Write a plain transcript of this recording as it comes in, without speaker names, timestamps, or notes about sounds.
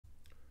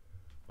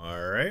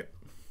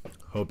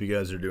Hope you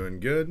guys are doing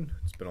good.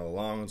 It's been a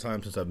long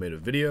time since I've made a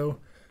video,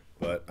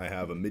 but I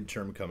have a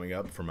midterm coming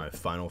up for my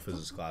final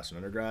physics class in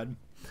undergrad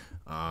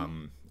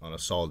on a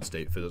solid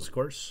state physics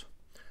course.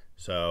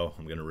 So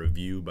I'm going to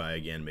review by,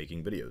 again,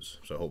 making videos.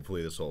 So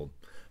hopefully this will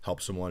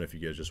help someone if you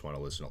guys just want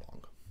to listen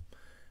along.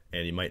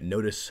 And you might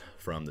notice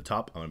from the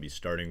top, I'm going to be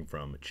starting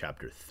from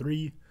chapter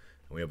 3.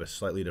 And we have a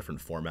slightly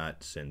different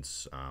format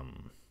since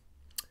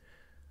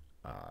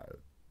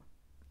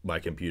my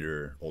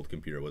old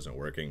computer wasn't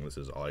working. This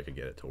is all I could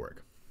get it to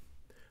work.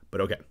 But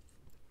okay,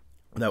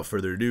 without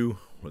further ado,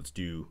 let's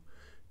do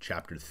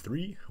chapter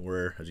 3,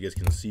 where, as you guys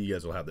can see, you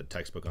guys will have the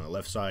textbook on the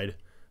left side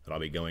that I'll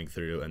be going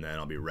through, and then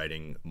I'll be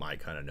writing my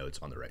kind of notes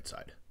on the right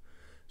side.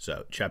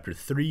 So chapter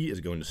 3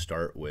 is going to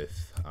start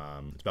with,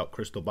 it's about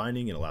crystal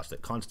binding and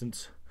elastic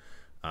constants.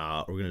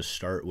 We're going to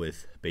start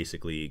with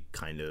basically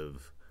kind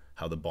of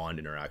how the bond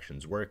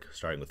interactions work,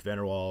 starting with van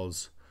der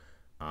Waals,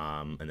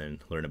 and then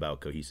learn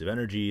about cohesive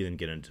energy, then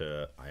get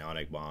into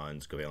ionic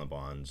bonds, covalent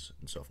bonds,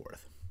 and so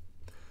forth.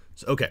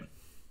 So, okay,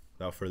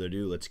 without further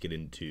ado, let's get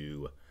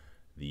into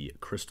the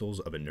crystals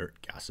of inert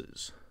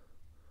gases.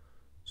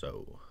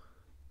 So,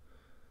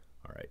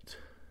 all right,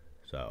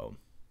 so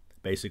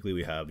basically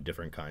we have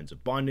different kinds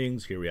of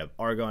bondings. Here we have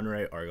argon,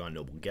 right? Argon,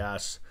 noble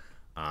gas.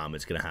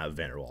 It's going to have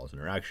van der Waals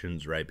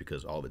interactions, right?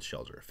 Because all of its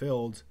shells are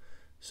filled.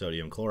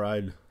 Sodium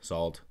chloride,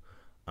 salt.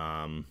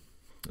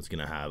 It's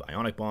going to have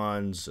ionic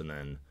bonds, and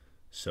then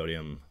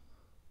sodium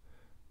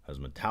has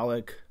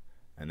metallic,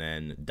 and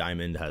then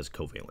diamond has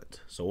covalent.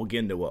 So we'll get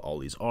into what all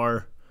these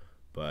are,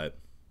 but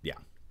yeah.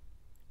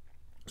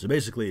 So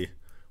basically,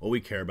 what we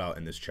care about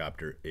in this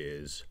chapter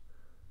is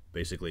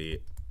basically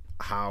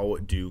how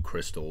do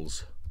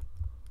crystals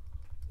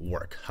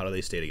work? How do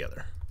they stay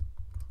together?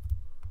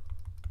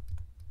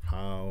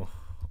 How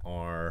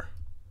are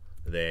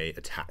they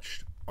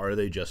attached? Are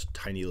they just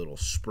tiny little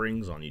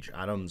springs on each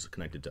atoms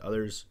connected to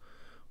others?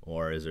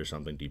 Or is there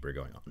something deeper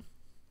going on?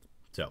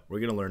 So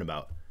we're going to learn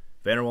about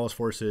van der Waals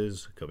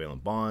forces,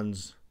 covalent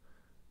bonds,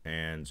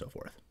 and so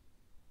forth.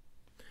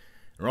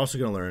 And we're also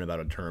going to learn about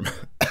a term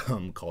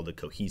called the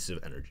cohesive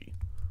energy.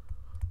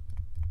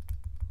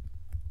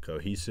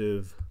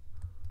 Cohesive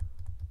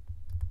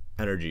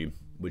energy,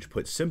 which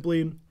put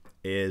simply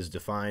is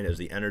defined as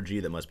the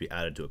energy that must be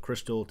added to a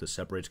crystal to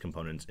separate its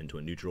components into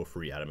a neutral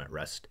free atom at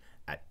rest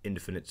at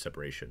infinite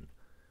separation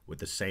with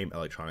the same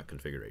electronic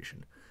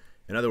configuration.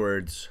 In other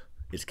words,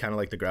 it's kind of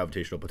like the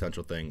gravitational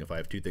potential thing. If I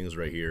have two things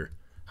right here,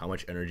 how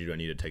much energy do I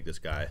need to take this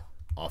guy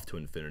off to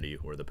infinity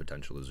where the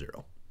potential is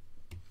 0?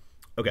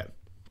 Okay,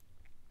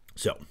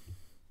 so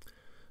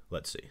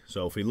let's see.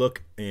 So if we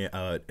look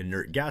at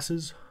inert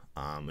gases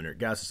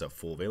have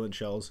full valence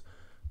shells.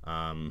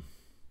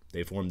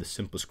 They form the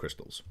simplest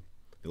crystals.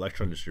 The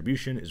electron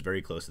distribution is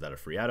very close to that of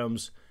free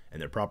atoms,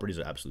 and their properties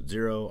at absolute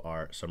 0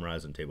 are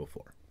summarized in table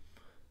 4.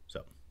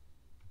 So,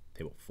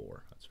 table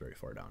 4, that's very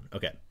far down.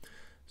 Okay,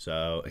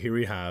 so here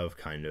we have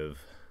kind of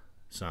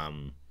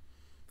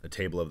a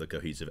table of the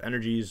cohesive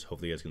energies.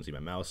 Hopefully you guys can see my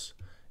mouse.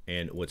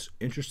 And what's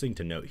interesting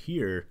to note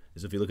here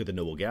is if you look at the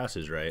noble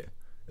gases, right,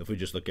 if we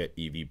just look at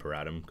EV per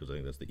atom, because I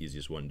think that's the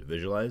easiest one to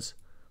visualize,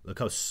 look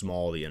how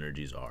small the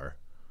energies are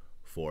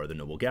for the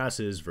noble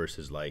gases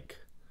versus, like,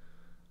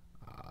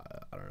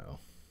 I don't know,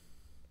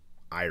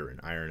 iron.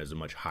 Iron is a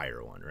much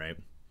higher one, right?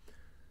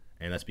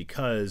 And that's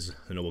because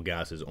the noble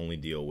gases only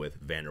deal with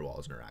van der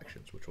Waals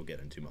interactions, which we'll get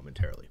into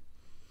momentarily.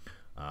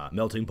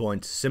 Melting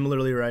points,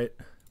 similarly, right?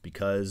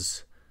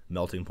 Because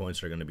melting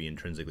points are going to be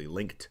intrinsically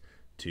linked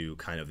to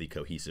kind of the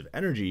cohesive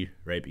energy,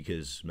 right?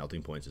 Because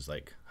melting points is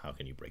like, how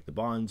can you break the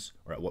bonds?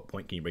 Or at what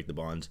point can you break the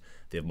bonds?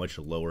 They have much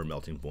lower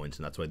melting points,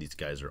 and that's why these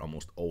guys are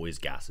almost always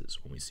gases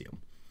when we see them.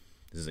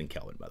 This is in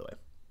Kelvin, by the way.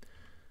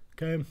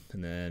 Okay,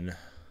 and then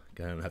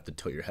gonna have to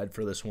tilt your head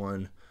for this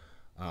one.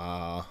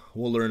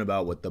 We'll learn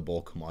about what the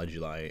bulk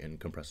moduli and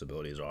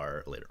compressibilities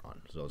are later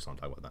on, so let's not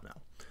talk about that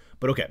now.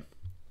 But okay,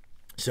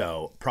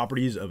 so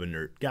properties of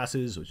inert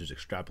gases, which is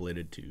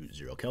extrapolated to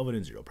 0 Kelvin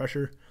and 0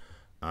 pressure.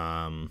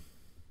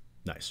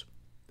 Nice.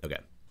 Okay.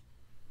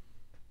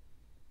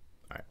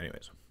 All right,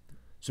 anyways.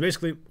 So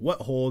basically,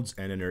 what holds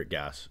an inert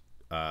gas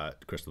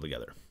crystal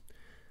together?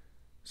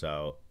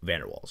 So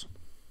van der Waals.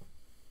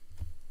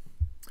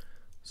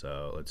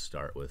 So let's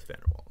start with van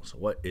der Waals. So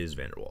what is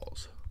van der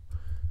Waals?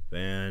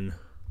 Van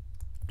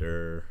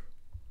der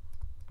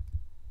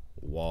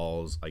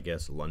Waals, I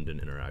guess London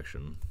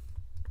interaction.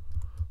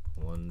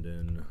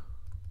 London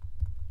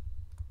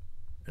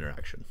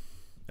interaction.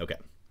 Okay.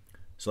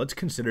 So let's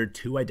consider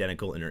two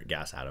identical inert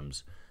gas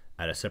atoms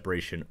at a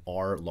separation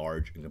r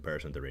large in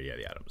comparison to the radii of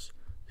the atoms.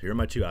 So here are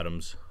my two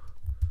atoms,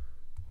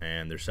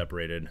 and they're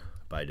separated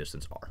by a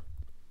distance r.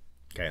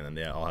 Okay, and then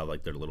they all have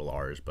like their little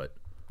r's, but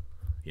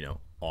you know,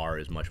 r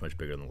is much, much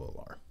bigger than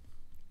little r.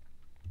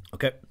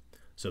 Okay,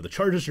 so the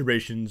charge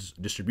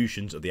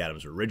distributions of the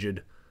atoms are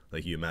rigid.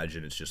 Like you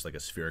imagine, it's just like a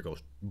spherical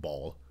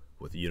ball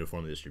with a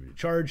uniformly distributed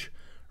charge,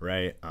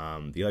 right?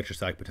 The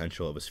electrostatic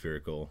potential of a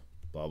spherical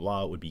blah,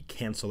 blah, would be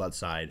canceled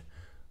outside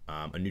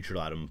a neutral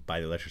atom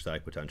by the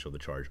electrostatic potential of the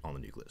charge on the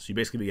nucleus. So you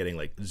basically be getting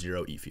like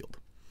 0 E field.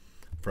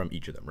 from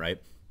each of them,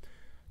 right?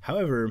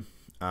 However,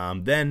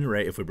 then,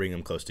 right, if we bring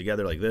them close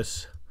together like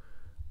this,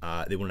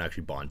 they wouldn't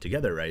actually bond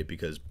together, right?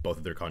 Because both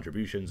of their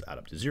contributions add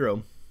up to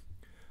 0.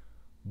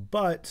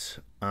 But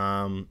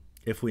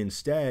if we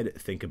instead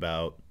think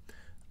about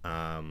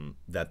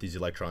that these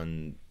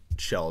electron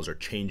shells are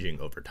changing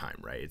over time,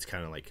 right? It's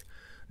kind of like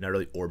not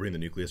really orbiting the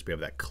nucleus, but we have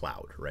that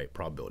cloud, right?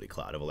 Probability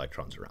cloud of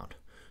electrons around.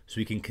 So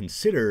we can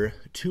consider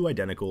two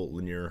identical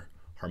linear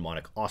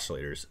harmonic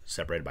oscillators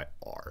separated by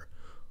r,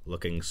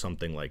 looking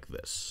something like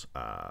this.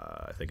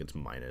 I think it's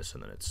minus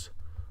and then it's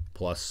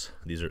plus.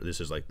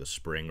 This is like the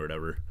spring or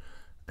whatever.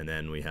 And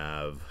then we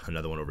have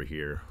another one over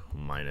here,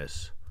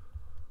 minus,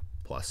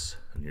 plus.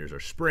 And here's our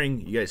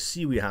spring. You guys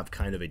see we have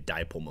kind of a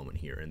dipole moment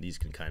here, and these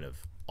can kind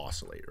of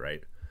oscillate,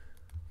 right?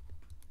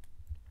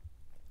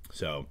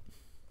 So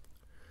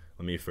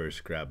let me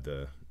first grab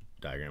the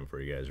diagram for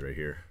you guys right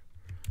here,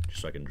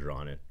 just so I can draw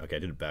on it. Okay, I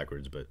did it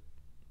backwards, but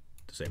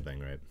the same thing,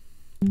 right?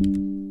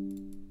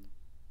 You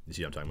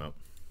see what I'm talking about?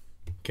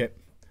 Okay.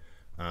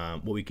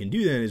 What we can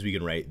do then is we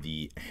can write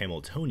the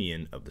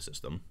Hamiltonian of the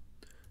system.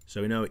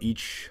 So we know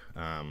each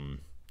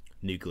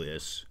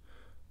nucleus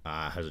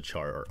has a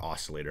charge, or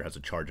oscillator has a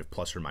charge of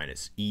plus or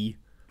minus E,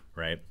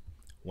 right?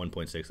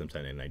 1.6 times 10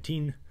 to the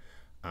 19.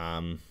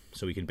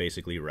 So we can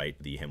basically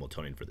write the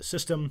Hamiltonian for the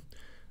system,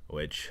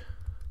 which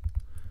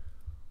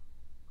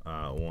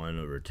 1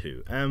 over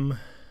 2m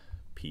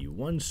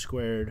p1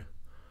 squared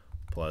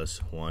plus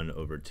 1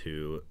 over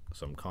 2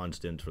 some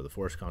constant for the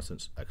force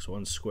constants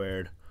x1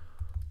 squared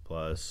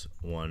plus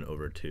 1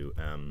 over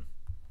 2m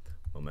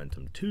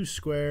momentum 2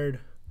 squared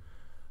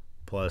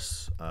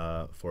plus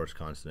force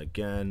constant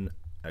again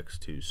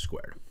x2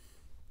 squared.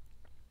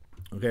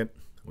 Okay,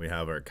 we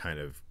have our kind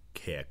of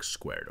kx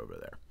squared over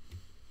there.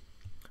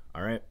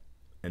 All right,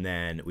 and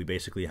then we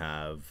basically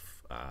have,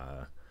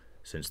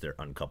 since they're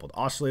uncoupled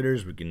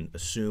oscillators, we can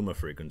assume a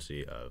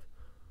frequency of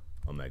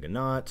omega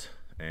naught,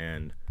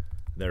 and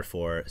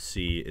therefore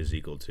C is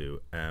equal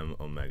to m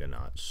omega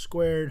naught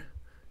squared.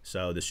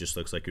 So this just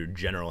looks like your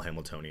general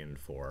Hamiltonian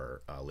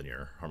for a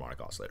linear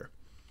harmonic oscillator.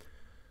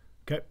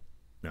 Okay,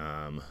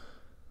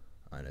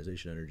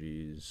 ionization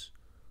energies,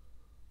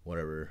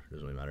 whatever,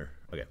 doesn't really matter.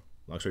 Okay,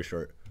 long story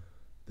short,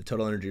 the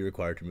total energy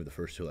required to remove the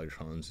first two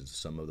electrons is the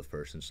sum of the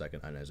first and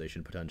second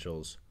ionization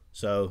potentials.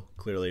 So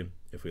clearly,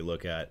 if we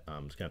look at,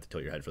 just gonna have to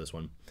tilt your head for this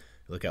one.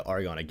 Look at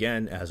argon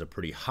again, it has a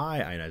pretty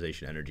high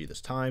ionization energy this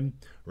time,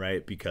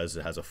 right? Because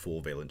it has a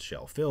full valence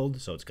shell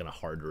filled, so it's kind of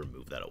hard to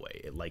remove that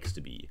away. It likes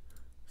to be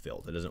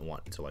filled. It doesn't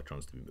want its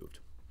electrons to be moved.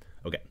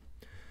 Okay.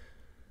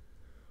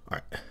 All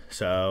right.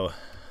 So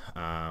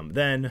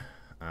then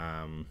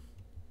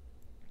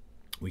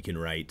we can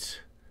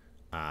write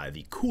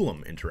the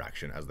Coulomb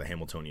interaction as the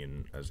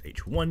Hamiltonian as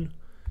H1. And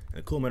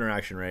the Coulomb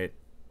interaction, right?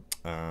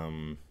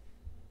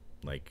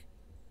 Like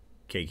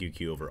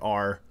KQQ over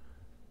R,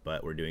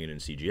 but we're doing it in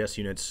CGS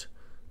units.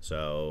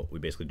 So we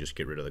basically just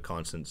get rid of the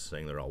constants,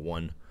 saying they're all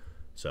 1.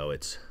 So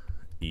it's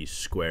E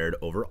squared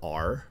over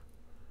R,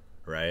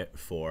 right,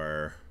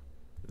 for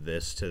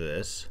this to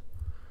this.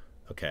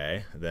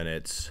 Okay, then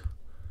it's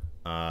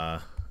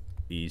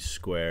E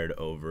squared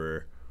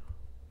over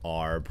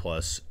R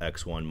plus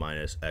X1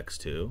 minus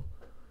X2.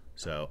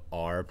 So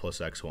R plus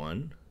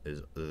X1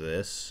 is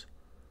this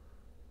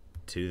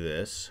to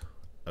this.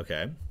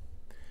 Okay,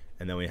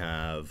 and then we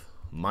have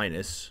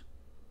minus,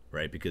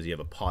 right, because you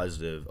have a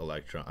positive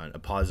electron, a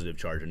positive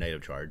charge, a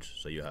negative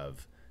charge, so you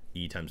have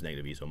E times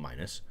negative E, so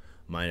minus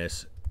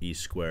E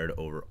squared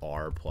over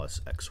R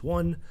plus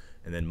X1,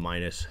 and then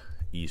minus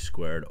E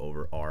squared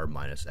over R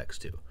minus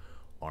X2.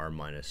 R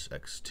minus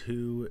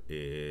X2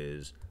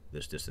 is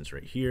this distance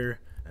right here,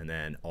 and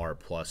then R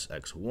plus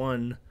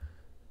X1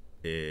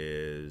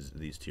 is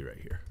these two right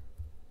here.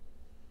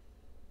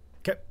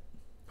 Okay,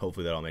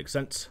 hopefully that all makes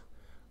sense.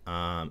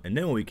 And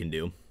then what we can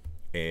do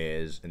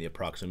is, in the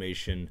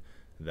approximation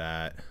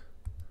that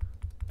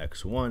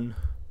X1,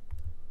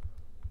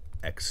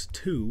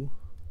 X2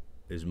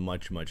 is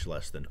much, much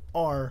less than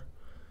R,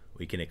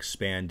 we can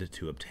expand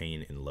to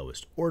obtain in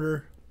lowest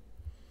order.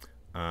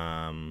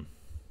 Hamiltonian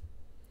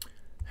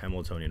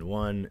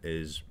 1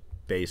 is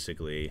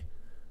basically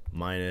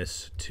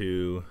minus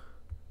 2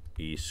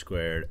 E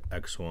squared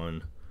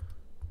X1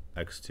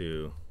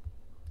 X2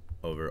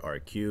 over R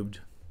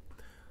cubed.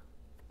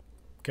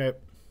 Okay.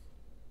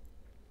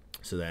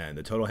 So then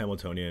the total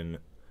Hamiltonian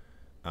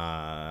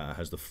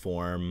has the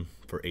form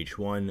for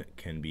H1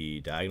 can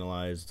be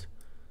diagonalized.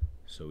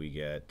 So we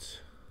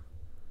get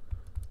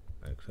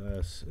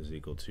XS is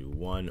equal to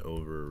 1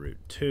 over root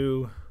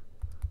 2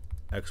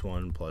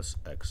 X1 plus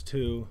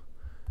X2,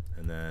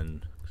 and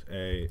then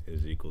A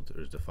is equal to,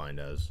 or is defined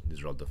as,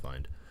 these are all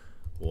defined,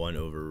 1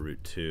 over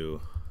root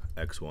 2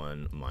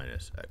 X1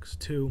 minus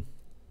X2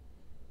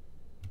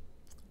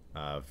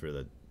 for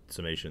the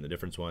summation and the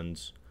difference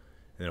ones.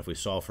 And then if we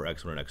solve for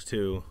X1 and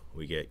X2,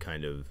 we get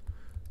kind of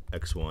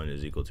X1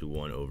 is equal to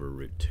 1 over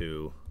root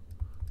 2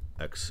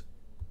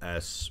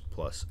 XS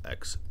plus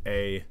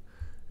XA,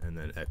 and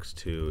then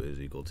X2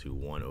 is equal to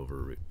 1 over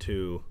root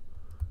 2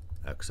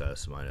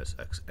 XS minus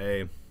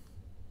XA.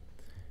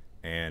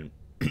 And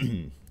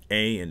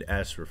A and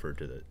S refer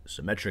to the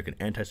symmetric and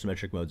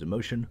anti-symmetric modes of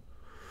motion.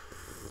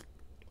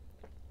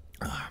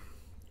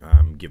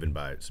 Given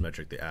by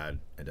symmetric, they add,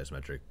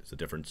 anti-symmetric is the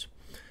difference.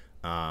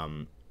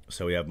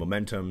 So we have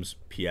momentums,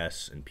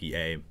 PS and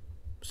PA,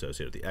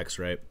 associated with the X,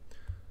 right?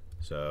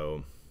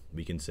 So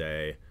we can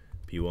say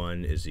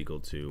P1 is equal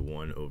to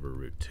 1 over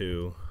root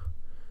 2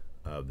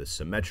 of the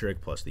symmetric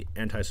plus the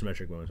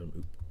anti-symmetric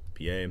momentum,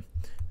 PA,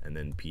 and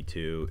then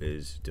P2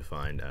 is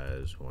defined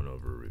as 1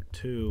 over root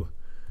 2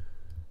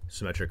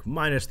 symmetric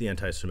minus the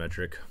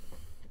anti-symmetric.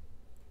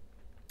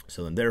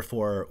 So then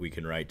therefore we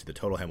can write to the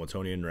total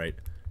Hamiltonian, right,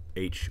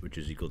 H, which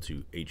is equal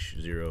to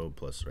H0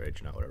 plus, or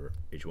H, not whatever,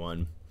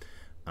 H1,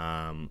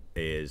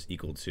 is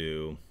equal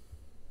to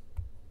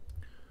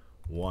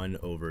 1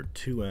 over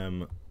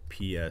 2m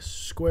PS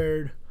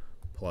squared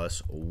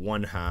plus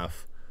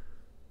 1/2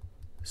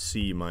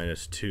 C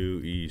minus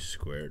 2E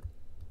squared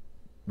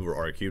over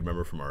R cubed,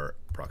 remember from our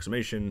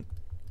approximation,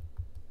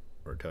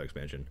 or tail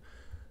expansion,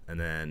 and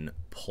then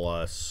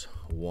plus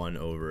 1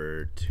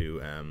 over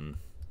 2m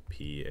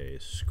PA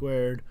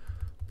squared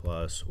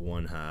plus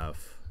 1/2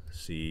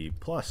 C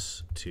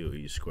plus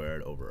 2E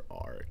squared over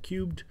R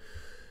cubed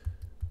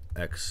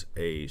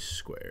XA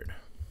squared.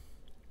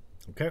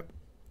 Okay.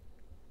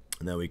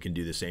 And then we can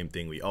do the same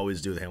thing we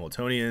always do with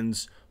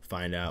Hamiltonians,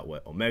 find out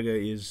what omega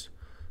is.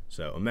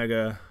 So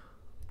omega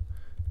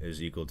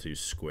is equal to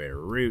square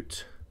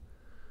root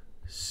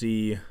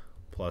C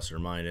plus or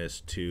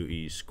minus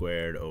 2E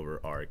squared over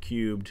R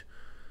cubed.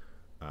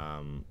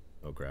 Oh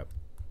crap.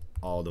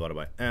 All divided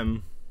by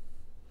M,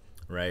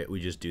 right? We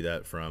just do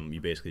that from,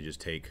 you basically just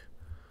take,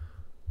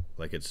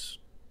 like it's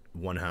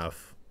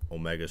 1/2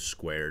 omega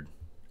squared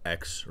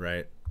X,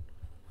 right?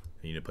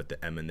 And you need to put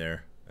the M in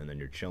there, and then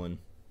you're chilling.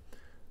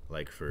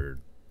 Like for,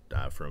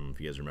 from,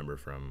 if you guys remember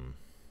from,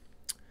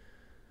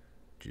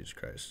 Jesus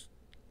Christ,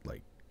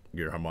 like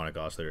your harmonic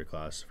oscillator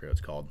class, I forget what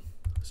it's called.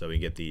 So we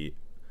get the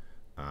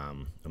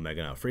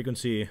omega naught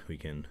frequency, we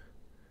can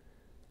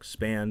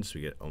expand, so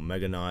we get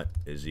omega naught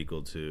is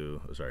equal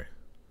to,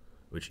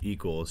 which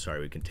equals,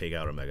 we can take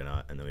out omega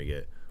naught, and then we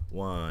get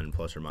 1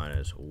 plus or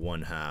minus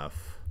 1/2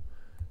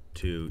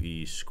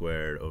 2E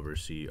squared over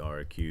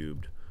CR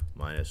cubed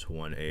minus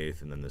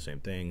 1/8, and then the same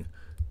thing,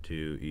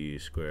 2E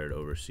squared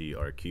over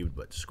CR cubed,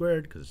 but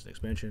squared because it's an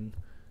expansion,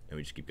 and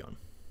we just keep going.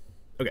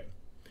 Okay,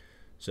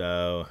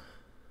 so,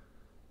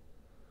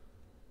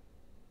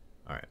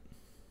 all right.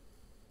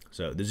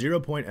 So the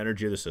 0-point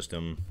energy of the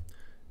system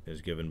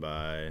is given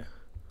by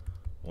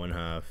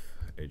 1/2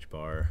 h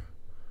bar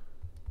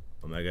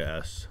omega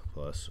s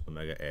plus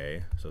omega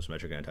a, so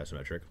symmetric and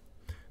anti-symmetric.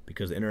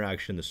 Because the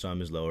interaction, the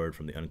sum is lowered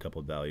from the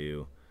uncoupled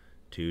value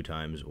 2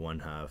 times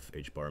 1/2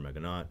 h bar omega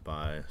naught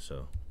by,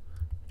 so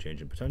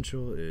change in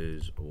potential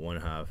is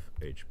 1/2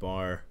 h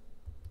bar,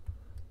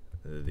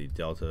 the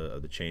delta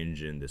of the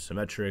change in the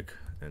symmetric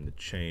and the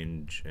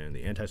change in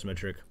the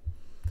anti-symmetric,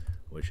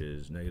 which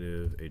is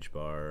negative h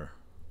bar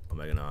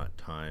omega naught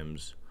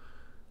times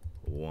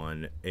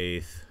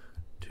 1/8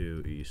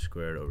 2e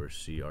squared over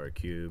cr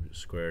cubed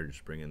squared,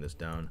 just bringing this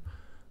down,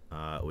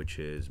 which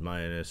is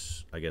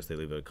minus, I guess they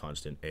leave a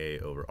constant a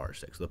over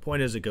r6. The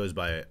point is it goes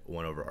by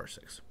 1 over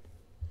r6.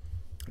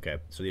 Okay,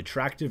 so the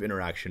attractive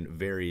interaction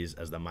varies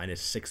as the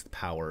 -6th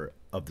power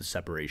of the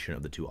separation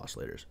of the two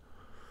oscillators.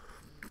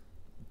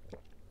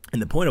 And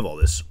the point of all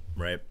this,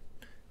 right,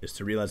 is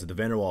to realize that the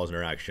van der Waals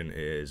interaction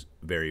is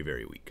very,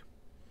 very weak.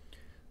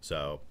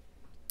 So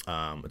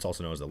it's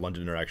also known as the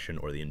London interaction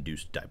or the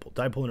induced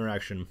dipole-dipole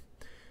interaction.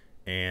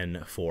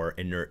 And for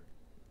inert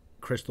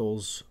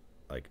crystals,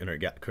 like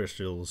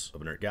crystals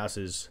of inert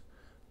gases,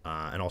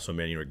 and also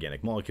many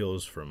organic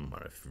molecules from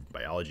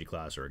biology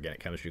class or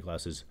organic chemistry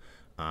classes.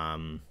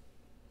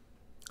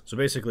 So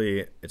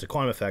basically, it's a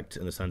quantum effect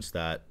in the sense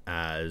that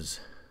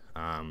as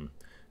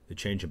the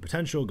change in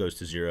potential goes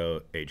to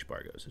 0, h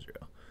bar goes to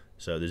 0.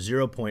 So the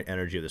 0-point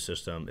energy of the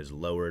system is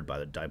lowered by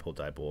the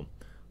dipole-dipole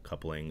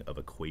coupling of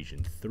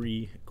equation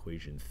 3.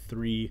 Equation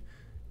 3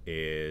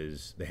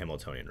 is the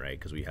Hamiltonian, right?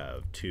 Because we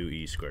have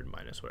 2e squared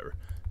minus whatever,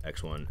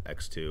 x1,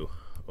 x2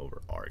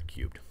 over r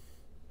cubed.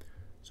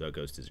 So it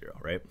goes to 0,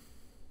 right?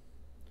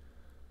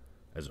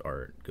 As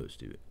r goes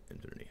to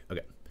infinity.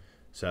 Okay,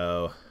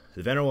 so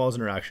the van der Waals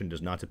interaction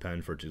does not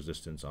depend for its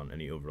existence on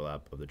any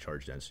overlap of the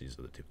charge densities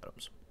of the two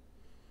atoms.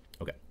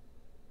 Okay,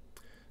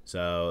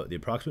 so the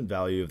approximate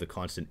value of the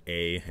constant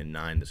a and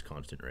 9, this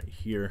constant right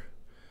here,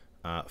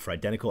 for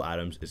identical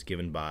atoms is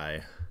given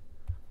by,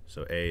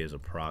 so a is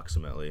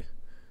approximately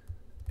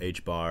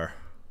h bar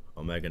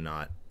omega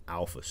naught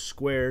alpha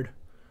squared,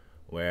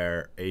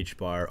 where h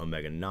bar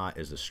omega naught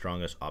is the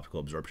strongest optical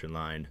absorption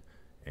line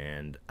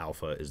and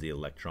alpha is the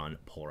electron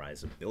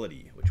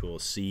polarizability, which we'll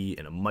see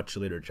in a much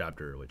later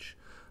chapter, which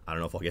I don't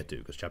know if I'll get to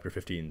because chapter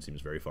 15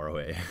 seems very far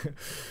away,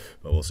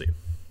 but we'll see.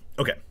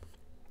 Okay,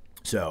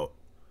 so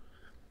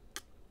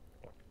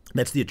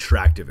that's the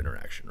attractive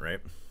interaction,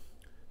 right?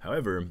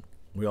 However,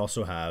 we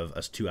also have,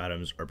 as two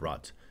atoms are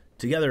brought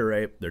together,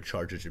 right, their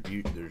charge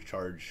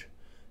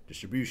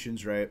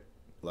distributions, right,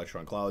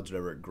 electron clouds,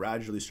 whatever,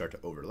 gradually start to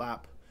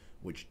overlap,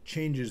 which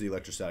changes the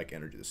electrostatic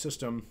energy of the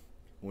system.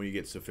 When you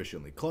get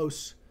sufficiently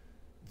close,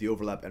 the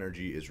overlap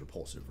energy is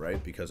repulsive,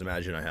 right? Because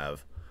imagine I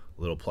have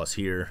a little plus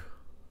here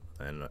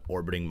and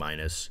orbiting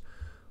minus,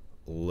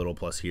 a little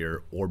plus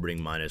here,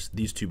 orbiting minus.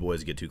 These two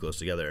boys get too close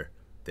together.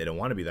 They don't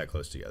want to be that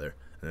close together.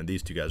 And then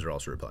these two guys are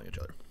also repelling each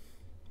other.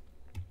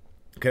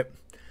 Okay.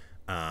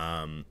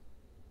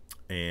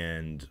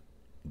 And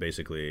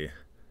basically,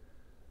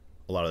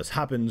 a lot of this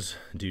happens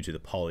due to the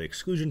Pauli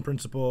exclusion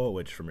principle,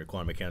 which from your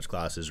quantum mechanics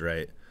classes,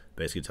 right,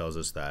 basically tells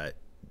us that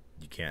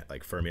you can't,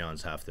 like,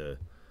 fermions have to,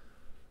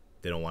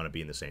 they don't want to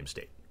be in the same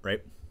state,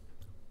 right?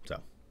 So,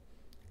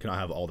 cannot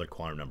have all their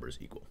quantum numbers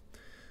equal.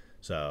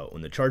 So,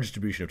 when the charge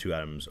distribution of two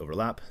atoms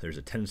overlap, there's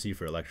a tendency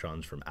for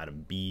electrons from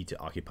atom B to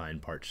occupy in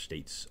part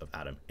states of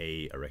atom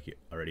A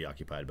already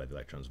occupied by the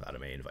electrons of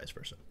atom A and vice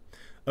versa.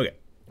 Okay,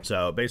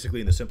 so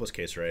basically in the simplest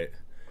case, right,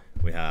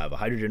 we have a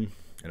hydrogen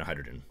and a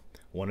hydrogen.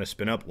 One to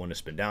spin up, one to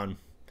spin down,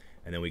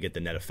 and then we get the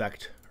net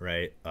effect,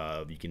 right,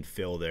 of you can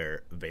fill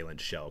their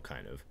valence shell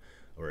kind of,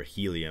 or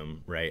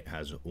helium, right,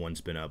 has one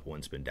spin up,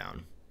 one spin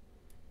down.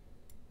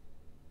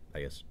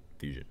 I guess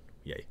fusion,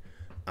 yay.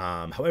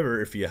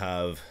 However, if you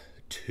have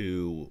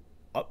two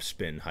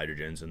upspin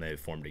hydrogens and they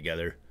form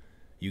together,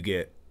 you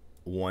get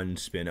one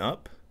spin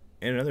up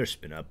and another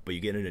spin up, but you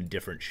get in a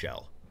different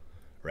shell,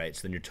 right?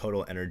 So then your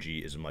total energy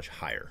is much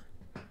higher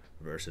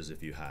versus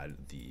if you had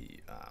the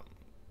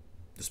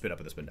spin up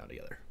and the spin down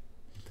together.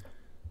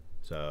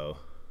 So,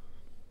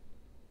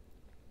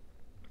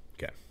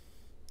 okay,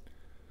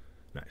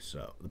 nice.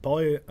 So the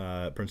Pauli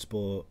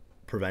principle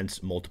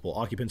prevents multiple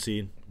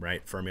occupancy,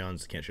 right?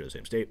 Fermions can't share the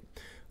same state.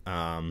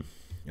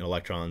 And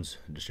electrons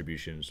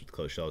distributions with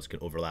closed shells can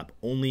overlap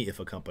only if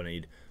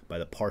accompanied by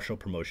the partial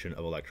promotion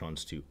of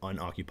electrons to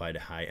unoccupied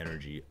high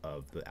energy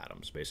of the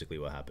atoms. Basically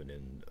what happened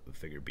in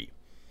figure B.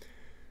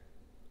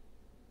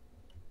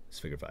 It's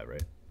figure 5,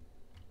 right?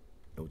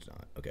 No, it's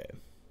not. Okay.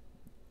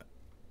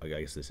 I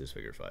guess this is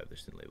figure 5. They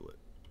just didn't label it.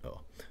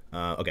 Oh.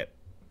 Okay.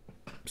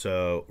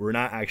 So we're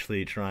not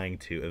actually trying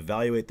to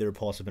evaluate the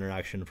repulsive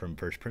interaction from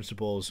first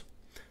principles.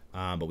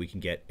 But we can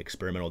get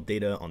experimental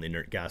data on the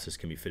inert gases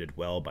can be fitted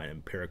well by an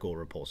empirical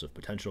repulsive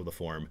potential of the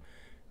form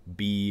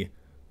B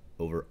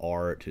over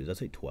R to, does that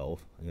say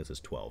 12? I think that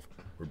says 12,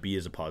 where B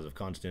is a positive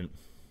constant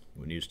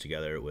when used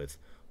together with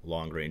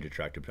long-range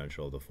attractive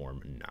potential of the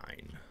form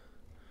 9.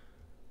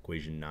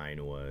 Equation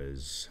 9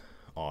 was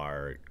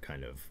R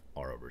kind of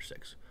R over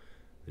 6.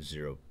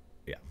 0,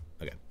 yeah,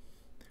 okay.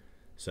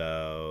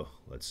 So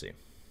let's see.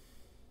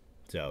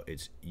 So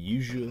it's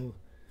usual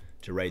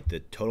to write the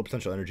total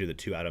potential energy of the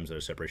two atoms at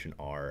a separation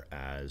R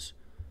as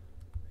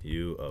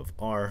U of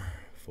R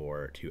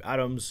for two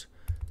atoms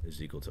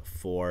is equal to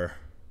 4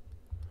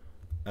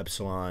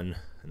 epsilon,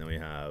 and then we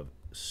have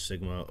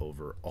sigma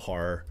over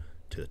R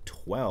to the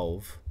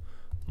 12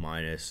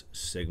 minus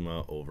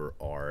sigma over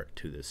R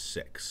to the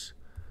 6,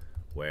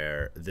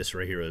 where this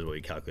right here is what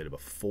we calculated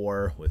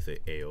before with the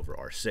A over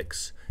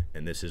R6,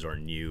 and this is our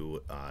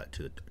new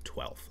to the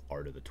 12th,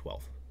 R to the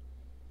 12th.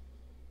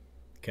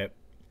 Okay.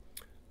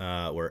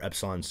 Where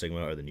epsilon and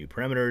sigma are the new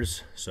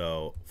parameters.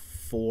 So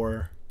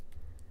 4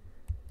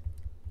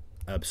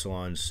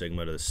 epsilon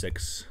sigma to the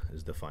 6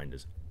 is defined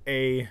as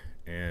A,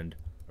 and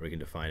or we can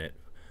define it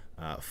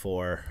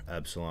 4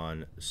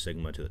 epsilon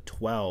sigma to the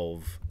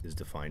 12 is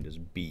defined as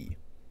B.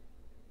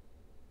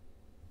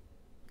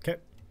 Okay,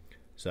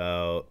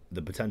 so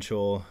the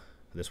potential,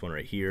 this one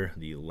right here,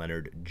 the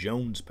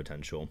Leonard-Jones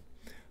potential,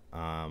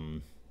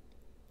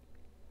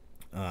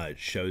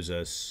 shows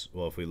us,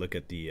 well, if we look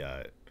at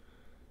the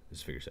this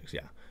is figure 6,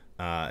 yeah.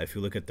 If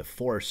you look at the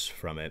force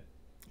from it,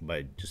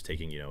 by just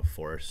taking, you know,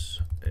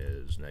 force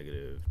is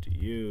negative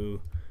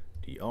du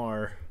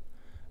dr,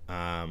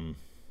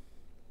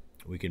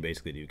 we can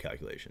basically do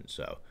calculations.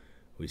 So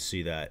we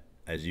see that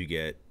as you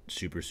get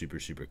super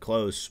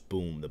close,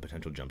 boom, the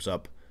potential jumps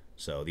up.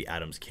 So the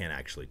atoms can't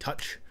actually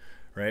touch,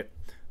 right?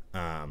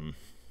 And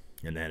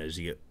then as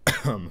you get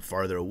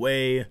farther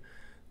away,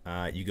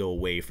 you go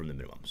away from the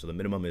minimum. So the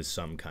minimum is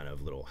some kind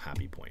of little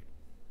happy point,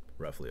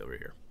 roughly over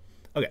here.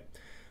 Okay,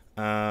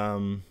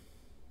 and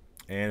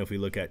if we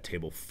look at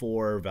table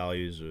 4,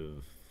 values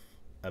of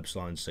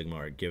epsilon and sigma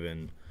are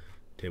given.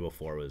 Table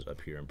 4 was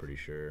up here, I'm pretty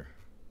sure.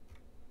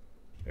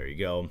 There you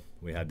go.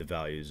 We had the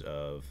values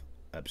of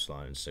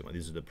epsilon and sigma.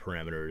 These are the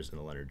parameters in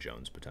the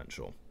Leonard-Jones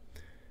potential.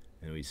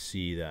 And we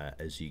see that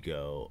as you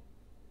go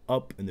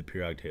up in the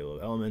periodic table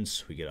of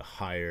elements, we get a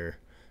higher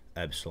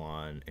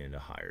epsilon and a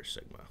higher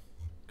sigma.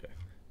 Okay,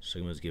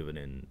 sigma is given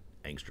in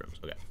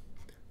angstroms. Okay,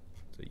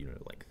 so unit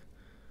of length.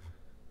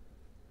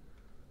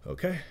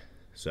 Okay,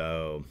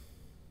 so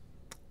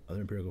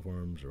other empirical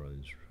forms or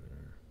others.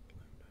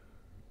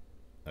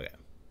 Okay,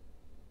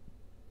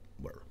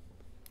 whatever.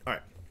 All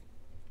right,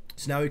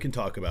 so now we can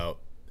talk about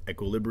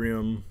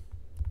equilibrium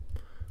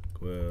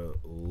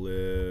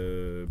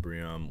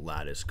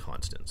lattice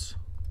constants.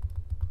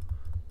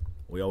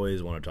 We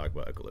always want to talk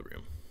about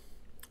equilibrium.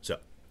 So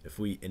if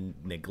we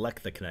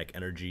neglect the kinetic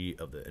energy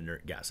of the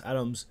inert gas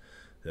atoms,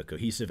 The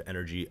cohesive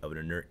energy of an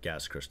inert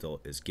gas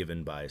crystal is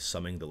given by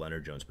summing the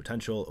Lennard-Jones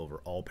potential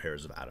over all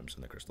pairs of atoms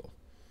in the crystal.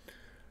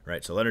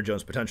 Right, so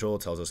Lennard-Jones potential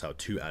tells us how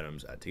two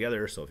atoms add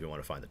together. So if you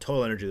want to find the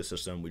total energy of the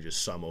system, we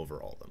just sum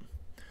over all of them.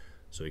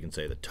 So we can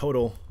say the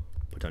total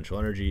potential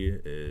energy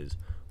is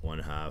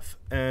 1/2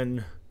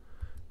 N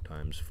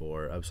times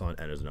 4 epsilon.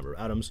 N is the number of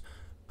atoms.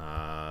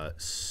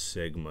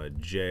 Sigma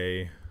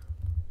J, I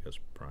guess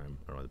prime,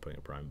 I don't know why they're putting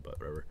a prime, but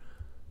whatever.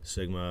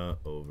 Sigma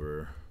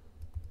over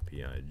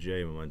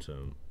Pij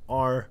momentum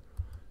R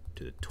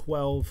to the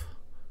 12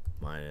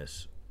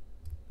 minus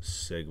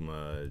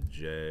sigma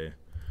J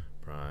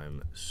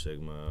prime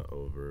sigma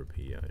over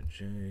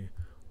Pij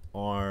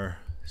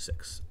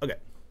R6. Okay,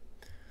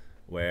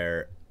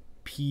 where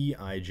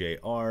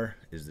Pijr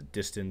is the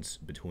distance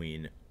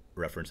between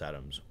reference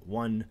atoms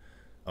 1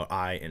 or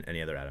I and any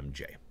other atom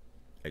J,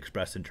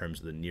 expressed in terms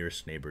of the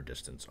nearest neighbor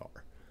distance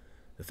R.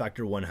 The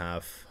factor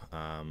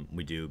 1/2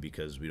 we do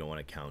because we don't want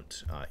to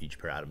count each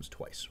pair of atoms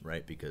twice,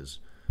 right? Because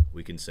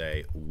we can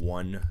say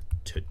 1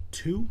 to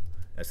 2,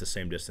 that's the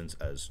same distance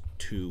as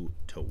 2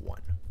 to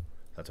 1.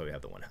 That's why we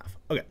have the 1/2.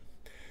 Okay.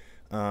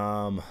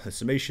 The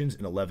summations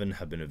in 11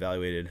 have been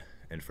evaluated,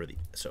 and for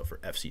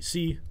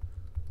FCC,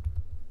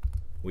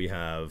 we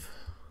have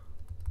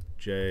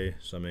J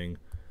summing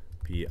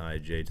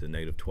Pij to the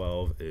negative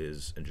 12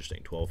 is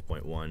interesting,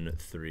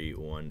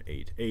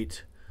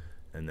 12.13188,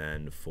 and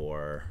then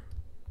for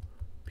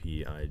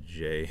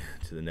Pij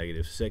to the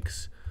negative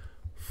 6,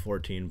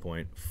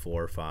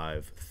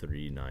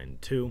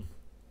 14.45392.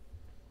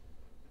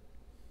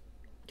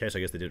 Okay, so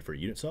I guess they did it for a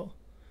unit cell,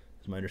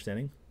 is my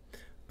understanding.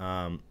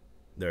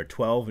 There are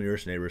 12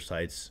 nearest neighbor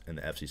sites in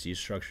the FCC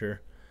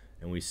structure,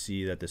 and we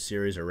see that the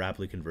series are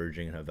rapidly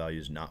converging and have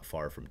values not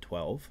far from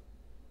 12.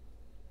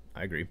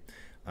 I agree.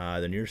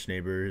 The nearest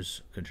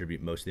neighbors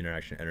contribute most of the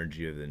interaction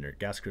energy of the inert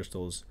gas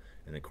crystals,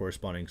 and the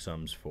corresponding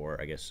sums for,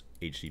 I guess,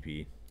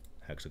 HCP,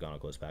 hexagonal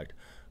close packed,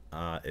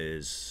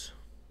 is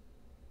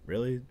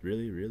really,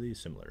 really, really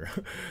similar.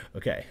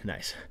 Okay,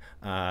 nice.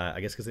 I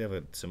guess because they have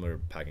a similar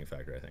packing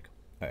factor, I think.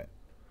 All right.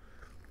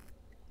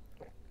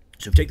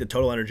 So if we take the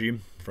total energy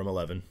from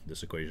 11,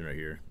 this equation right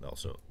here,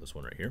 also this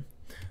one right here,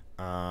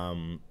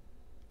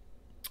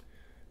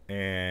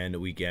 and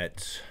we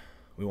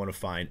want to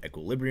find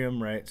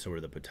equilibrium, right? So where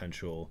the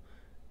potential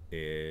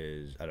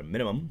is at a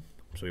minimum.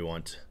 So we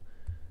want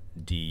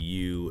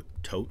du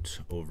tot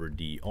over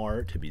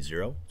dr to be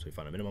 0. So we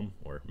find a minimum,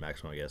 or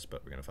maximum, I guess,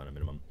 but we're going to find a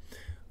minimum,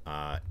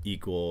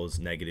 equals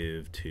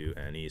negative to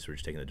ne. So we're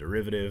just taking the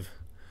derivative,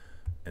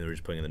 and we're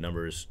just putting in the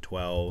numbers.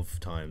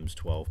 12 times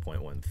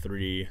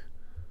 12.13,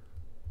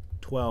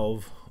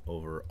 12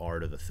 over r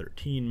to the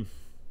 13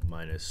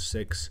 minus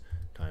 6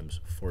 times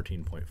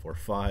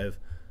 14.45.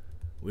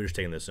 We're just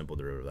taking this simple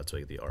derivative. That's why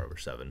we get the r over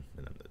 7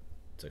 and then the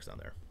 6 down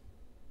there.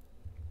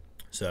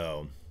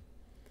 So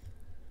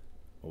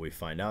what we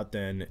find out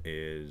then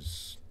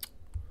is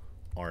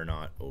r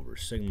naught over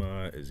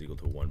sigma is equal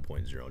to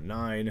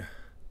 1.09.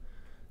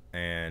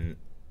 And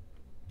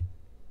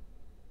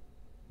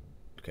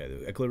okay,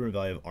 the equilibrium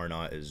value of r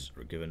naught is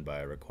given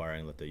by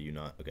requiring that the u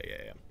naught, okay,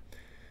 yeah.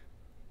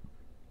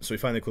 So we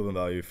find the equivalent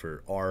value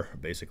for r,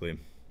 basically,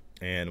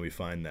 and we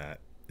find that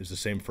it's the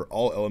same for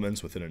all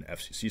elements within an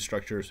FCC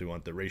structure. So we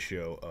want the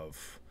ratio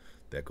of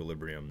the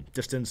equilibrium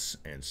distance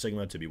and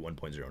sigma to be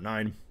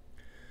 1.09.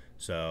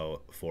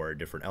 So for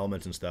different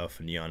elements and stuff,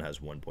 neon has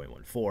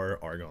 1.14,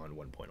 argon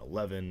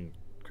 1.11,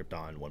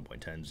 krypton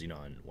 1.10,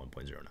 xenon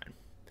 1.09.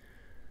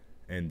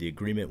 And the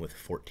agreement with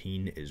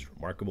 14 is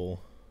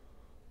remarkable.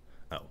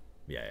 Oh,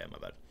 yeah, my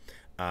bad.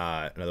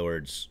 In other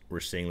words, we're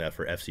saying that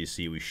for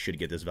FCC, we should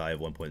get this value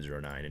of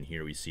 1.09, and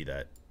here we see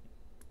that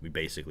we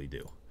basically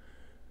do.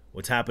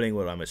 What's happening,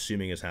 what I'm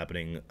assuming is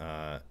happening,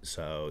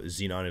 so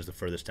xenon is the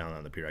furthest down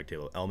on the periodic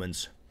table of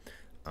elements.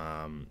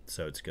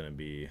 So it's going to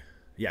be,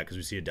 yeah, because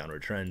we see a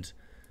downward trend.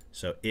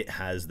 So it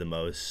has the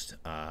most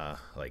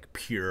like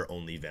pure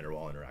only van der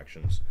Waal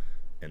interactions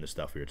and the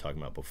stuff we were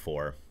talking about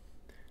before.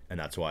 And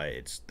that's why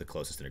it's the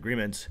closest in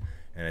agreement.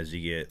 And as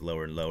you get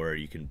lower and lower,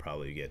 you can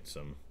probably get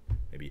some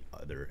maybe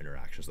other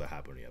interactions that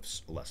happen when you have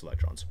less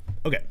electrons.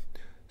 Okay,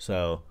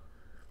 so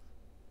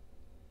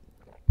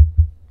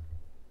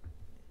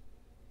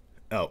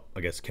oh,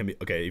 I guess can be,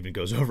 okay, even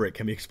goes over it,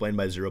 can be explained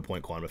by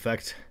 0-point quantum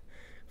effect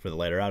for the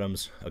lighter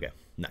atoms. Okay,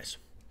 nice.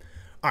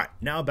 All right,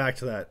 now back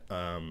to that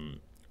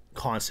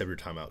concept we were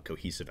talking about,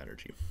 cohesive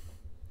energy.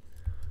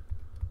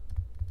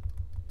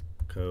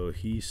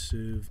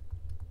 Cohesive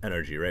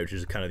energy, right, which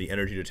is kind of the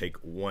energy to take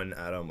one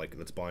atom, like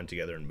let's bond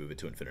together and move it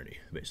to infinity,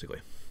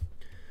 basically.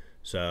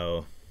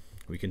 So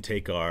we can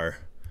take our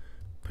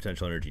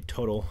potential energy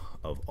total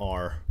of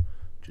R,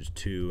 which is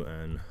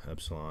 2n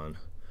epsilon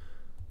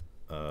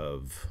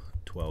of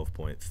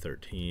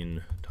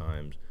 12.13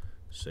 times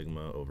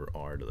sigma over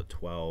R to the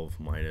 12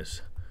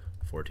 minus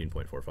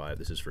 14.45.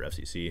 This is for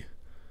FCC.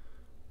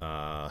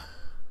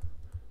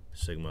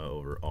 Sigma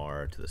over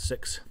R to the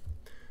 6.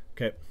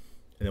 Okay,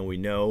 and then we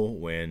know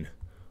when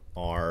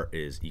R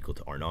is equal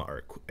to R naught,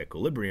 our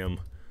equilibrium,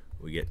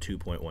 we get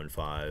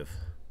 2.15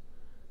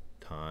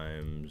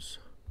 times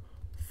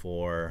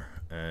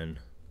 4n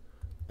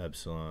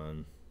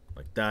epsilon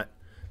like that.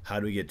 How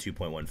do we get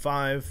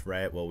 2.15,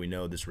 right? Well, we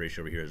know this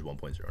ratio over here is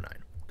 1.09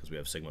 because we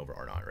have sigma over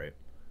r naught, right?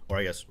 Or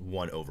I guess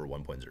 1 over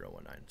 1.019,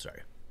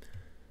 sorry.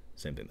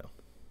 Same thing though.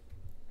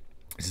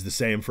 This is the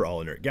same for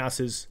all inert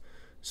gases.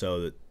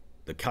 So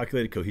the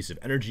calculated cohesive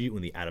energy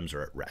when the atoms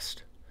are at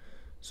rest.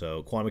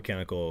 So quantum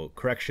mechanical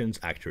corrections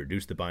act to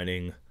reduce the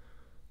binding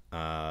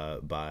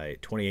by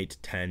 28,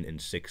 10, and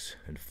 6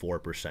 and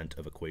 4%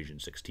 of equation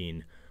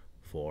 16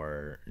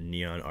 for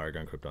neon,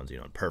 argon, krypton,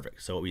 xenon.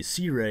 Perfect. So what we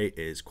see, right,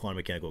 is quantum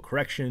mechanical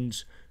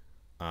corrections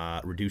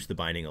reduce the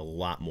binding a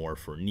lot more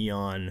for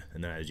neon,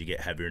 and then as you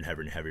get heavier and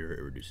heavier and heavier,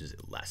 it reduces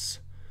it less.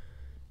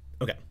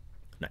 Okay,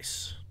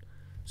 nice.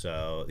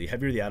 So the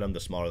heavier the atom, the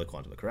smaller the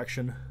quantum of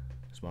correction.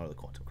 Smaller the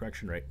quantum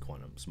correction, right?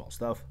 Quantum, small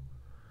stuff.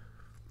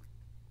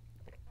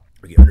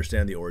 We can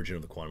understand the origin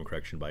of the quantum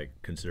correction by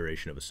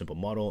consideration of a simple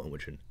model in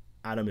which an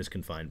atom is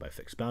confined by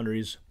fixed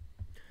boundaries.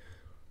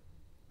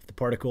 If the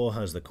particle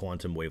has the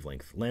quantum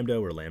wavelength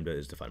lambda, where lambda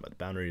is defined by the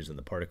boundaries, and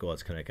the particle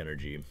has kinetic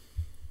energy.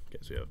 Okay,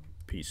 so we have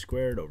p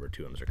squared over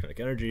 2m is our kinetic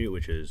energy,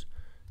 which is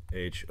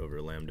h over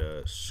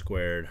lambda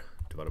squared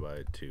divided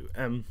by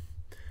 2m.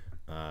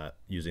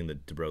 Using the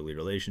de Broglie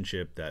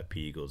relationship, that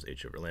p equals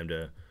h over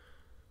lambda.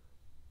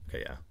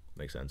 Okay, yeah,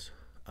 makes sense.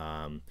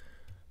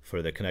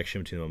 For the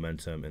connection between the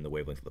momentum and the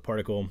wavelength of the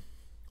particle,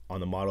 on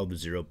the model, the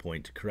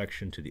 0-point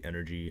correction to the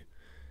energy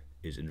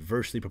is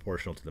inversely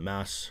proportional to the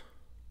mass.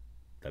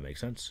 That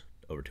makes sense,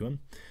 over 2m.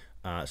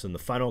 So in the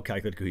final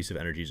calculated cohesive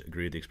energies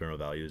agree with the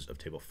experimental values of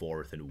table 4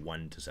 within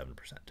 1 to 7%.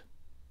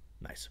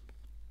 Nice.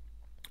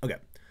 Okay,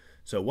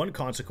 so one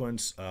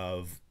consequence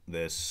of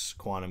this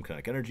quantum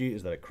kinetic energy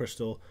is that a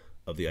crystal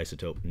of the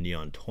isotope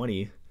neon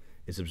 20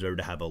 is observed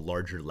to have a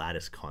larger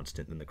lattice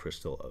constant than the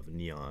crystal of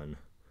neon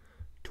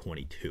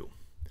 22.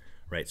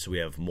 Right, so we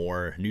have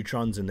more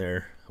neutrons in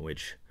there,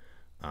 which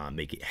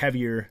make it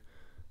heavier.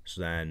 So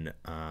then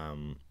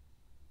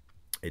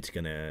it's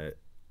gonna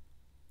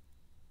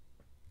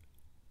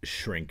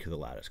shrink the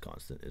lattice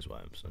constant, is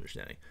what I'm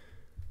understanding.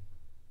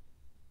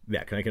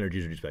 Yeah, kinetic energy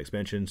is reduced by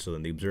expansion. So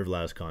then the observed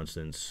lattice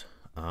constants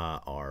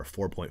are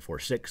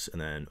 4.46 and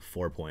then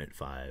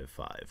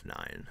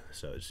 4.559.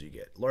 So as you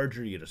get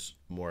larger, you get a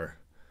more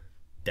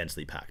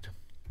densely packed.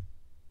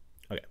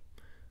 Okay,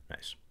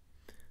 nice.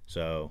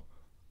 So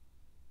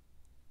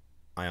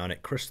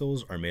ionic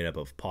crystals are made up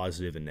of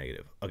positive and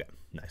negative. Okay,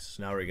 nice.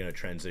 So now we're going to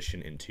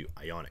transition into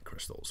ionic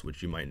crystals,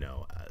 which you might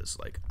know as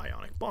like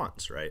ionic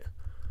bonds, right?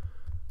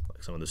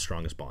 Like some of the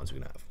strongest bonds we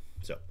can have.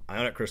 So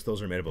ionic crystals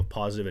are made up of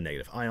positive and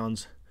negative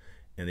ions,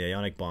 and the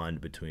ionic bond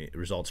between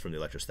results from the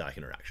electrostatic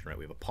interaction, right?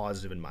 We have a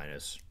positive and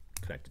minus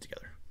connected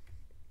together.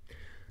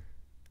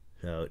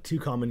 So two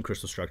common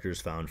crystal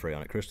structures found for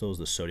ionic crystals,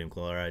 the sodium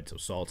chloride, so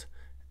salt,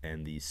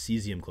 and the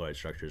cesium chloride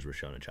structures were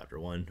shown in chapter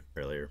 1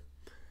 earlier.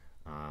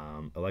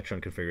 Electron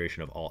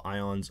configuration of all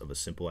ions of a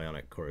simple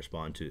ionic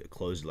correspond to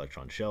closed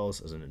electron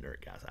shells as in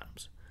inert gas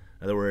atoms.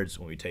 In other words,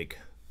 when we take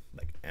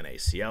like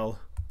NaCl,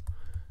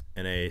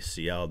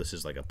 this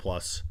is like a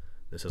plus,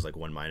 this is like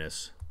 1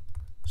 minus,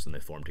 so then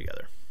they form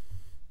together,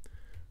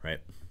 right,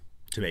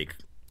 to make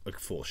like a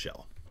full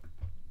shell.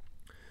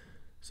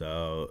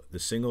 So the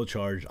single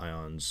charge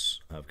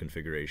ions have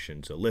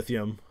configuration. So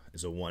lithium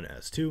is a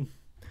 1s2,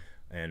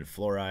 and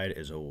fluoride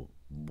is a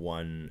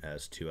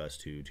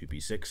 1s2s2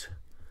 2p6.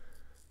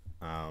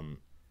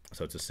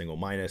 So it's a single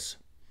minus,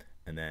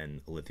 and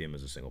then lithium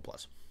is a single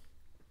plus.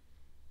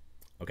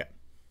 Okay,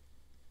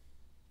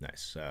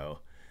 nice. So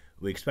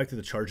we expect that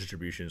the charge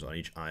distributions on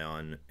each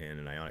ion in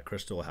an ionic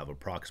crystal have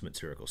approximate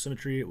spherical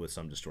symmetry with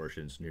some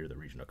distortions near the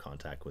region of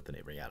contact with the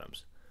neighboring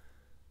atoms.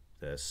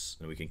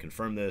 And we can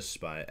confirm this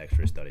by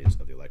X-ray studies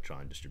of the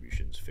electron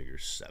distributions, figure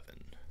 7.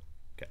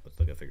 Okay, let's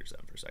look at figure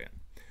 7 for a second.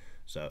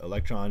 So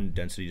electron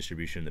density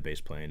distribution in the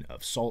base plane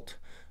of salt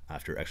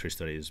after X-ray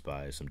studies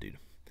by some dude.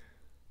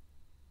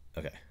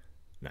 Okay,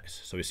 nice.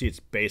 So we see it's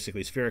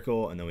basically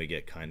spherical, and then we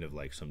get kind of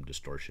like some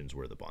distortions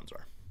where the bonds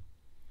are.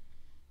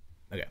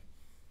 Okay,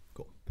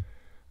 cool.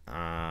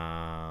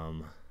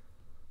 A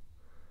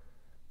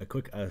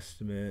quick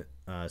estimate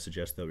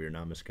suggests that we are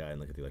not misguided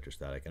and look at the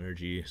electrostatic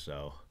energy.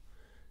 So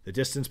the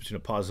distance between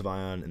a positive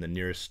ion and the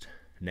nearest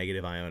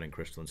negative ion in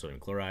crystalline sodium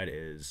chloride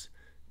is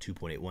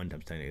 2.81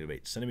 times 10 to the negative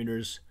 8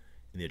 centimeters.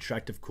 And the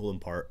attractive Coulomb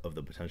part of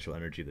the potential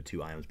energy of the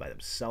two ions by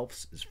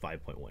themselves is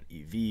 5.1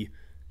 eV,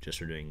 just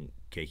for doing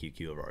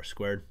kQq over r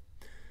squared.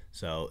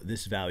 So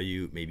this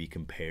value may be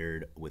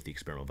compared with the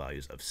experimental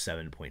values of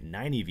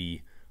 7.9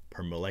 eV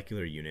per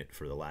molecular unit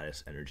for the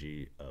lattice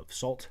energy of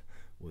salt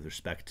with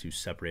respect to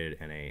separated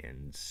Na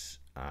and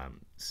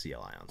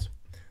Cl ions,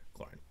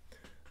 chlorine.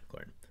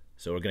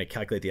 So we're going to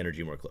calculate the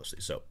energy more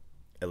closely. So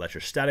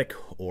electrostatic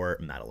or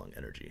Madelung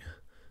energy.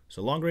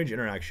 So long-range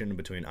interaction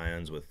between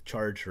ions with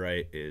charge,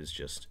 right, is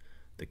just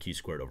the Q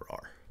squared over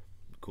R,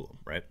 Coulomb,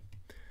 right?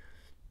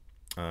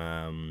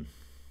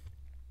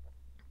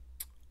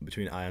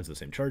 Between ions of the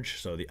same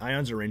charge. So the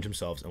ions arrange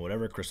themselves in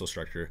whatever crystal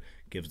structure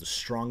gives the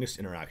strongest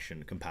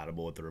interaction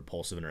compatible with the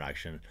repulsive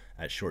interaction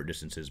at short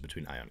distances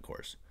between ion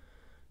cores.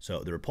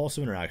 So the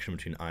repulsive interaction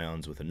between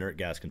ions with inert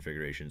gas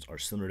configurations are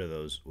similar to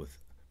those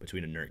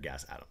between inert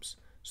gas atoms.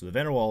 So the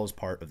van der Waals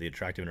part of the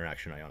attractive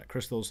interaction ionic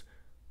crystals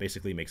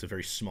basically makes a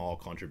very small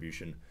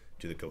contribution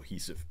to the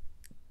cohesive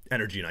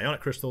energy in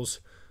ionic crystals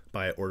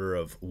by order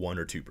of 1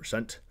 or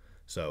 2%.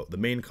 So the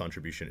main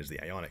contribution is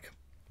the ionic,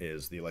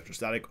 is the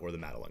electrostatic or the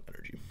Madelung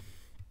energy,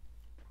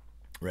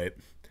 right?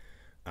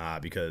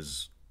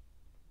 Because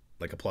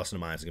like a plus and a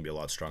minus is going to be a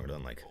lot stronger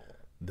than like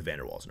the van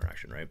der Waals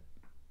interaction, right?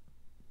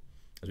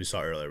 As we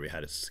saw earlier, we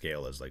had a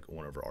scale as like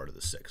 1 over r to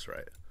the 6,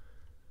 right?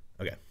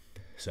 Okay,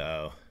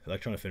 so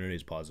electron affinity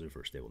is positive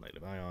for a stable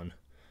negative ion.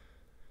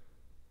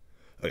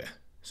 Okay,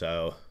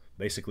 so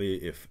basically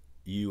if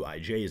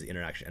Uij is the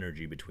interaction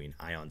energy between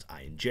ions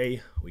I and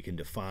J, we can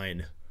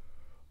define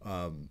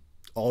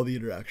all the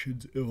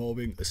interactions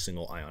involving a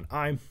single ion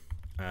I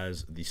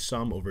as the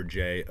sum over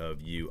J of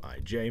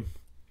Uij,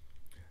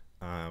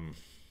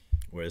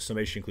 where the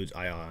summation includes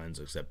ions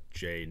except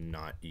J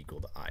not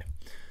equal to I.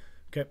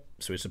 Okay,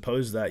 so we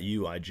suppose that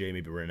Uij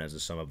may be written as the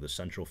sum of the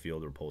central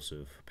field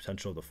repulsive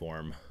potential of the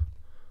form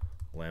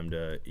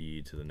lambda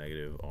e to the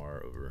negative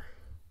r over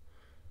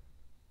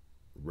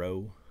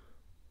rho,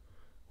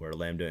 where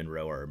lambda and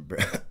rho are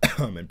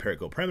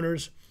empirical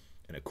parameters,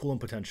 and a Coulomb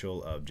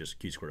potential of just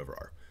q squared over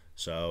r.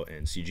 So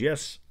in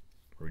CGS,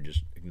 where we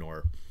just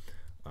ignore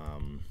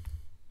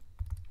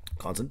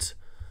constants,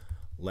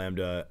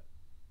 lambda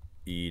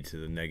e to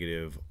the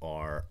negative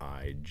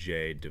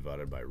rij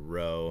divided by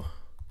rho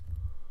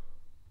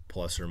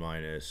plus or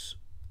minus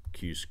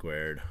q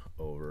squared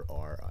over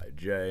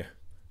rij.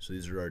 So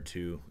these are our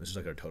two, this is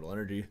like our total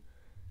energy.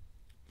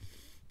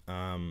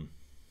 So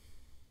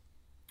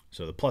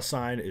the plus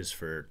sign is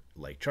for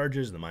like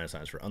charges, and the minus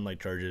sign is for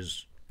unlike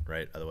charges,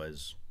 right?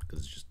 Otherwise, because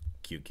it's just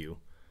QQ.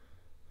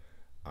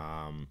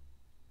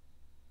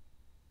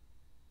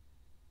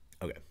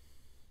 Okay.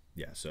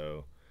 Yeah,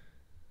 so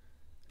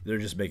they're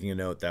just making a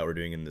note that we're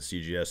doing in the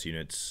CGS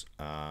units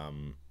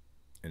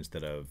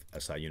instead of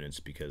SI units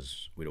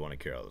because we don't want to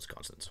carry all those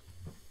constants.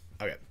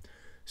 Okay.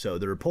 So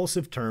the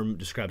repulsive term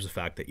describes the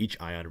fact that each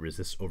ion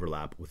resists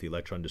overlap with the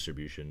electron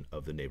distribution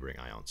of the neighboring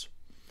ions.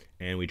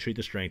 And we treat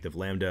the strength of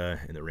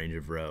lambda and the range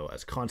of rho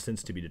as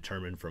constants to be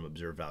determined from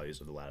observed values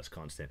of the lattice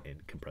constant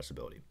and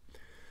compressibility.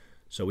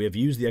 So we have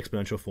used the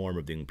exponential form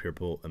of the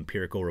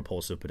empirical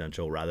repulsive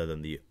potential rather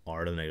than the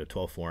r to the negative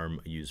 12 form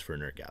used for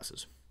inert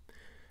gases.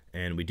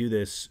 And we do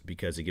this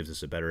because it gives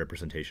us a better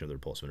representation of the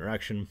repulsive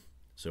interaction.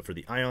 So for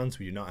the ions,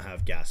 we do not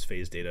have gas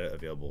phase data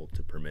available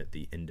to permit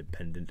the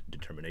independent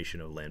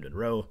determination of lambda and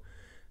rho.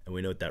 And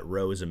we note that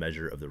rho is a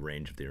measure of the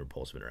range of the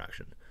repulsive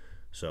interaction.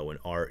 So when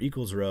r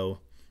equals rho,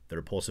 the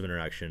repulsive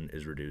interaction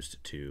is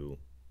reduced to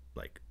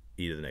like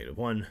e to the negative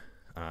 1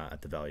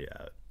 at the value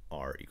at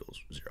r equals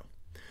 0.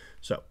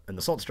 So in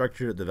the salt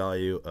structure, the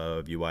value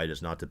of Ui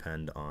does not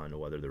depend on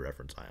whether the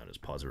reference ion is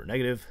positive or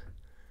negative.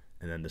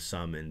 And then the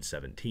sum in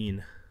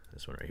 17,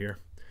 this one right here,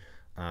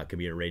 can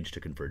be arranged to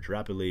converge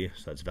rapidly.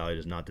 So its value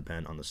does not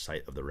depend on the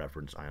site of the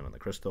reference ion on the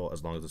crystal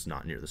as long as it's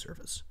not near the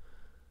surface.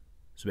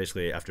 So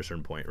basically, after a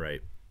certain point,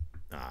 right,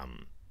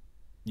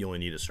 you only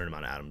need a certain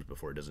amount of atoms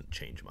before it doesn't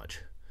change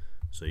much.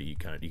 So you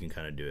can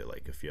kind of do it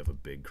like if you have a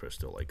big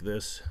crystal like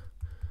this,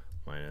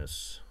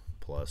 minus,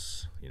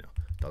 plus, you know,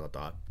 dot, dot,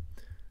 dot.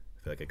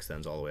 If it like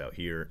extends all the way out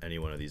here, any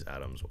one of these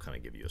atoms will kind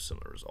of give you a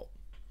similar result,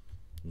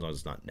 as long as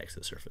it's not next to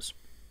the surface.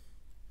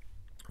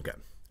 Okay.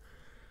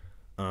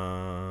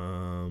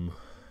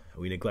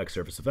 We neglect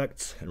surface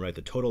effects and write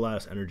the total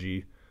lattice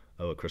energy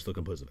of a crystal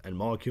composed of n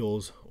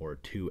molecules, or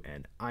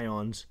 2n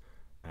ions,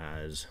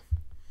 as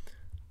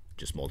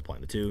just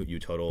multiplying the two, U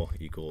total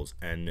equals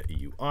n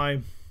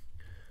Ui,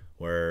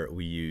 where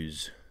we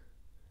use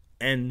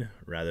n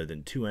rather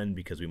than 2n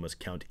because we must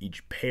count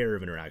each pair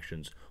of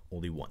interactions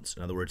only once.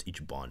 In other words,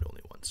 each bond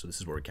only once. So this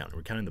is what we're counting.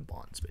 We're counting the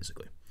bonds,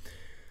 basically.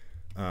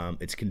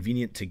 It's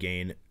convenient to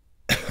gain,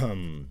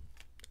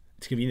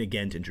 it's convenient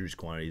again to introduce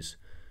quantities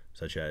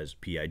such as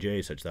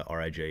Pij, such that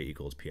Rij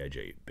equals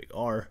Pij big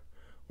R,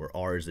 where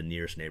R is the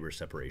nearest neighbor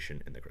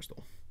separation in the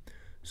crystal.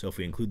 So if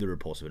we include the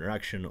repulsive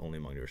interaction only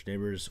among nearest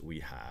neighbors, we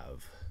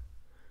have,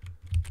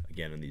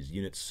 again, in these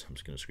units, I'm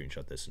just going to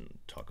screenshot this and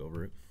talk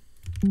over it.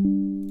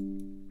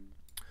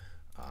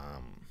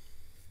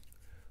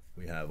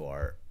 We have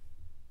our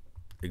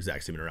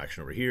exact same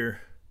interaction over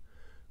here,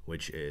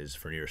 which is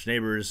for nearest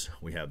neighbors.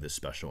 We have this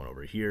special one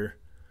over here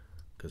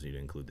because we need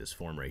to include this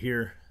form right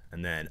here.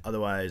 And then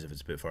otherwise, if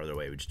it's a bit farther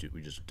away, we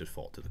just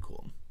default to the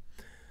Coulomb.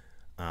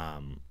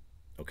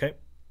 Okay.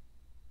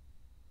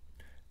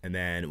 And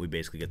then we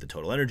basically get the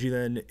total energy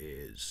then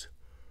is,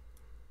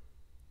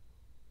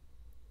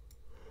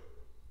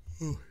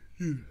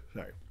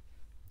 sorry,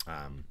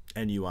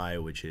 NUI,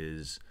 which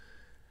is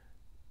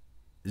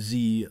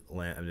Z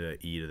lambda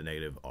e to the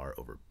negative r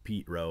over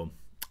p rho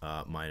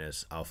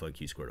minus alpha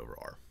q squared over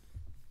r,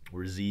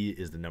 where Z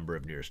is the number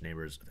of nearest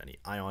neighbors of any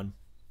ion,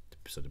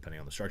 so depending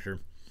on the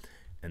structure,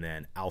 and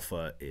then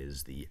alpha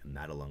is the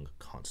Madelung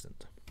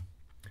constant.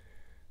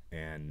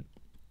 And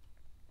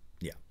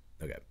yeah,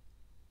 okay.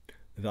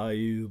 The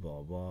value,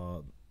 blah,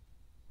 blah.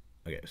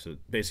 Okay, so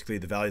basically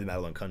the value of the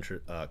Madelung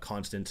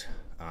constant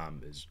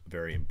is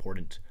very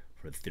important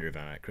for the theory of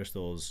ionized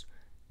crystals,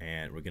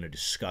 and we're going to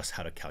discuss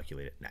how to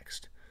calculate it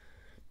next.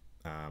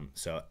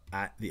 So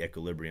at the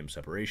equilibrium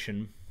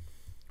separation,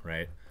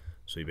 right?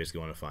 So you basically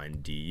want to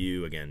find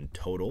du, again,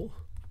 total,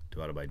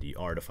 divided by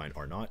dr to find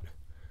r naught,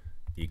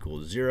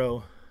 equals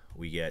 0.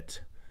 We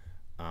get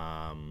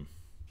n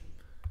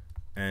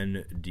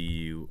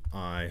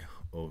dui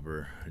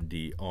over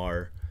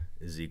dr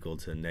is equal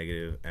to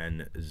negative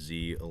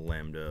nz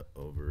lambda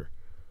over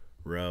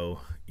rho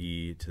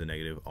e to the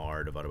negative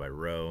r divided by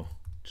rho,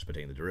 just by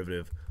taking the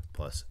derivative,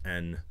 plus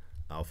n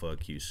alpha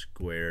q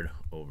squared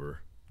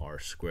over r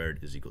squared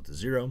is equal to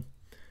 0.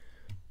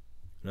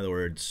 In other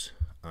words,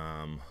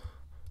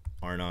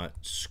 r naught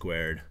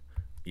squared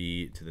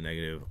e to the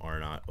negative r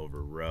naught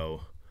over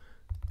rho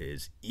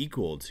is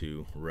equal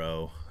to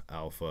rho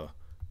alpha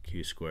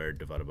q squared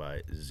divided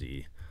by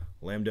z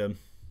lambda.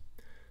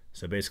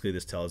 So basically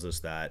this tells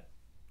us that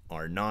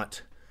r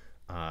naught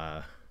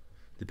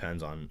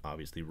depends on,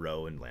 obviously,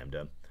 rho and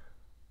lambda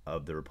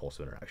of the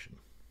repulsive interaction.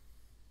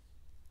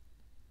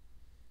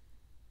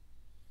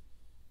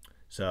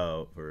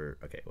 So for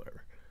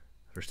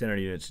standard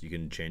units, you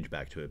can change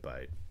back to it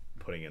by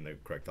putting in the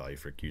correct value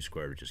for q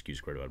squared, which is q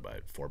squared divided by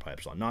 4 pi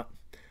epsilon naught.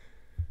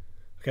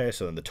 Okay,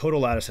 so then the total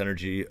lattice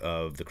energy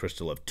of the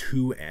crystal of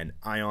 2n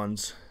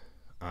ions,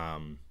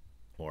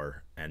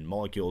 or n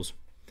molecules,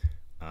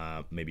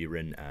 may be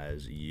written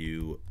as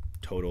U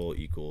total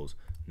equals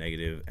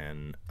negative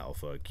n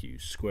alpha q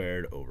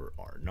squared over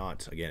r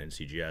naught. Again, in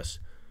CGS,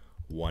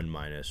 1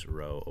 minus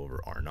rho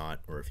over r naught,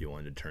 or if you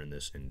wanted to turn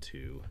this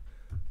into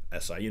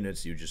SI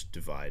units, you just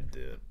divide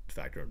the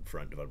factor in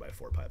front divided by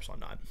 4 pi epsilon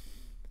naught.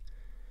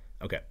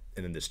 Okay,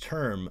 and then this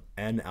term,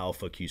 n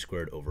alpha q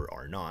squared over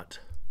r naught,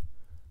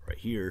 right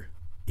here,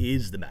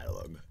 is the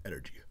Madelung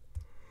energy.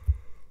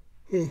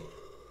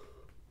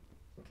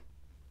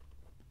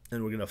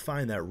 And we're going to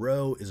find that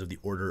rho is of the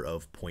order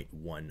of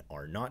 0.1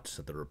 r naught,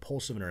 so that the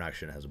repulsive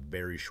interaction has a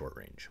very short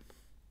range,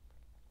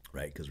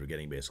 right? Because we're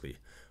getting basically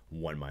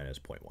 1 minus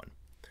 0.1,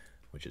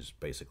 which is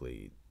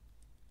basically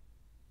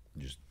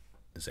just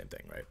the same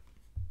thing, right?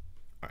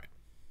 All right.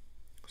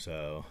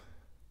 So,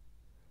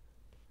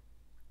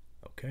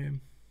 okay.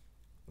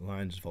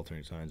 Lines of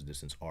alternating signs,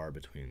 distance r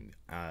between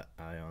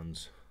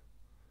ions.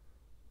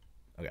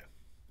 Okay.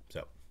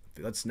 So,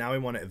 now we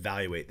want to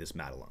evaluate this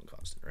Madelung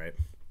constant, right?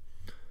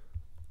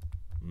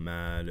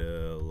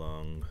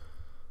 Madelung, I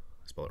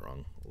spelled it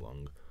wrong,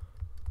 lung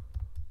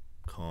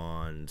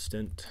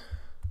constant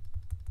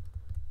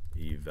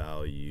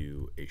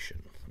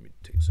evaluation. Let me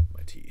take a sip of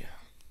my tea.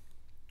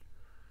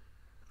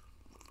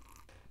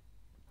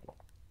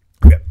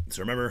 Okay, so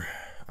remember,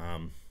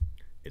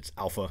 it's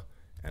alpha,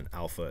 and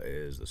alpha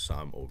is the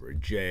sum over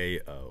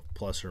j of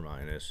plus or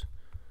minus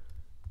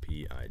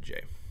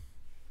pij.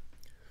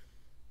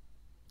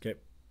 Okay.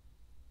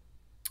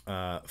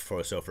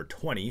 For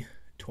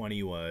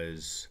 20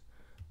 was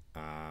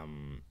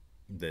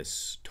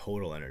this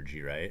total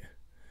energy, right?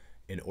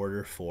 In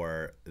order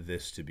for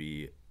this to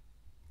be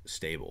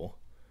stable,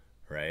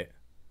 right,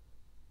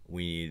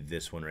 we need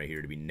this one right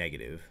here to be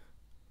negative.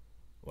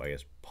 Well, I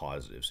guess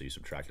positive, so you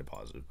subtract a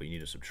positive, but you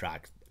need to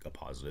subtract a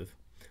positive.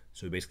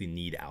 So we basically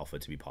need alpha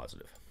to be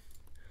positive.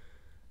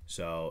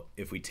 So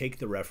if we take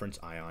the reference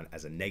ion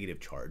as a negative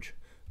charge,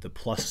 the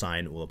plus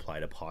sign will apply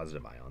to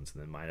positive ions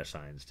and then minus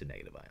signs to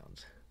negative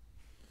ions.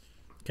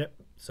 Okay,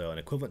 so an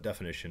equivalent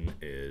definition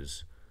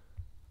is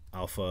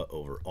alpha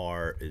over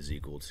r is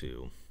equal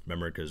to,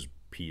 remember, because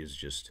p is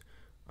just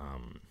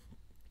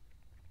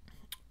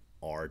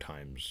r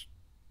times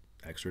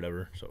x or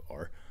whatever, so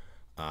r,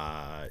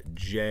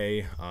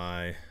 ji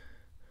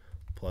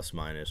plus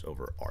minus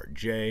over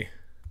rj,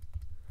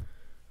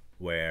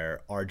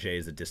 where rj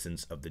is the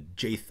distance of the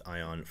jth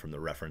ion from the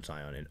reference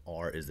ion, and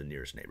r is the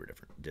nearest neighbor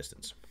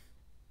distance.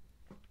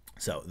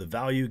 So the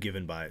value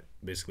given by,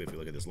 basically, if you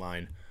look at this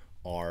line,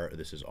 r,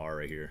 this is r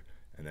right here,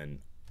 and then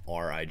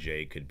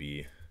rij could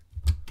be,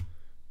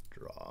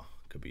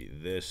 could be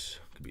this,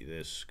 could be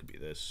this, could be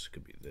this,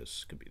 could be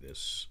this, could be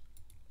this,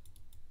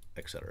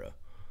 etc.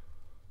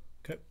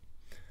 Okay.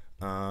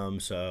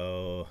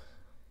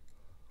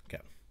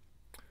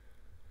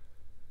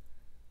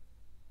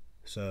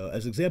 So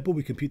as an example,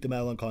 we compute the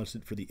Madelung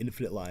constant for the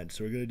infinite line.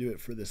 So we're going to do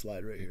it for this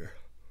line right here.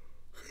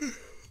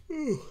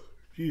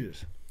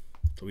 Jesus.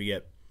 So we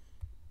get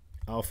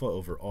alpha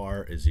over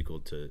r is equal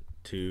to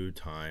 2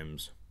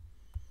 times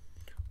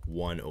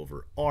 1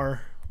 over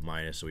r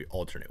minus, so we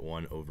alternate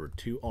 1 over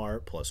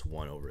 2r plus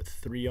 1 over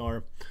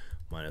 3r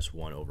minus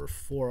 1 over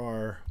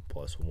 4r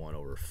plus 1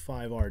 over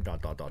 5r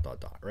dot dot dot dot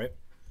dot, right?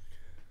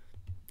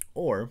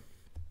 Or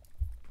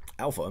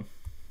alpha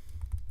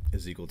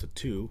is equal to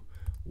 2,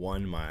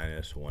 1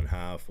 minus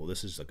 1/2, well,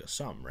 this is like a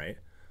sum, right?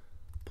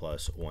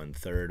 Plus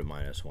 1/3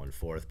 minus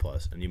 1/4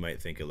 plus, and you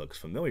might think it looks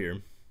familiar,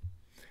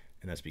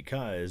 and that's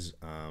because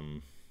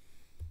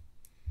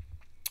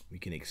we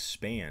can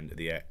expand,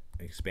 the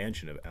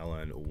expansion of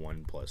ln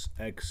 1 plus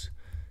x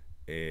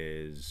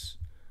is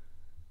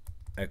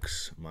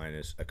x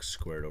minus x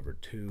squared over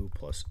 2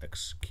 plus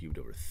x cubed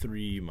over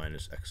 3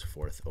 minus x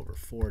fourth over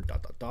 4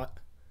 dot dot dot.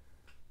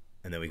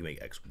 And then we can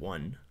make x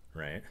 1,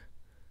 right?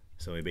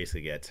 So we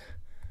basically get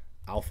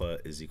alpha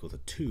is equal to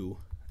 2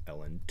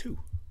 ln 2,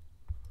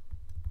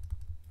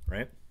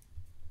 right?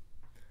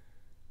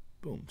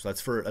 Boom. So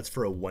that's for a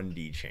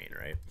 1D chain,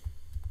 right?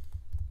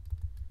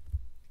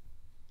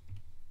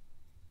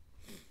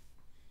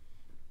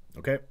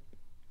 Okay.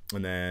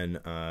 And then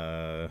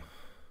blah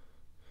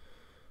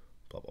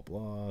blah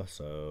blah.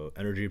 So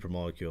energy per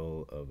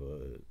molecule of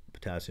a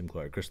potassium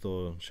chloride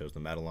crystal shows the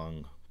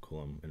Madelung,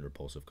 Coulomb, and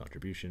repulsive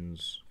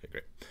contributions.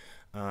 Okay,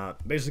 great.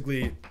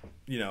 Basically,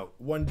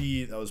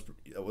 1D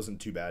that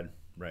wasn't too bad,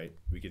 right?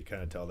 We could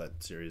kind of tell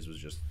that series was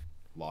just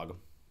log,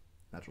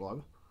 natural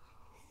log.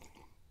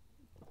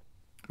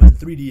 But in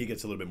 3D, it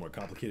gets a little bit more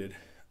complicated.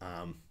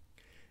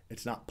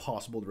 It's not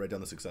possible to write down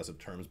the successive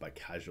terms by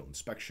casual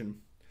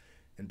inspection.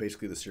 And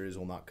basically, the series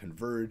will not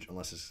converge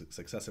unless the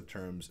successive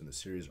terms in the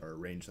series are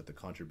arranged that the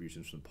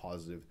contributions from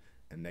positive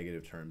and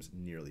negative terms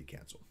nearly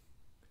cancel.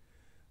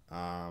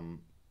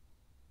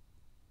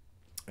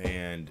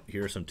 And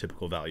here are some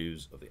typical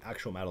values of the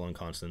actual Madelung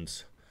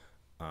constants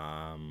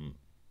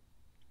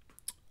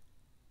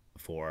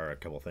for a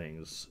couple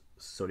things: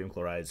 sodium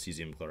chloride,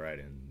 cesium chloride,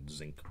 and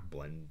zinc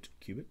blend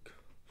cubic,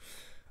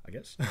 I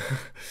guess.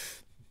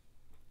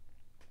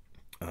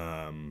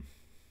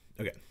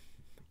 Okay,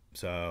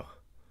 so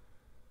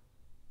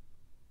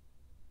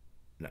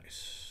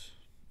nice.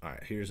 All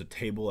right, here's a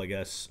table, I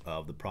guess,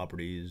 of the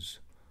properties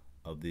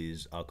of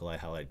these alkali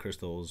halide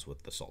crystals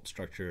with the salt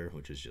structure,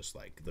 which is just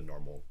like the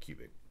normal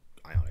cubic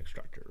ionic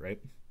structure, right?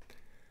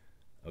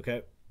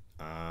 Okay.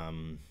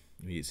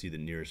 You see the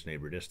nearest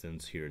neighbor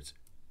distance here. It's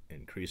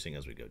increasing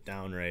as we go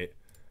down, right?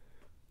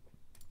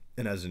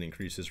 And as it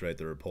increases, right,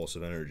 the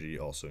repulsive energy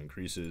also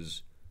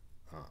increases.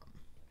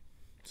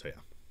 So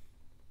yeah,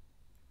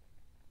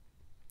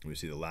 we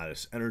see the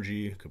lattice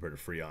energy compared to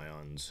free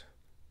ions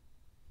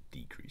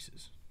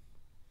decreases.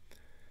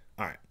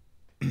 All right.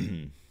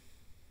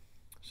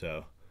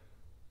 So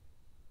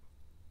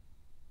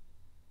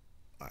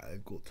I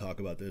think we'll talk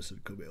about this in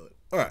covalent.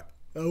 All right,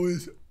 that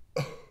was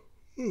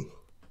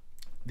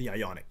the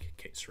ionic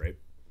case, right?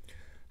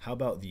 How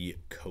about the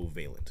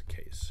covalent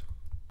case?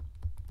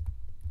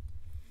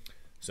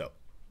 So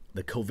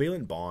the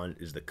covalent bond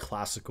is the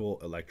classical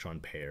electron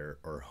pair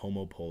or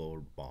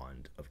homopolar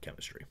bond of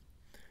chemistry.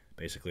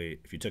 Basically,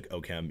 if you took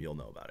OChem, you'll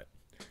know about it.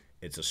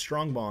 It's a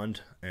strong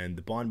bond, and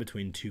the bond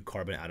between two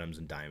carbon atoms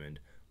in diamond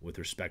with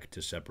respect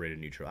to separated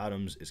neutral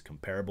atoms is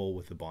comparable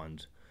with the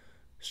bond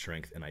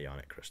strength in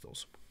ionic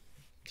crystals.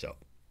 So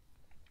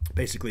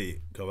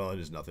basically, covalent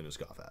is nothing to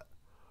scoff at.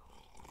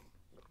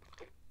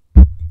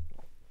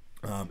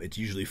 It's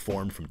usually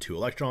formed from two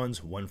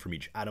electrons, one from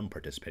each atom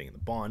participating in the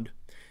bond,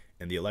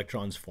 and the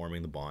electrons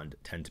forming the bond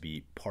tend to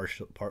be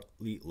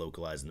partly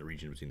localized in the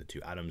region between the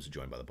two atoms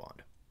joined by the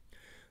bond.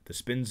 The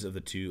spins of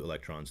the two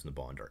electrons in the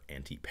bond are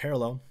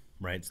anti-parallel,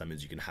 right? So that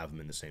means you can have them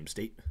in the same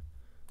state.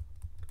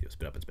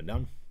 Spin up and spin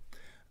down.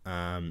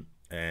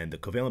 And the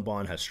covalent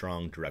bond has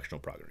strong directional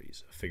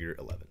properties, figure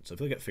 11. So if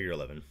you look at figure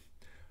 11,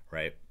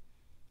 right,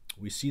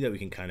 we see that we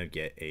can kind of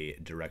get a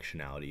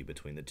directionality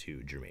between the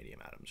two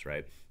germanium atoms,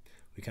 right?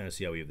 We kind of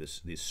see how we have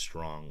these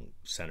strong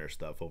center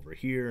stuff over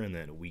here and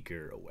then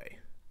weaker away.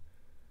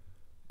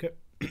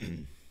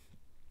 Okay.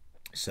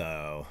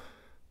 So,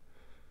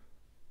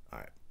 all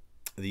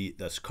right.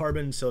 Thus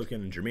carbon,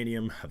 silicon, and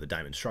germanium have the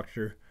diamond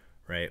structure,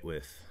 right,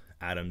 with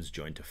atoms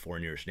joined to four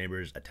nearest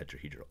neighbors at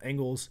tetrahedral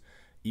angles,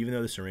 even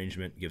though this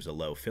arrangement gives a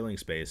low filling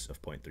space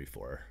of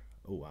 0.34,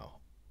 oh wow,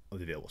 of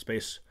the available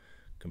space,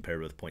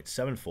 compared with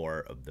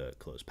 0.74 of the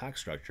closed pack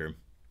structure.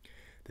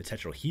 The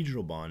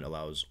tetrahedral bond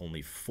allows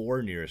only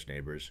four nearest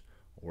neighbors,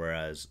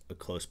 whereas a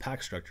closed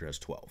pack structure has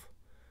 12.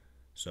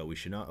 So we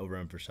should not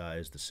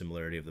overemphasize the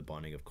similarity of the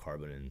bonding of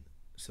carbon and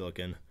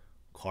silicon.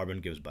 Carbon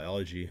gives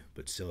biology,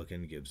 but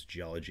silicon gives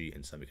geology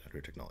and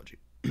semiconductor technology.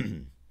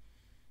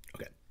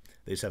 Okay,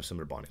 they just have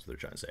similar bonding, so they're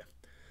trying to say.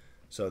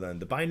 So then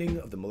the binding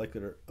of the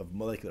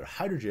molecular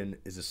hydrogen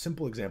is a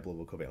simple example of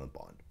a covalent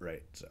bond,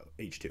 right? So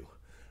H2.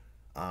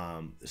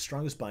 The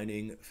strongest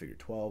binding, figure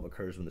 12,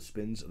 occurs when the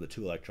spins of the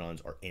two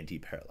electrons are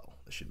anti-parallel.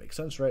 This should make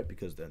sense, right?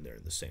 Because then they're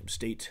in the same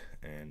state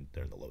and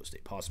they're in the lowest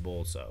state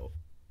possible, so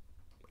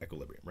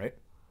equilibrium, right?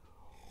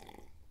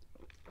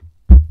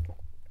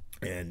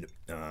 And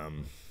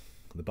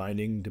the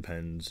binding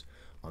depends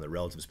on the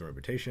relative spin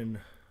rotation,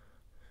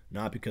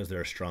 not because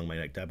there are strong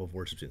magnetic dipole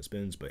forces between the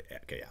spins, but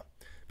okay, yeah,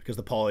 because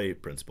the Pauli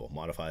principle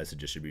modifies the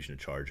distribution of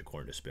charge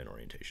according to spin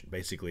orientation.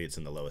 Basically, it's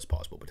in the lowest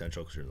possible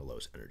potential because you're in the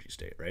lowest energy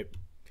state, right?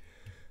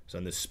 So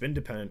in this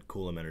spin-dependent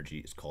Coulomb energy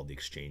is called the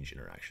exchange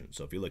interaction.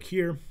 So if you look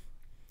here,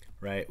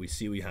 right, we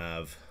see we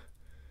have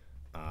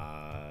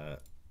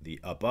the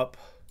up-up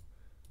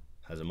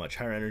has a much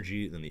higher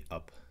energy than the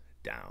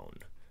up-down.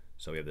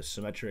 So we have the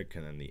symmetric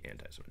and then the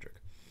anti-symmetric.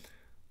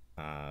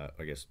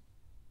 I guess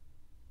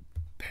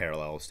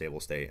parallel stable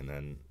state and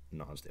then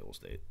non-stable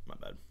state. My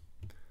bad.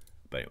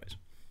 But anyways,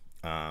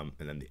 And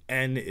then the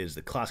N is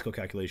the classical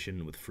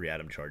calculation with free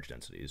atom charge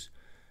densities.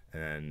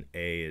 And then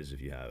A is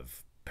if you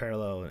have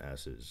parallel, and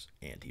S is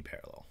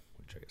anti-parallel,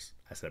 which I guess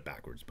I said it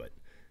backwards, but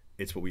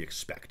it's what we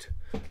expect,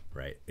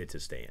 right? It to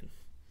stay in.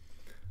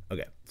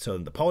 Okay, so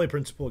the Pauli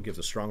principle gives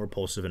a strong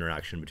repulsive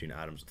interaction between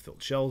atoms with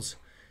filled shells.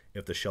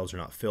 If the shells are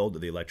not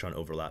filled, the electron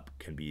overlap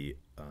can be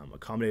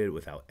accommodated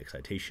without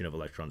excitation of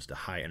electrons to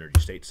high energy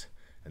states,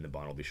 and the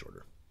bond will be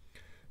shorter.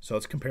 So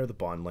let's compare the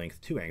bond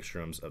length 2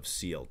 angstroms of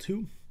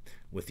Cl2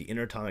 with the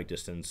interatomic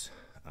distance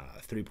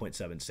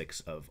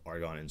 3.76 of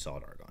argon and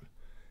solid argon.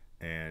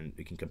 And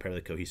we can compare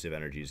the cohesive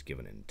energies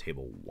given in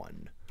table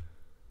 1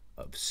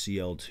 of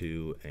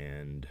Cl2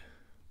 and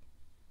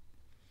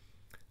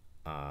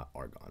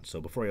argon.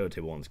 So before I go to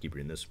table 1, let's keep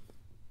reading this.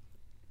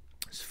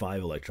 It's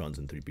 5 electrons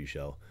in 3p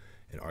shell,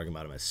 and argon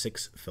atom has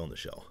 6 fill in the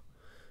shell.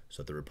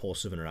 So the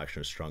repulsive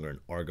interaction is stronger in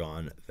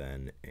argon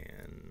than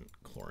in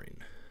chlorine.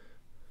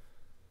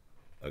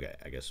 Okay,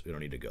 I guess we don't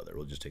need to go there.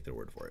 We'll just take their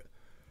word for it.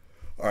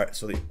 All right,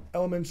 so the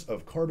elements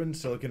of carbon,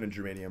 silicon, and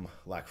germanium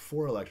lack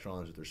 4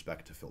 electrons with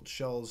respect to filled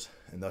shells,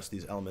 and thus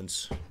these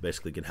elements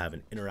basically can have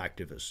an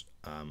interactive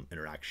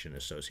interaction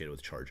associated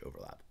with charge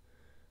overlap.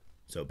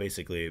 So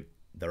basically,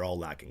 they're all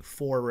lacking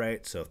 4,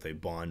 right? So if they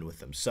bond with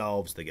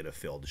themselves, they get a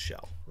filled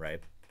shell,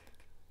 right?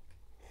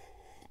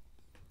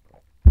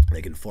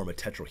 They can form a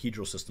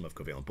tetrahedral system of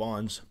covalent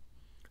bonds,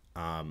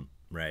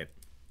 right?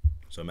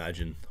 So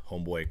imagine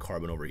homeboy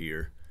carbon over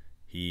here.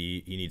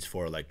 He needs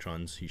 4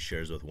 electrons. He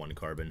shares with 1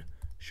 carbon,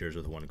 shares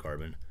with 1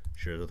 carbon,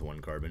 shares with 1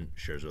 carbon,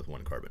 shares with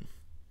 1 carbon.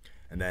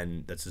 And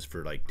then that's just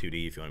for like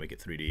 2D. If you want to make it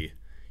 3D,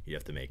 you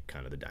have to make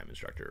kind of the diamond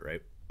structure,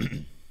 right?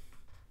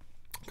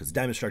 Because the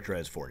diamond structure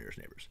has 4 nearest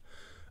neighbors.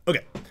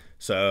 Okay,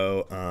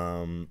 so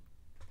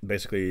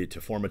basically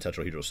to form a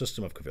tetrahedral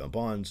system of covalent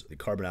bonds, the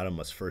carbon atom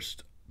must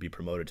first be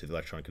promoted to the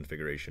electron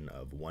configuration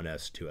of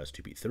 1s, 2s,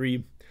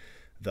 2p3.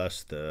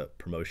 Thus, the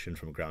promotion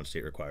from ground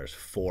state requires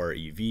 4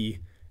 eV,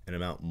 an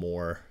amount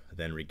more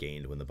than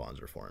regained when the bonds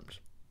are formed.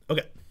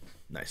 Okay,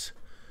 nice.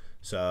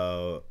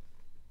 So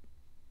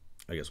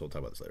I guess we'll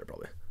talk about this later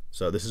probably.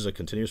 So this is a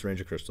continuous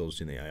range of crystals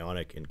in the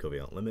ionic and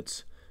covalent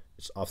limits.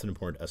 It's often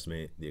important to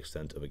estimate the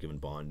extent of a given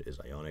bond is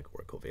ionic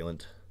or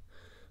covalent.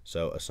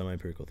 So a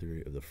semi-empirical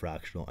theory of the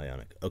fractional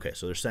ionic. Okay,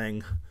 so they're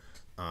saying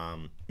a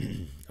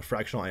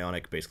fractional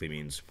ionic basically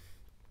means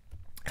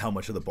how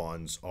much of the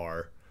bonds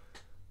are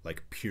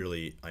like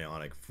purely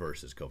ionic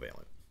versus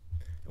covalent.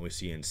 And we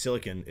see in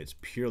silicon, it's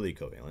purely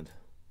covalent.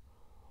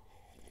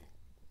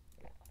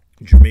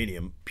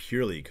 Germanium,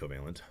 purely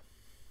covalent.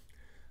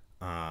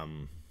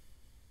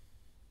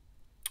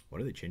 What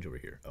do they change over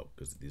here? Oh,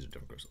 because these are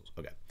different crystals.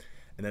 Okay.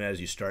 And then as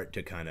you start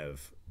to kind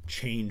of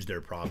change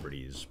their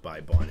properties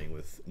by bonding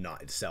with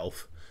not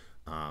itself,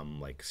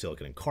 like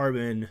silicon and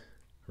carbon,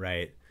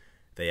 right?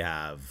 They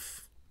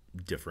have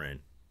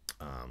different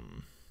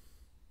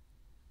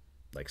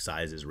like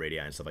sizes, radii,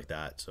 and stuff like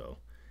that. So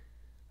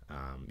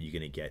you're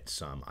going to get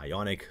some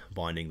ionic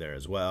bonding there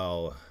as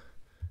well.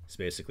 It's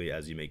basically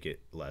as you make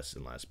it less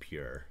and less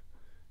pure,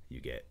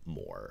 you get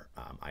more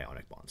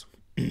ionic bonds.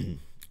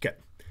 Okay,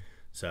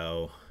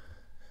 so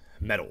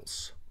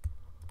metals.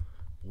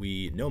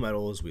 We know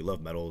metals, we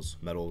love metals.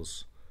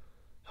 Metals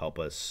help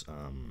us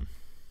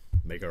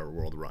make our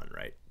world run,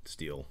 right?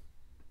 Steel,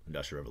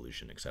 Industrial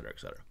Revolution, et cetera, et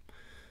cetera.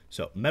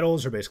 So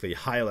metals are basically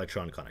high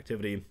electron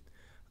conductivity,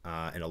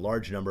 and a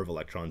large number of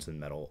electrons in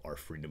metal are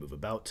free to move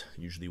about,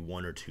 usually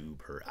 1 or 2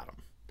 per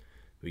atom.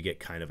 We get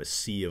kind of a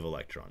sea of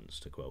electrons,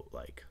 to quote,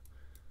 like,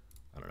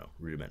 I don't know,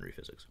 rudimentary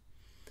physics.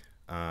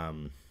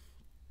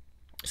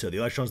 So the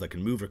electrons that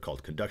can move are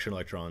called conduction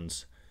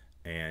electrons,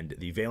 and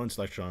the valence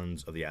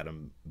electrons of the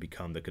atom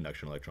become the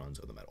conduction electrons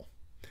of the metal.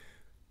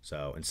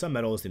 So in some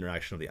metals, the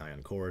interaction of the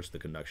ion cores, the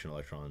conduction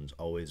electrons,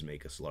 always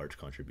make a large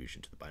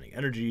contribution to the binding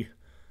energy,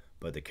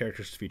 but the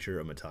characteristic feature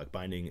of metallic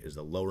binding is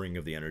the lowering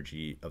of the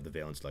energy of the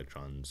valence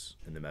electrons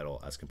in the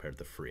metal as compared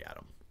to the free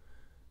atom.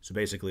 So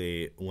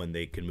basically, when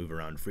they can move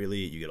around freely,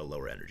 you get a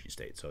lower energy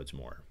state, so it's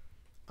more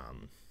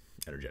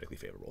energetically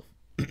favorable.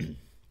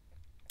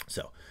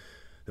 So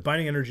the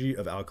binding energy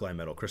of alkali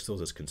metal crystals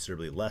is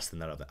considerably less than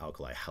that of the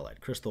alkali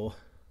halide crystal,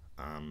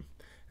 and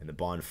the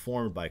bond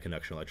formed by a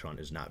conduction electron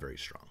is not very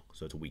strong,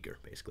 so it's weaker,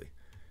 basically.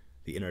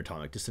 The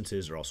interatomic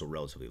distances are also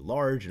relatively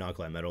large in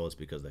alkali metals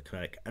because the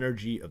kinetic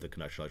energy of the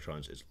conduction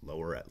electrons is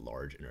lower at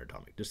large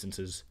interatomic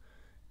distances,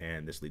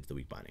 and this leads to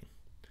weak binding.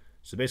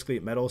 So basically,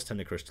 metals tend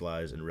to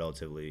crystallize in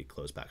relatively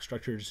close-packed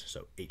structures,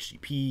 so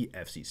HCP,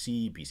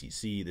 FCC,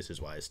 BCC. This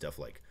is why stuff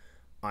like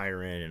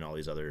iron and all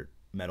these other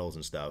metals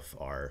and stuff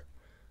are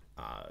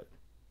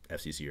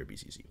FCC or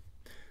BCC.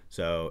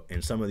 So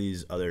in some of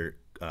these other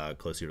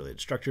closely related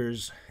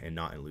structures and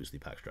not in loosely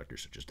packed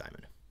structures such as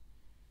diamond.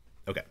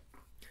 Okay.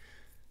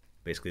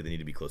 Basically, they need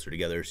to be closer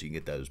together so you can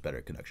get those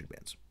better conduction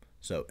bands.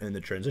 So in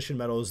the transition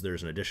metals,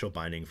 there's an additional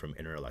binding from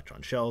inner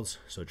electron shells.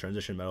 So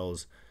transition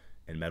metals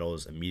and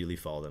metals immediately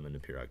follow them in the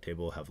periodic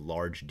table have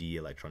large d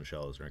electron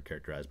shells and are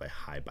characterized by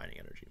high binding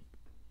energy.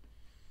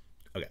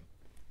 Okay,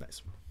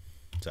 nice.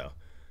 So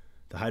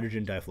the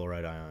hydrogen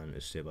difluoride ion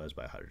is stabilized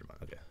by a hydrogen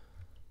bond. Okay,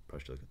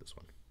 Probably should look at this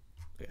one.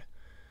 Okay.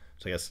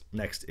 So I guess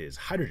next is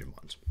hydrogen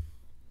bonds.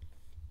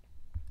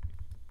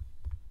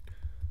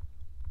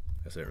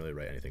 I guess I didn't really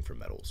write anything for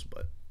metals,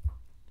 but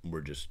we're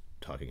just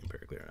talking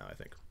empirically right now, I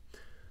think.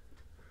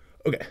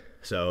 Okay,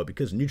 so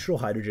because neutral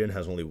hydrogen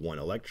has only one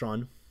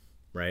electron,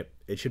 right,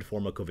 it should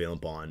form a covalent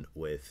bond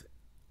with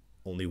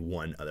only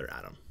one other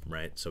atom,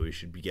 right? So we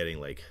should be getting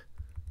like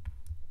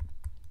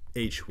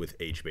H with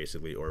H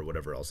basically, or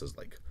whatever else is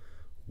like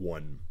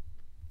one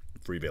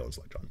free valence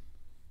electron.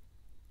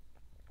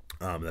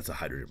 That's a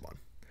hydrogen bond.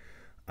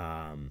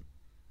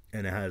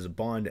 And it has a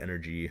bond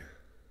energy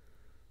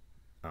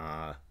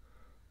of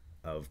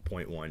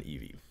 0.1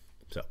 eV.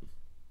 So,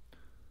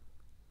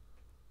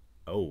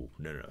 oh,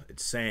 no.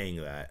 It's saying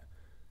that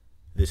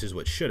this is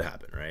what should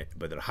happen, right?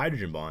 But the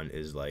hydrogen bond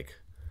is like,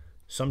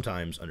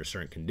 sometimes under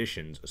certain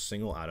conditions, a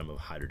single atom of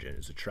hydrogen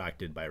is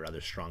attracted by a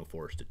rather strong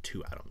force to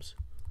two atoms,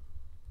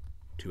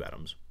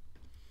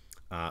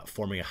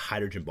 forming a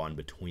hydrogen bond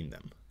between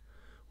them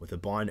with a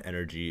bond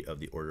energy of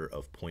the order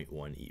of 0.1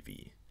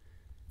 eV.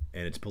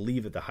 And it's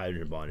believed that the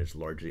hydrogen bond is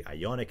largely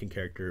ionic in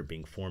character,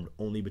 being formed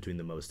only between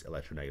the most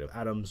electronegative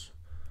atoms,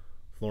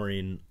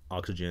 fluorine,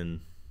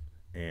 oxygen,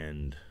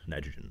 and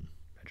nitrogen.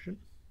 Nitrogen?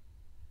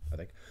 I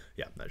think.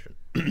 Yeah, nitrogen.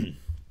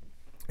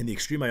 In the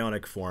extreme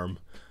ionic form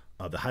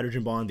of the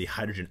hydrogen bond, the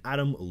hydrogen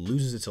atom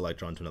loses its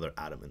electron to another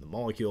atom in the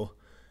molecule,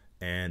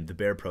 and the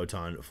bare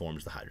proton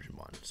forms the hydrogen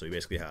bond. So you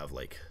basically have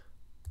like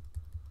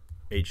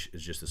H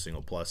is just a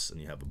single plus,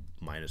 and you have a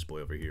minus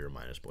boy over here,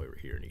 minus boy over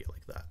here, and you get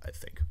like that, I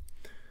think.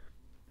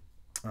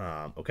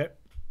 Okay.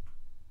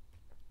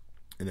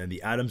 And then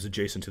the atoms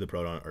adjacent to the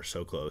proton are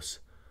so close.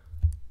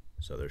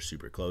 So they're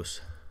super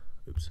close.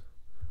 Oops.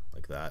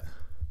 Like that.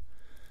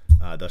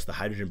 Thus, the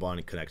hydrogen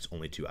bond connects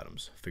only two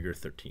atoms. Figure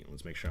 13.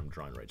 Let's make sure I'm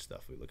drawing right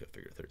stuff. We look at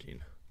figure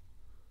 13.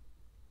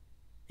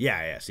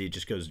 Yeah. See, it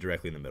just goes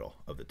directly in the middle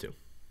of the two.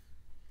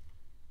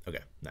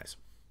 Okay, nice.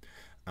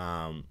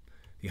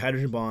 The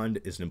hydrogen bond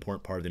is an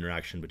important part of the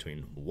interaction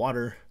between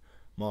water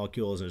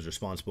molecules and is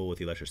responsible with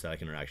the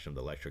electrostatic interaction of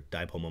the electric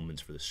dipole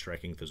moments for the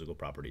striking physical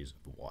properties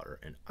of water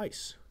and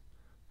ice.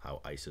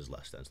 How ice is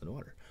less dense than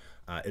water.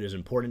 It is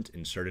important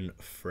in certain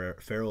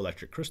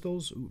ferroelectric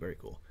crystals. Ooh, very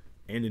cool.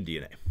 And in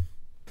DNA.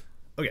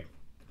 Okay,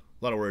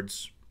 a lot of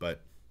words,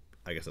 but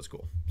I guess that's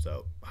cool.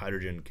 So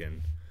hydrogen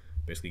can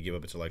basically give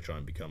up its electron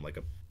and become like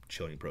a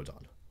chilling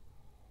proton.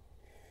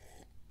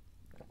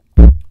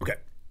 Okay,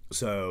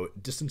 so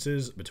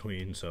distances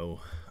between,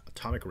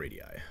 atomic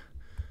radii.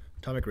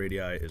 Atomic radii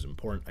is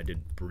important. I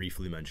did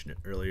briefly mention it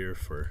earlier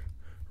for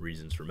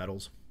reasons for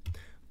metals.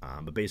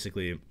 But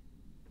basically,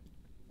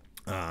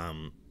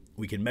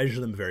 we can measure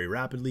them very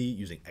rapidly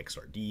using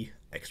XRD,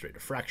 X-ray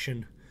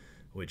diffraction,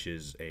 which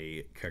is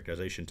a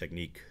characterization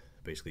technique.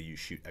 Basically, you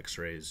shoot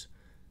X-rays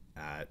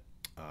at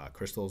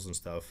crystals and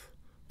stuff,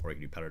 or you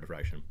can do powder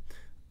diffraction.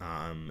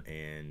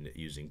 And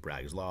using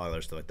Bragg's law and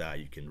other stuff like that,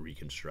 you can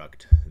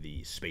reconstruct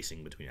the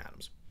spacing between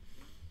atoms.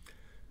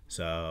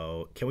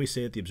 So can we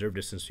say that the observed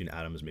distance between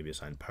atoms may be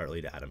assigned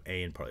partly to atom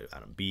A and partly to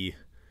atom B?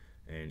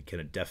 And can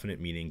a definite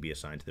meaning be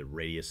assigned to the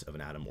radius of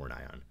an atom or an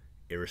ion,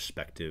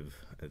 irrespective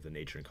of the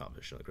nature and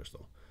composition of the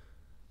crystal?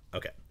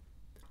 Okay,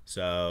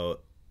 so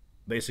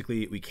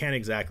basically we can't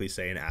exactly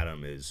say an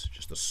atom is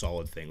just a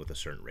solid thing with a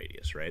certain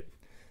radius, right?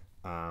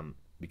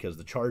 Because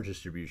the charge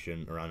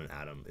distribution around an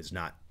atom is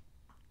not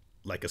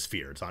like a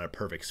sphere. It's not a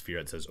perfect sphere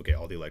that says, okay,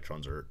 all the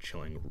electrons are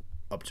chilling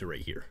up to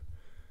right here.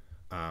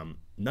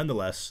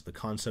 Nonetheless, the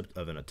concept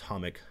of an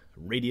atomic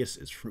radius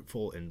is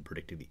fruitful in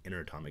predicting the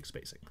interatomic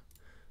spacing.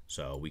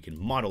 So we can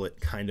model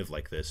it kind of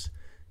like this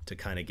to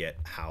kind of get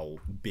how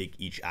big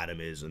each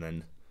atom is. And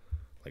then,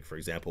 like, for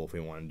example, if we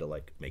wanted to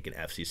like make an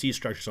FCC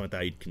structure or something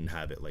like that, you can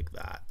have it like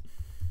that.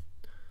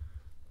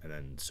 And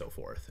then so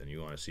forth. And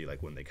you want to see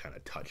like when they kind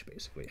of touch,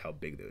 basically, how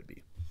big they would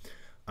be.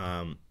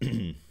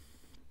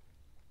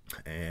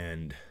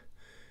 And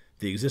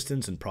the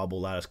existence and probable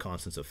lattice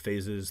constants of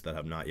phases that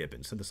have not yet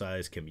been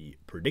synthesized can be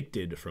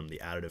predicted from the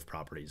additive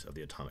properties of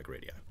the atomic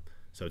radii.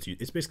 So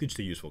it's basically just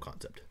a useful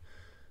concept.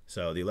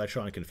 So the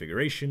electron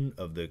configuration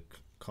of the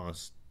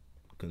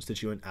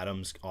constituent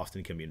atoms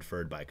often can be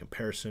inferred by a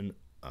comparison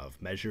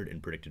of measured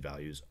and predicted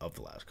values of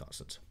the lattice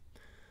constants.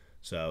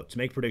 So to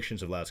make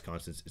predictions of lattice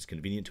constants, it's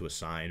convenient to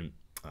assign,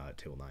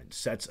 table 9,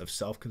 sets of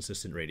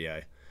self-consistent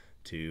radii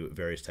to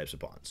various types of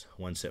bonds.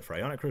 One set for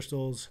ionic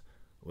crystals,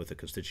 with the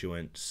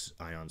constituents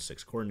ion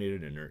 6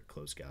 coordinated inert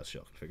closed gas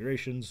shell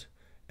configurations,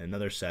 and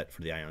another set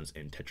for the ions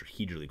in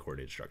tetrahedrally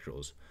coordinated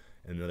structurals,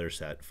 and another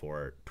set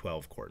for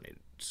 12 coordinated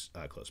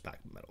closed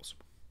packed metals.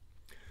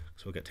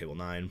 So we'll get table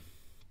 9.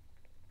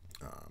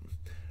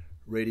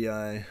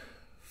 Radii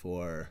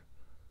for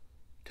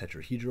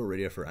tetrahedral,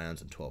 radii for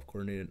ions in 12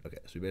 coordinated. Okay,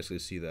 so we basically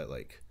see that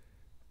like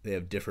they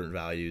have different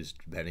values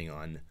depending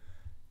on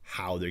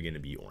how they're going to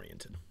be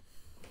oriented.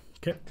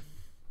 Okay,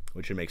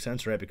 which should make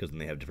sense, right? Because then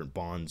they have different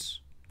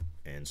bonds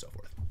and so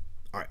forth.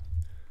 All right.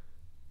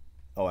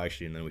 Oh,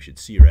 actually, and then we should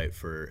see, right,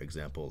 for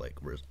example, like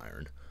where's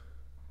iron?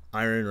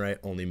 Iron, right,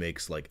 only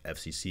makes like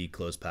FCC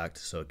closed packed,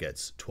 so it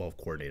gets 12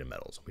 coordinated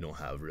metals. We don't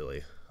have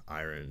really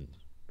iron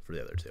for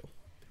the other two.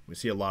 We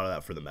see a lot of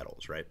that for the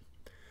metals, right?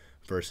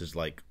 Versus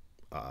like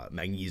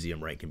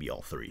magnesium, right, can be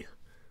all three.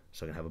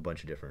 So I can have a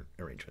bunch of different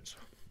arrangements.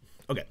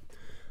 Okay.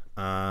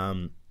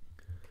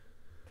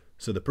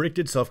 So the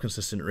predicted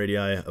self-consistent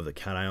radii of the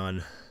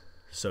cation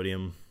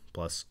sodium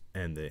plus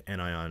and the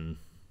anion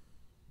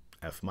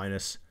F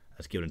minus,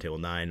 as given in table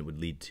 9, would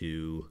lead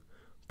to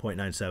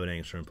 0.97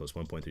 angstrom plus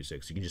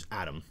 1.36. You can just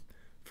add them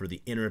for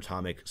the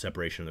interatomic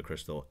separation of the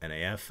crystal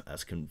NAF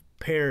as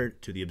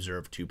compared to the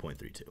observed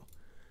 2.32.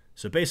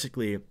 So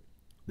basically,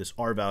 this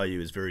R value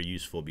is very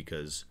useful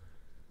because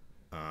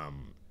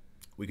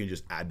we can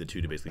just add the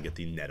two to basically get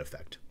the net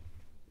effect.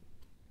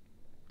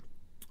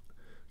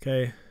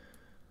 Okay.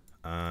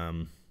 Blah,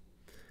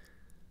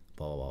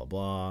 blah, blah,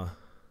 blah.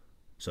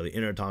 So the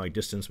interatomic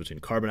distance between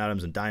carbon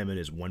atoms and diamond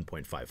is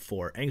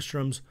 1.54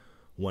 angstroms.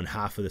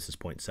 1/2 of this is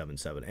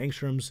 0.77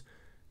 angstroms.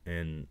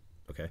 And,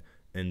 okay.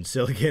 And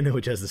silicon,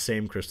 which has the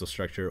same crystal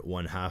structure,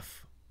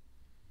 1/2.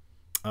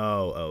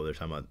 Oh, they're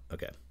talking about,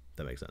 okay,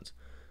 that makes sense.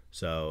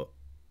 So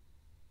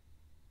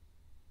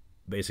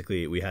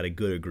basically, we had a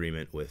good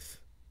agreement with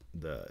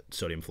the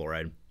sodium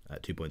fluoride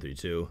at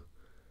 2.32,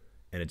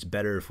 and it's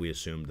better if we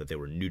assumed that they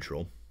were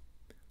neutral,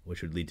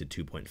 which would lead to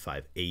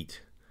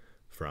 2.58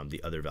 from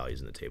the other values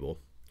in the table.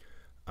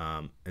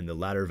 And the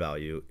latter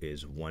value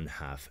is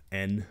 1/2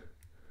 N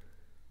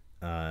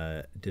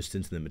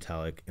distance in the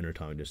metallic,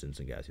 interatomic distance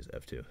in gaseous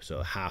F2.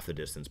 So half the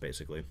distance,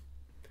 basically,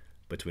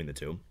 between the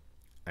two.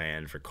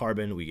 And for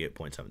carbon, we get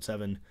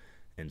 0.77.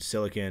 And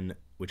silicon,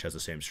 which has the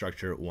same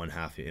structure,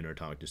 1/2 the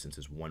interatomic distance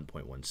is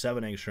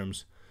 1.17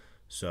 angstroms.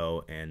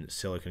 So in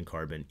silicon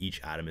carbon,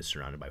 each atom is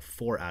surrounded by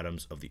 4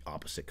 atoms of the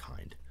opposite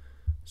kind.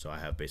 So I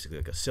have basically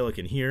like a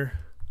silicon here,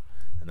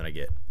 and then I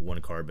get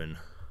 1 carbon,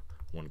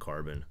 1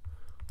 carbon,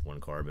 1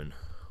 carbon,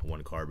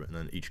 1 carbon, and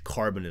then each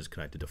carbon is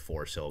connected to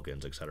 4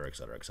 silicons, et cetera, et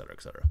cetera, et cetera,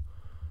 et cetera.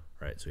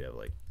 Right, so we have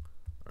like,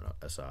 I don't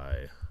know,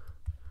 Si,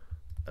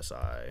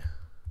 Si,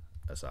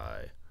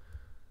 Si,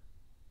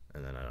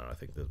 and then I don't know, I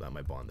think that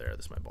might bond there,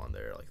 this might bond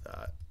there, like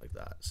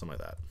that, something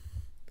like that.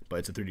 But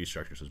it's a 3D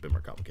structure, so it's a bit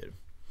more complicated.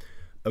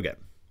 Okay.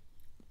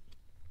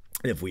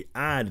 If we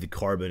add the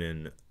carbon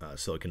and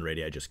silicon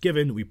radii just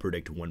given, we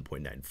predict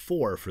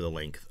 1.94 for the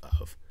length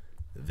of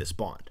this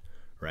bond,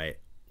 right?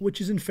 Which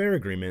is in fair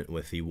agreement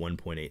with the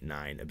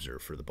 1.89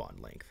 observed for the bond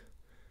length.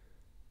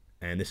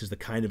 And this is the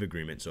kind of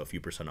agreement, so a few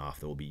 %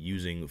 off, that we'll be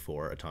using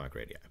for atomic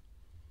radii.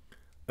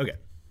 Okay,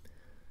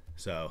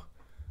 so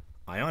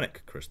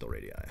ionic crystal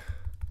radii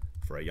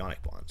for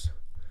ionic bonds.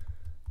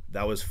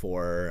 That was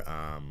for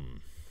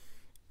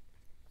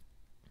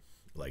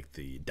like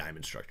the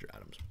diamond structure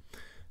atoms.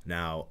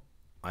 Now,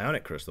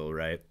 ionic crystal,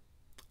 right,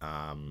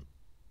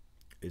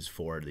 is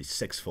for the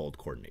 6-fold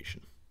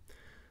coordination.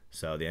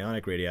 So the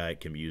ionic radii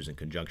can be used in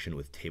conjunction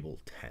with table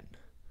 10.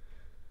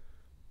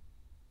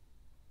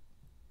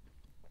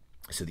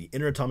 So the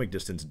interatomic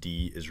distance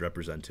d is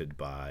represented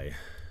by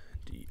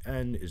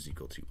dn is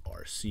equal to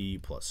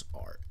rc plus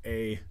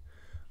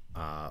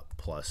ra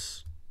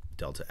plus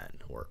delta n,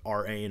 where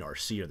ra and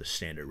rc are the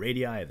standard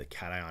radii of the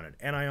cation and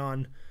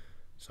anion,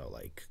 so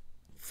like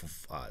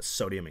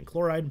sodium and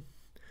chloride.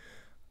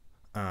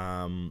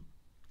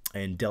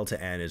 And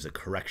delta n is a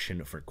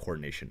correction for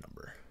coordination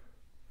number.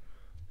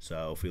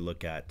 So if we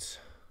look at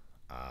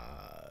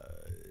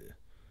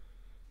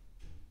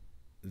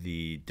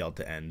the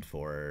delta n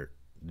for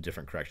the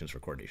different corrections for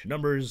coordination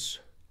numbers,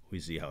 we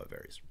see how it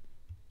varies.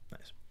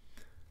 Nice.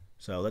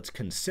 So let's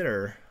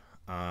consider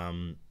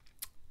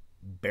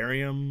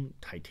barium,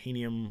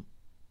 titanium,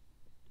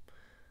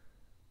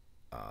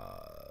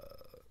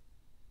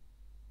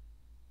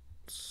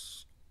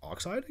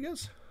 oxide, I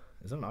guess?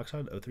 Is that an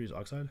oxide? O3 is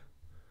oxide?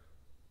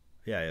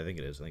 Yeah, I think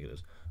it is.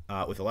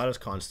 With a lattice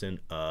constant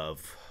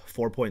of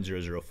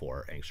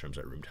 4.004 angstroms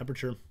at room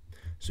temperature.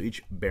 So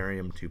each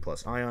barium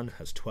 2+ ion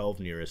has 12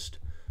 nearest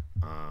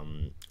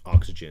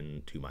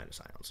oxygen 2-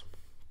 ions.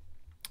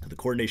 The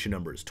coordination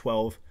number is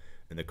 12,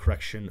 and the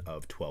correction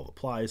of 12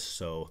 applies,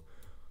 so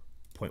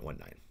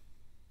 0.19.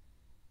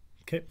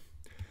 Okay.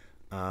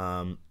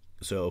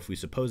 So if we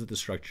suppose that the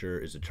structure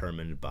is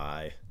determined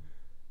by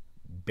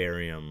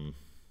barium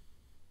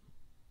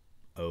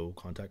O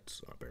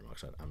contacts, oh, barium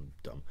oxide, I'm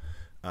dumb.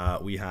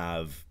 We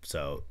have,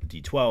 so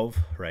D12,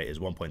 right, is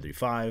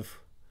 1.35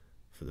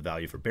 for the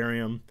value for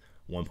barium,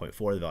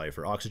 1.4 the value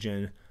for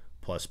oxygen,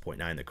 plus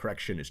 0.9 the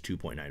correction is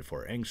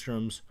 2.94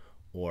 angstroms,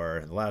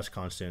 or the last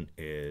constant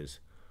is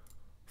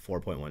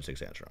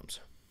 4.16 angstroms.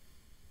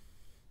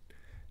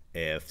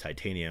 If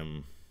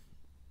titanium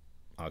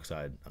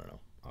oxide, I don't know,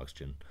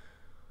 oxygen,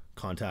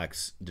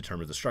 contacts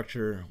determines the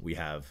structure, we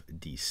have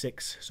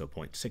D6, so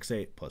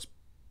 0.68 plus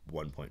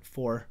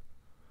 1.4,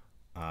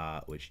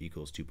 which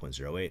equals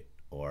 2.08,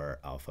 or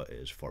alpha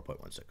is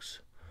 4.16.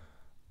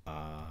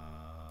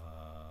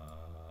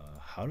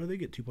 How do they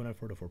get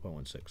 2.94 to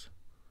 4.16?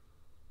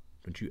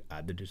 Don't you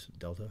add the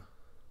delta?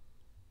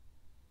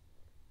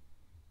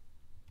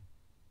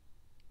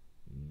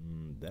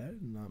 That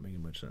is not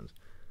making much sense.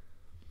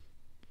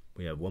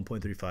 We have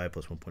 1.35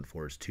 plus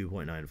 1.4 is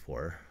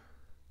 2.94.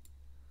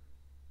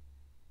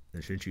 Then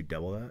And shouldn't you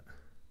double that?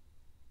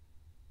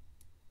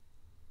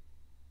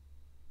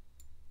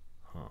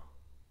 Huh.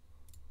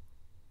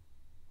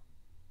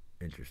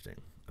 Interesting.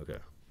 Okay.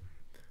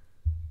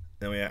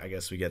 Then I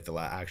guess we get the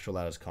actual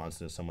lattice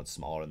constant is somewhat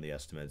smaller than the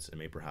estimates and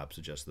may perhaps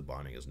suggest the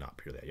bonding is not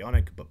purely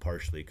ionic, but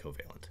partially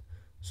covalent.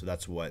 So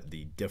that's what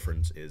the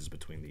difference is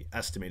between the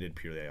estimated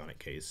purely ionic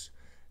case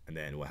and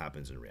then what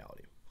happens in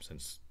reality,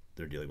 since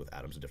they're dealing with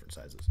atoms of different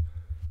sizes.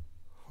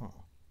 Huh.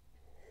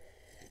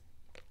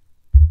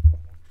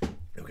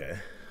 Okay.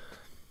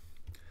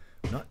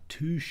 Not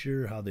too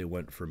sure how they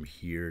went from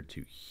here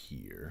to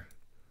here.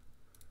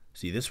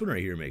 See, this one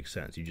right here makes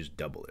sense. You just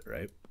double it,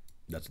 right?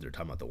 That's what they're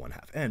talking about, the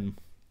 1/2 n.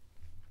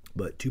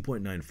 But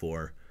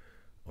 2.94,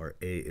 or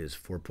A is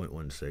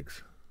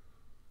 4.16.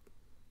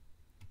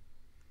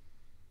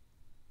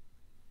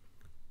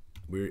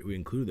 We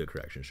include the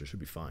correction, so it should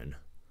be fine.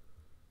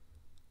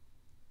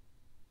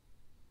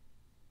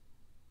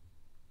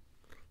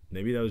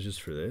 Maybe that was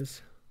just for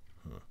this.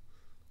 Huh.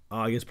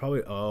 I guess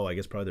probably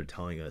they're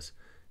telling us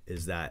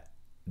is that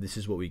this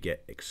is what we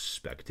get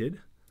expected.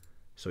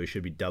 So we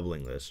should be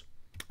doubling this,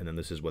 and then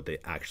this is what they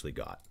actually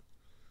got.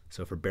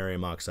 So for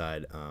barium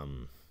oxide,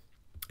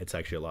 it's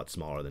actually a lot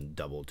smaller than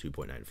double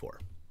 2.94.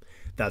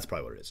 That's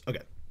probably what it is.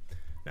 Okay,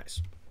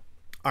 nice.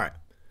 All right,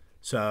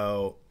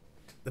 so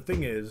the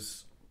thing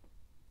is,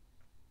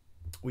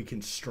 we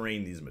can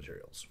strain these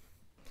materials,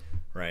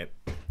 right?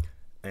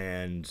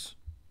 And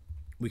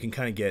we can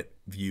kind of get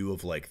view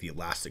of like the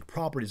elastic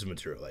properties of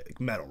material, like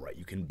metal, right?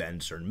 You can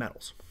bend certain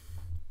metals.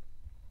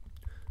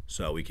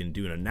 So we can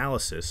do an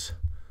analysis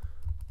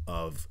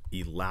of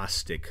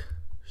elastic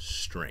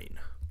strain.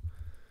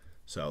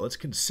 So let's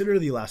consider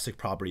the elastic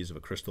properties of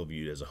a crystal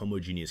viewed as a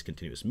homogeneous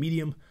continuous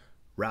medium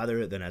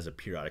rather than as a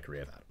periodic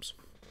array of atoms.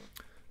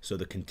 So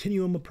the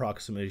continuum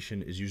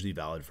approximation is usually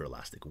valid for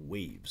elastic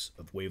waves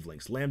of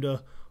wavelengths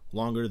lambda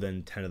longer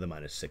than 10 to the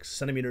minus 6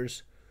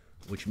 centimeters,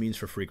 which means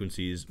for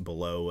frequencies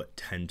below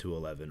 10 to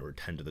 11 or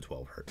 10 to the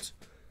 12 hertz.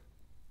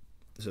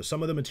 So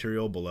some of the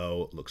material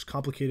below looks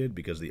complicated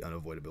because of the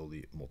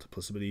unavoidability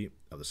multiplicity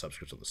of the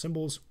subscripts of the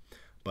symbols,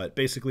 but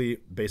basically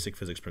basic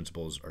physics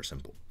principles are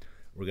simple.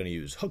 We're going to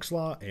use Hooke's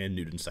law and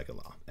Newton's second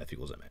law, F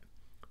equals ma.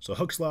 So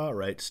Hooke's law,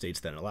 right, states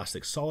that an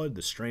elastic solid,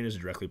 the strain is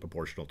directly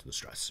proportional to the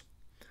stress,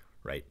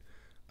 right,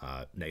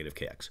 negative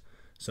kx.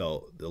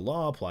 So the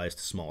law applies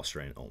to small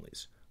strain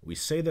onlys. We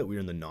say that we're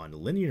in the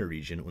nonlinear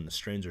region when the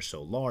strains are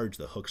so large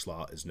the Hooke's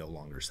law is no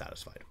longer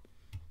satisfied.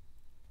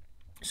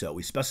 So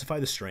we specify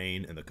the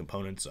strain and the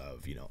components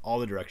of, all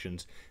the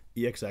directions,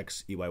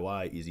 exx,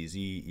 eyy, ezz,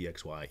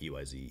 exy,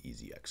 eyz,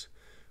 ezx,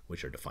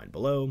 which are defined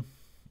below.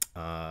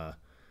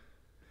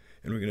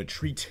 And we're going to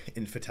treat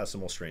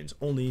infinitesimal strains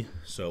only,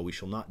 so we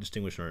shall not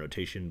distinguish in our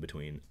notation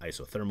between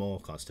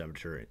isothermal, constant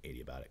temperature, and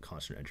adiabatic,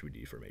 constant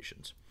entropy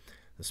deformations.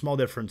 The small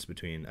difference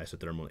between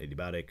isothermal and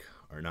adiabatic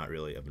are not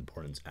really of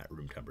importance at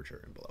room temperature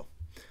and below.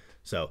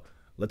 So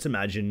let's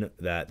imagine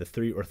that the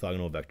three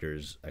orthogonal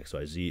vectors x,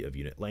 y, z of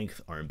unit length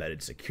are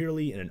embedded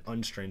securely in an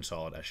unstrained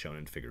solid as shown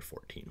in figure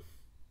 14.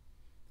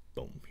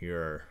 Boom,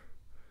 here are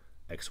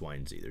x, y,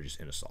 and z. They're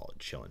just in a solid,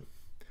 chilling.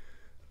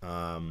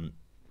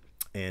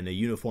 And a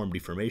uniform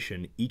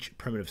deformation, each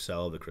primitive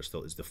cell of the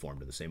crystal is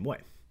deformed in the same way.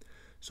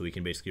 So we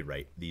can basically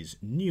write these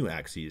new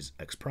axes,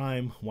 x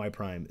prime, y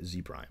prime,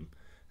 z prime,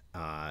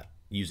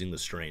 using the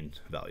strain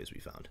values we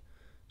found.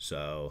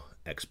 So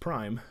x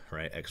prime,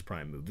 right, x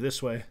prime moved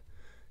this way.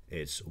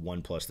 It's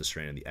 1 plus the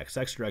strain in the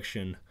xx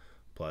direction,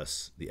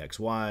 plus the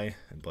xy,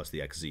 and plus the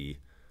xz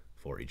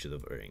for each of the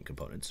varying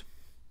components.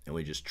 And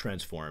we just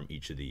transform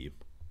each of the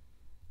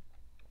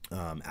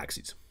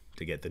axes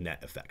to get the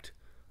net effect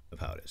of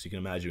how it is. So you can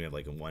imagine we have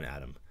like a one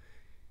atom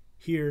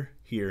here,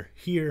 here,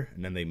 here,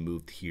 and then they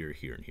moved here,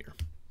 here, and here.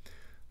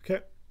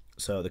 Okay,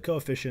 so the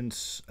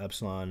coefficients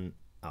epsilon,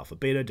 alpha,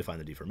 beta define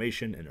the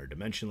deformation and are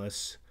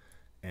dimensionless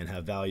and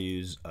have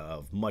values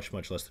of much,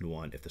 much less than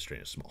 1 if the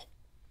strain is small.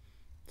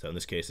 So in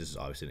this case, this is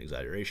obviously an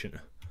exaggeration.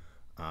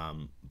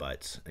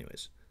 But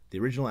anyways, the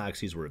original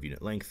axes were of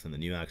unit length and the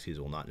new axes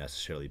will not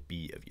necessarily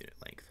be of unit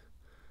length.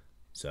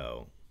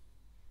 So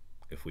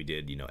if we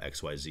did,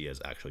 x, y, z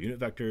as actual unit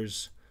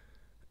vectors,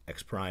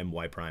 x prime,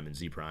 y prime, and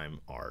z prime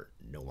are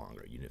no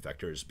longer unit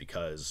vectors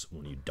because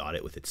when you dot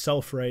it with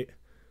itself, right,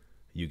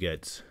 you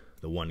get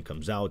the 1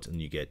 comes out and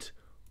you get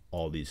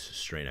all these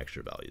strain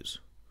extra values,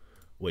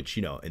 which,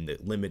 in the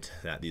limit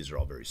that these are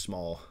all very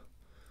small,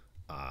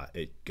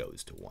 it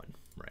goes to 1,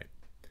 right?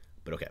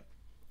 But okay,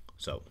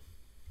 so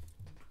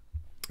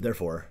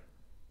therefore,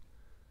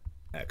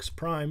 x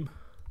prime,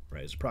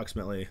 right, is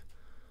approximately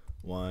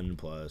 1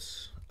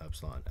 plus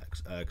epsilon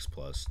xx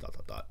plus dot,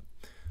 dot, dot,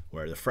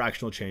 where the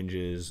fractional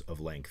changes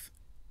of length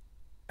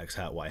x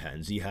hat, y hat,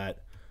 and z hat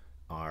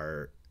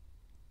are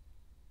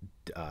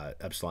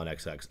epsilon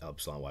xx,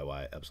 epsilon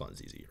yy, epsilon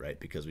zz, right?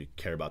 Because we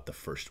care about the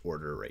first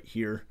order right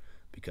here,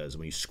 because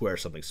when you square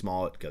something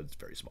small, it gets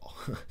very small.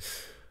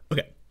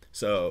 Okay,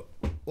 so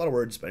a lot of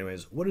words, but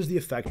anyways, what is the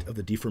effect of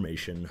the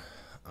deformation?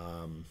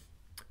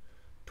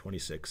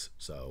 26,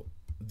 so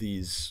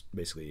these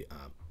basically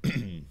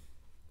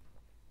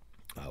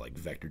like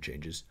vector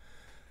changes,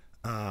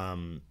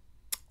 on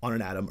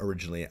an atom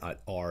originally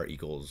at r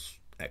equals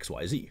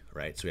xyz,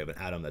 right? So we have an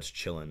atom that's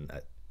chilling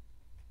at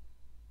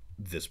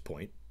this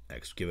point,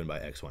 x given by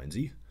x, y, and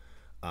z,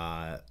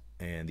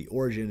 and the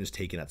origin is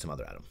taken at some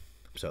other atom.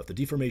 So if the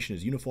deformation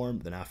is uniform,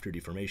 then after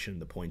deformation,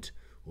 the point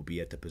will be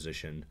at the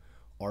position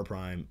r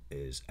prime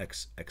is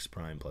x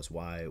prime plus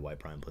y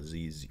prime plus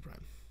z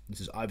prime.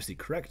 This is obviously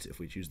correct if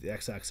we choose the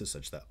x-axis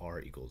such that r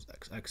equals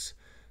xx,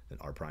 then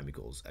r prime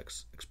equals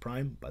x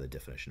prime by the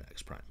definition of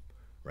x prime,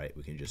 right?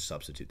 We can just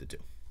substitute the two.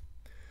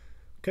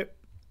 Okay,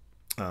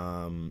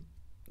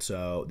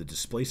 so the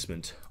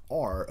displacement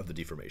r of the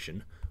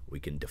deformation we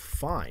can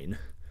define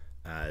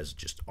as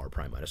just r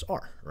prime minus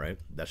r, right?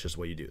 That's just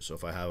what you do. So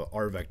if I have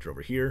r vector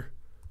over here,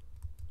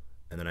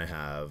 and then I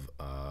have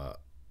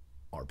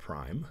r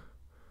prime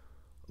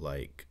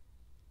like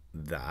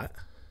that,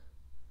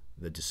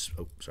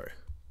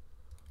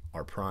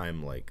 r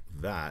prime like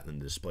that, then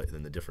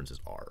the difference is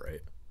r,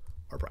 right?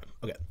 R prime.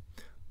 Okay.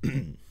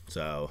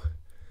 So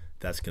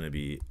that's going to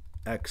be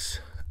x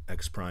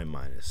prime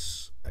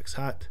minus x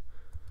hat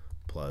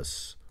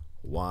plus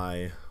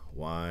y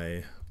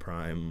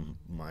prime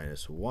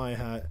minus y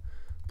hat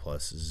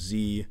plus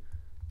z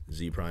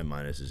prime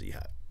minus z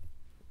hat.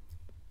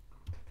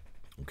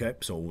 Okay,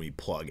 so when we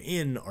plug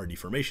in our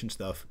deformation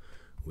stuff,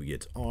 we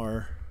get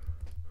r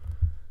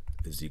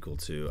is equal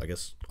to, I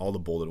guess all the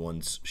bolded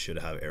ones should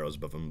have arrows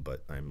above them,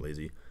 but I'm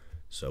lazy.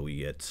 So we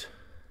get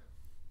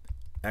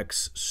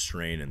x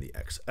strain in the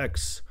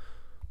xx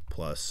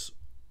plus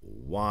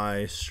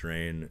y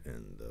strain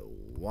in the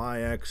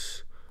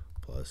yx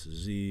plus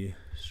z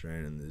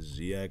strain in the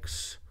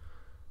zx,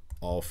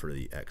 all for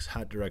the x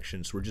hat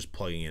direction. So we're just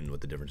plugging in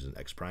what the difference in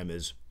x prime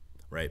is,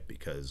 right?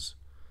 Because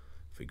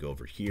if we go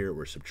over here,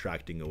 we're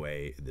subtracting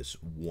away this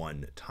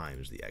 1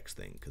 times the x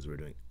thing because we're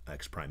doing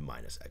x prime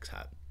minus x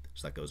hat.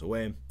 So that goes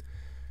away.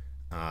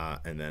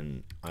 And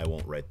then I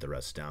won't write the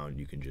rest down.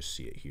 You can just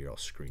see it here. I'll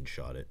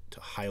screenshot it to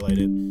highlight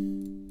it.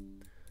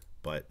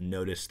 But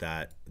notice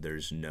that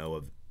there's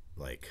no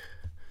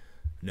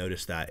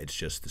notice that it's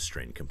just the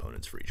strain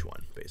components for each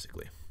one,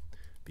 basically.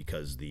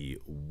 Because the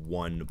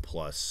 1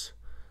 plus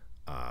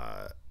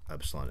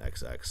epsilon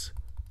xx,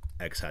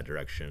 x hat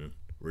direction,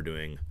 we're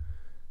doing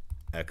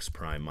x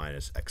prime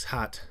minus x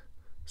hat,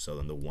 so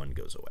then the 1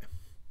 goes away.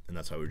 And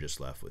that's how we're just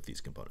left with these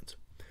components.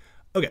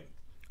 Okay,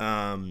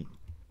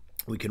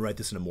 we can write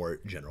this in a more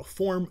general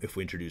form if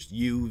we introduce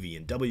u, v,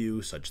 and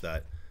w, such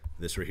that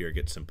this right here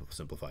gets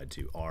simplified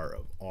to r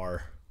of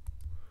r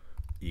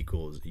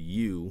equals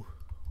u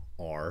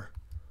r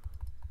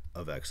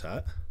of x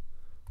hat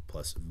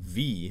plus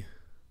v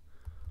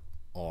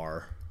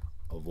r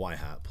of y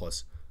hat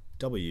plus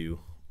w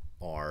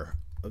r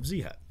of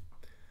z hat.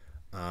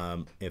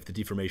 If the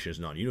deformation is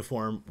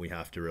non-uniform, we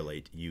have to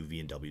relate u, v,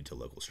 and w to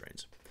local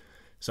strains.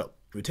 So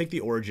we take the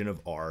origin of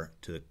r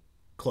to the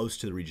close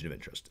to the region of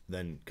interest.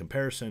 Then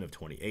comparison of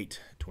 28.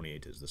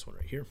 28 is this one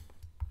right here.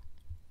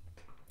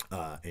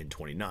 And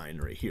 29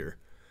 right here.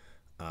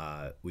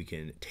 We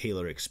can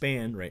Taylor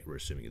expand, right? We're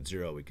assuming it's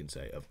 0. We can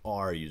say of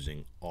r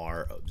using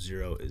r of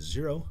 0 is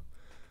 0,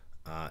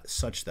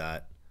 such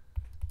that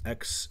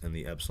x in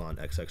the epsilon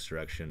xx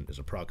direction is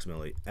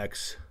approximately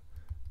x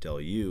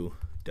del u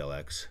del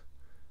x,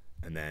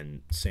 and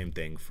then same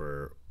thing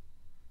for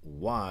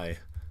y,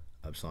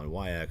 epsilon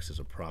yx is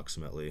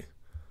approximately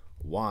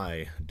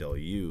y del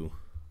u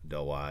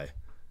del y,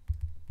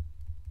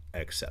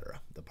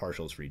 etc. The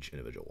partials for each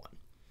individual one,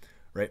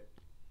 right?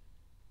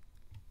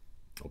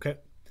 Okay,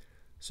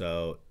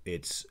 so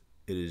it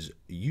is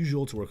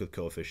usual to work with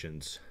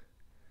coefficients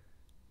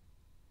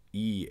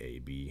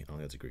EAB, I don't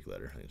think that's a Greek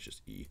letter, I think it's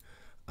just E,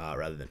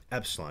 rather than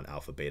epsilon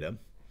alpha beta,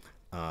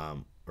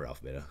 or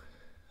alpha beta.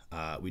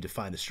 We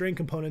define the strain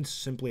components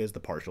simply as the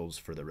partials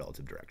for the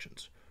relative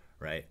directions,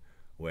 right?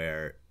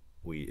 Where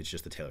it's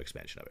just the Taylor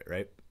expansion of it,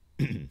 right?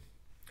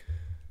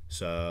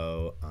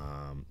 So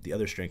the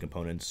other strain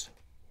components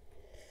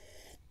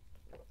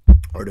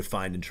are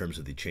defined in terms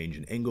of the change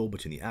in angle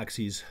between the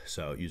axes.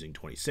 So using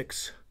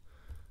 26,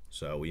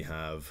 so we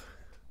have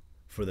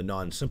for the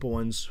non-simple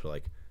ones, for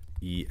like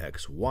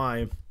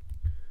EXY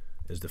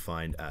is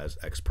defined as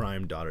x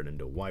prime dotted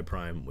into y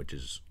prime, which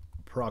is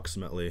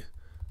approximately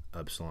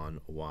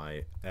epsilon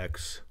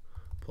yx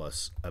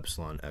plus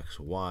epsilon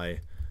xy,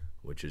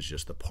 which is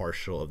just the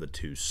partial of the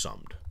two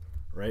summed,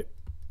 right?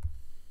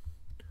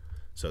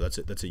 So that's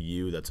it. That's a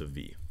u, that's a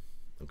v.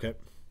 Okay.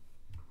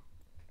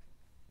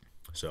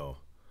 So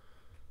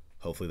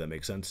hopefully that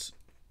makes sense.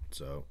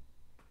 So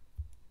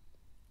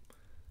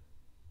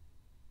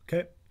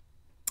okay.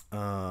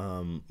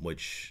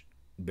 Which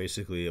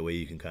basically a way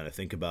you can kind of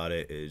think about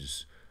it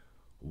is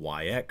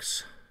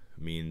yx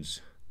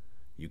means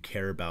you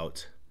care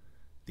about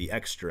the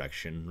x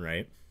direction,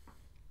 right?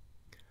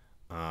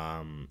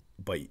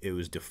 But it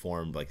was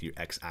deformed, like your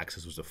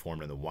x-axis was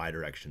deformed in the y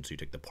direction, so you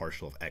take the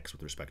partial of x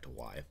with respect to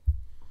y.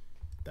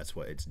 That's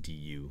what it's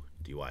du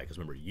dy, because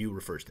remember, u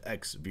refers to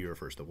x, v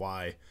refers to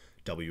y,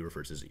 w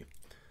refers to z.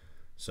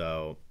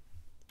 So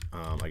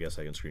I guess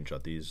I can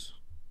screenshot these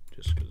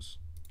just because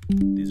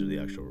These are the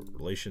actual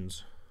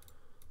relations.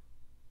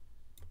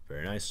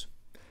 Very nice.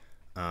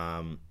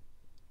 And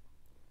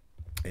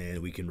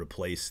we can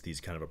replace these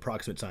kind of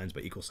approximate signs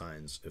by equal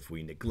signs if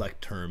we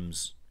neglect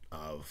terms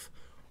of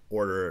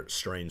order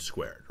strange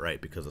squared, right?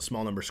 Because a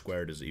small number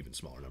squared is an even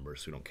smaller number,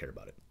 so we don't care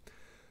about it.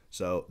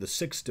 So the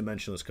 6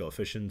 dimensionless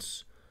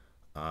coefficients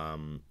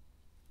are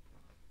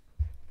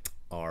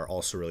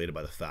also related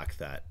by the fact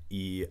that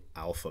E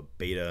alpha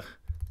beta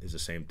is the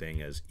same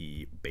thing as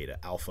E beta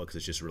alpha, because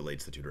it just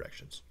relates the two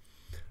directions,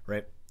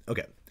 right?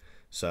 Okay,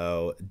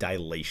 so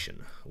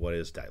dilation. What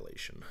is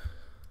dilation?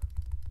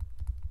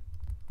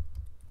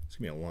 It's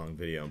gonna be a long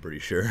video, I'm pretty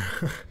sure.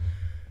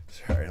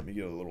 Sorry, let me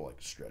get a little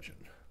like stretching.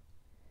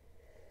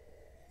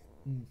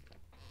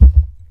 I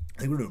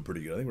think we're doing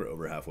pretty good. I think we're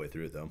over halfway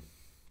through it though.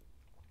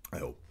 I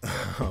hope.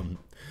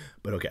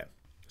 But okay,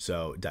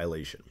 so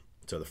dilation.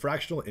 So the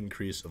fractional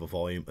increase of a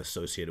volume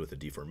associated with a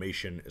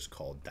deformation is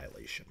called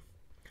dilation.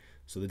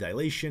 So the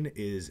dilation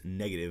is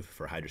negative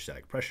for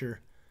hydrostatic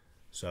pressure.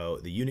 So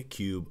the unit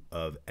cube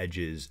of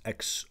edges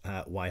x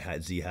hat, y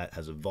hat, z hat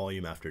has a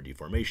volume after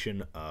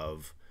deformation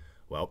of,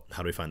 well,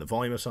 how do we find the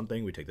volume of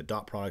something? We take the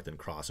dot product and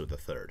cross it with a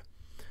third,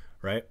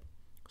 right?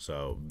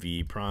 So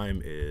v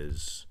prime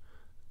is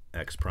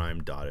x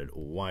prime dotted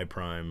y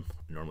prime,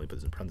 normally put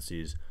this in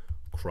parentheses,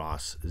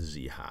 cross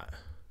z hat,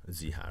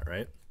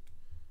 right?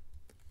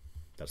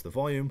 That's the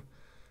volume.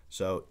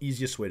 So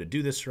easiest way to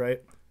do this,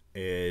 right,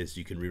 is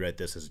you can rewrite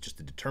this as just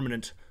the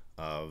determinant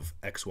of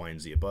x, y,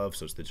 and z above.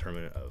 So it's the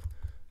determinant of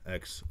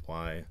x,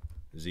 y,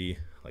 z,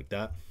 like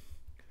that,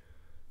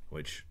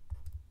 which,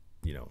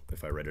 you know,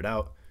 if I write it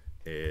out,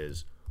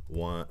 is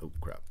 1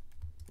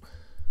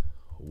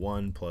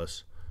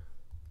 plus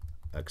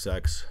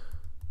xx,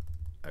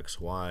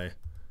 xy,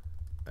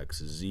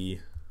 xz,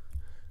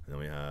 and then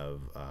we have,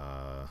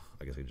 I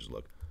guess I just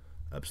look,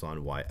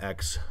 epsilon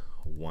yx,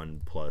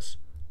 1 plus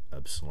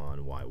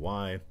epsilon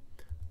yy,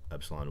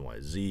 epsilon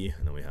yz,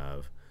 and then we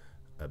have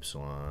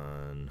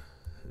epsilon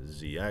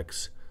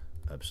zx,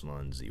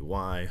 epsilon zy,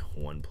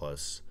 1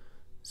 plus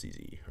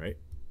zz, right?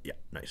 Yeah,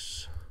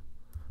 nice.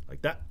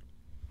 Like that.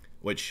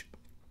 Which,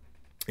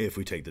 if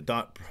we take the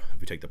dot, if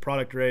we take the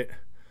product rate,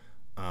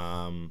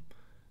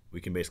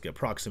 we can basically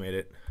approximate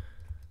it,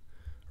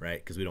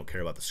 right? Because we don't care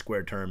about the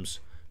square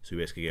terms. So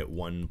we basically get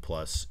 1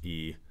 plus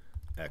e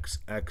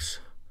xx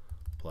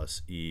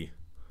plus e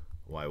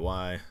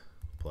yy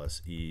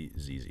plus e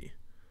zz,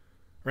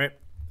 right?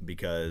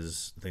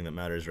 Because the thing that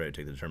matters, right,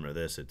 take the determinant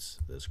of this, it's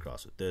this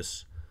cross with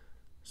this,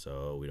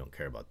 so we don't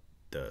care about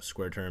the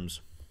square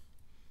terms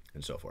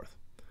and so forth.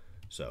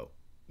 So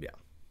yeah,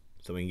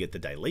 so we can get the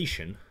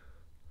dilation,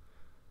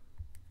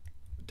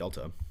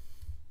 delta,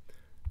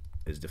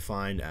 is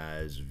defined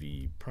as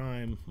v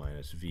prime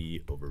minus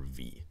v over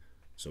v.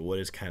 So what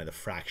is kind of the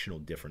fractional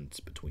difference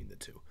between the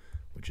two,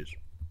 which is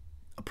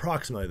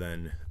approximately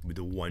then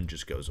the one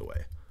just goes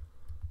away,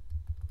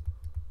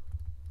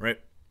 right?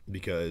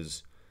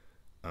 Because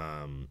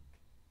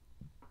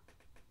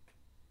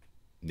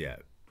yeah,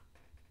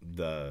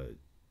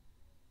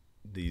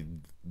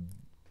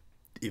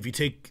 if you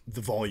take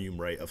the volume,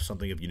 right, of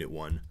something of unit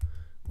 1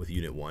 with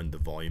unit 1, the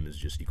volume is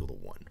just equal to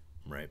 1,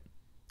 right?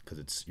 Because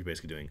it's, you're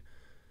basically doing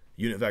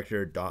unit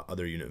vector dot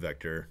other unit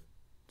vector,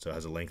 so it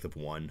has a length of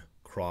 1,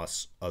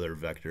 cross other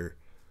vector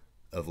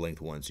of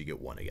length 1, so you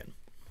get 1 again.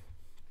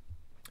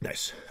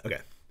 Nice.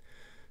 Okay,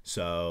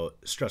 so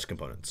stress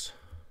components.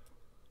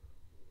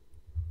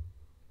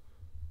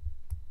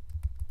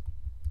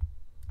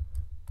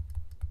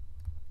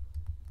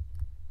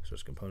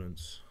 Stress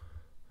components.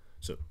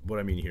 So what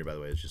I mean here, by the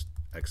way, is just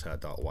x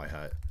hat dot y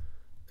hat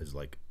is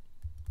like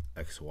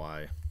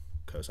xy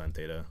cosine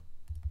theta.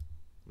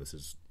 This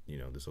is, you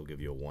know, this will give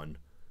you a 1.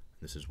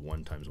 This is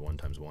 1 times 1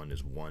 times 1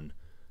 is 1,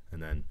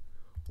 and then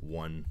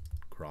 1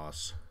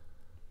 cross,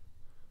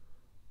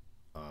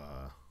 you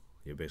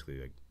know,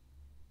 basically like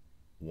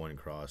 1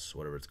 cross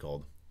whatever it's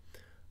called,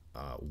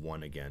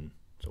 1 again.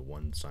 So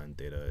 1 sine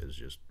theta is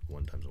just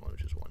 1 times 1,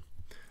 which is 1.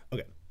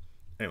 Okay.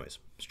 Anyways,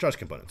 stress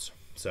components.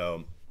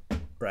 So,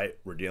 right,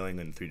 we're dealing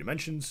in 3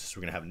 dimensions, so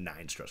we're gonna have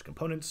 9 stress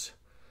components.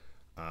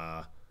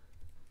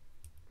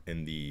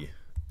 In the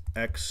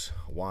x,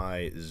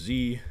 y,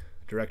 z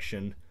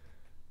direction,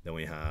 then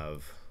we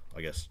have,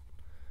 I guess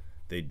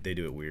they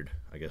do it weird.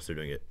 I guess they're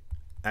doing it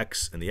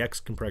x in the x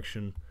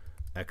compression,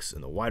 x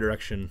in the y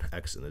direction,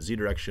 x in the z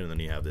direction, and then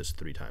you have this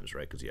 3 times,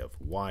 right? Because you have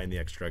y in the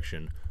x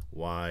direction,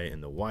 y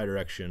in the y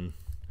direction,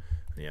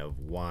 and you have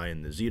y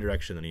in the z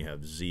direction, then you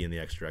have z in the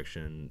x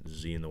direction,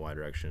 z in the y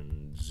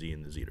direction, z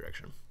in the z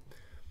direction.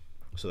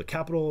 So the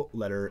capital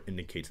letter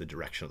indicates the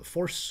direction of the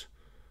force.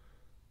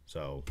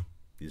 So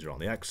these are on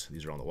the x,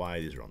 these are on the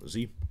y, these are on the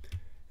z.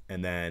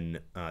 And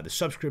then the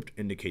subscript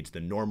indicates the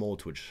normal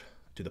to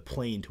the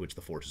plane to which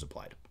the force is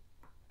applied.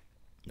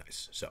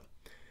 Nice. So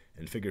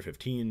in figure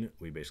 15,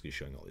 we're basically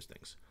showing all these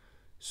things.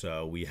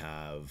 So we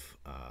have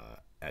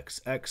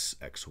xx,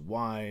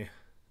 xy,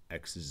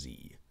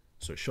 xz.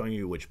 So it's showing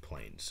you which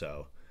plane.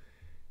 So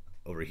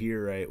over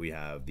here, right, we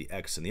have the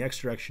x in the x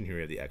direction. Here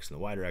we have the x in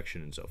the y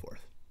direction, and so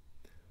forth.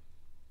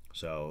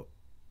 So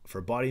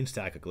for body and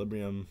static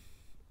equilibrium,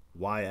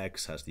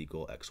 yx has to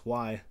equal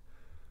xy,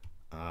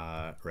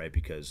 right?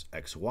 Because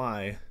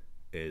xy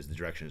is the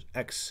direction is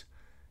x,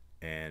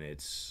 and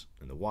it's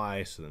in the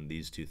y, so then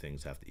these two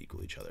things have to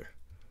equal each other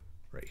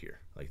right here.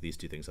 Like these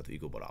two things have to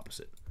equal but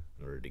opposite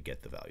in order to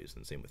get the values,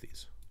 and same with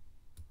these.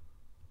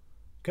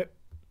 Okay.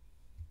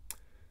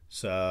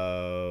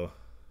 So,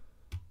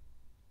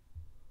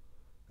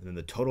 and then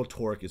the total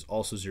torque is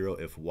also 0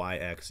 if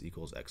yx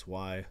equals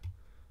xy.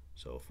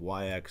 So if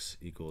yx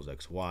equals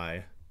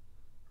xy,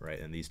 right,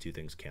 and these two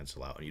things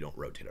cancel out and you don't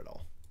rotate at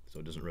all. So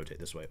it doesn't rotate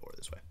this way or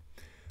this way.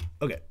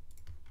 Okay.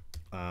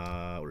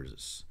 Where is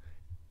this?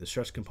 The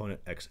stress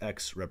component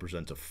xx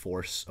represents a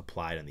force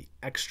applied in the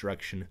x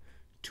direction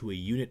to a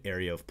unit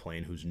area of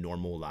plane whose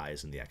normal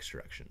lies in the x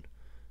direction.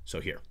 So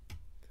here,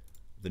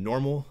 the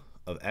normal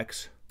of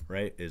x,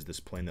 right, is this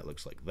plane that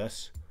looks like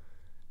this,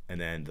 and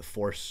then the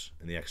force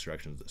in the x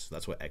direction is this. So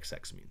that's what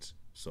xx means.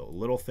 So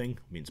little thing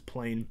means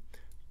plane,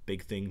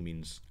 big thing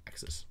means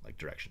axis, like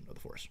direction of the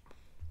force.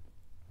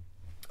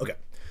 Okay,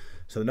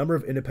 so the number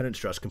of independent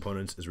stress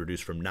components is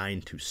reduced from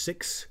 9 to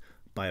 6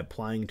 by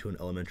applying to an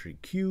elementary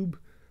cube,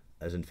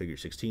 as in figure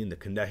 16, the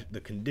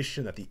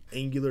condition that the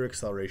angular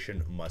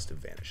acceleration must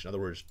vanish. In other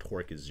words,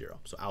 torque is 0,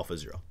 so alpha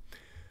 0.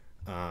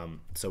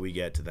 So we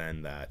get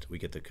then that we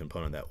get the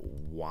component that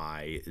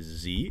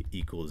yz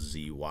equals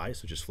zy,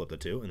 so just flip the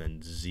two, and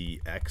then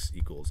zx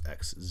equals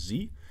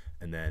xz,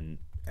 and then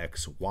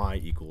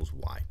xy equals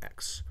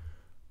yx,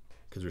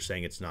 because we're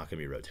saying it's not going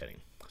to be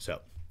rotating.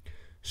 So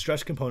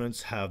stress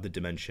components have the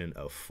dimension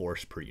of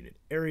force per unit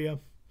area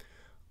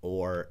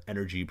or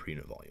energy per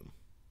unit volume.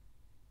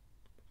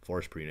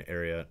 Force per unit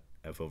area,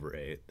 F over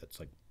A, that's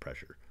like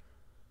pressure.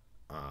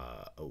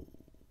 Oh,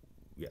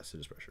 yes, it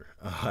is pressure.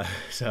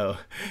 So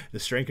the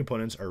strain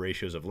components are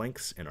ratios of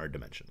lengths and are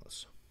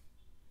dimensionless.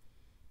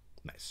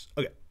 Nice.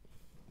 Okay.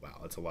 Wow,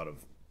 that's a lot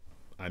of,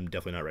 I'm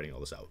definitely not writing all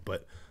this out,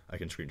 but I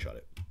can screenshot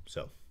it.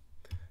 So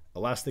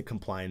elastic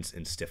compliance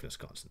and stiffness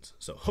constants.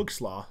 So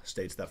Hooke's law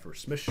states that for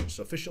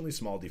sufficiently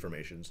small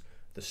deformations,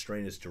 the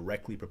strain is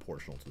directly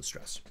proportional to the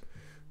stress.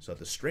 So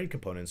the strain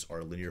components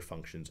are linear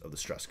functions of the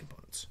stress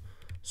components.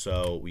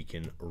 So we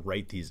can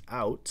write these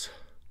out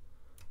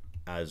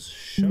as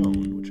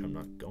shown, which I'm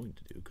not going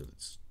to do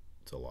because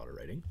it's a lot of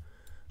writing,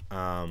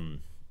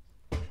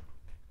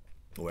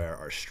 where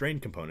our strain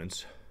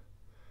components,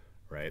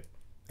 right,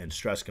 and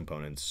stress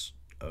components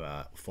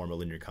form a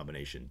linear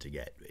combination to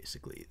get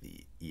basically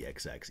the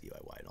EXX,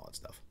 EYY, and all that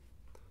stuff.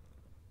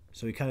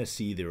 So we kind of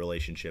see the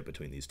relationship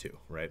between these two,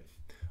 right,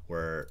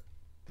 where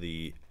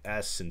the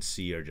S and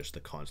C are just the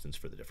constants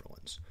for the different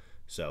ones.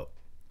 So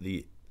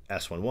the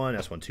S11,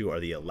 S12 are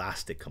the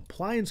elastic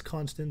compliance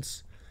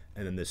constants,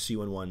 and then the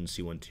C11,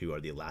 C12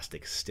 are the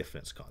elastic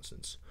stiffness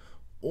constants,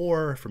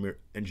 or from your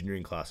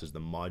engineering classes,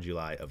 the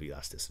moduli of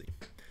elasticity.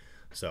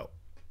 So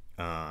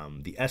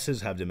the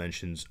S's have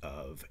dimensions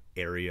of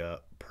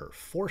area per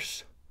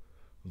force,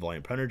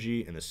 volume per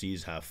energy, and the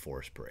C's have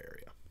force per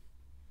area.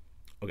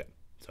 Okay,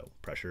 so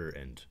pressure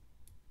and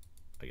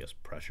I guess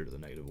pressure to the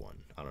 -1.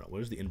 I don't know.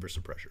 What is the inverse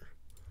of pressure?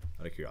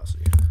 Out of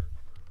curiosity.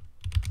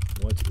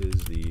 What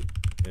is the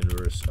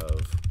inverse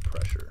of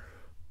pressure?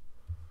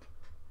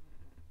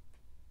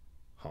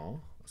 Huh?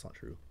 That's not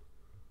true.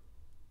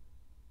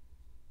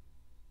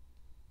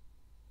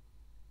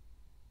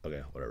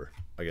 Okay, whatever.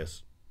 I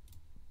guess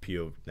P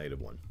of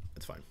 -1.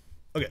 That's fine.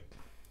 Okay.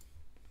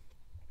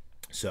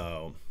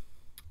 So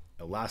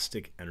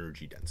elastic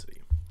energy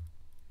density.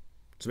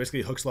 So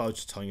basically Hooke's law is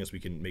just telling us we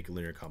can make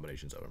linear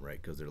combinations of them,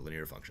 right? Because they're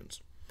linear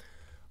functions.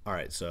 All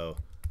right, so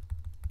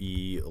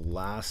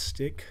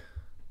elastic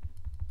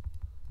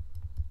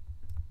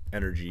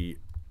energy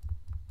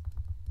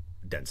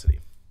density.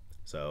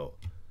 So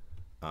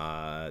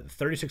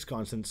 36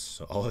 constants,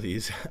 so all of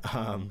these,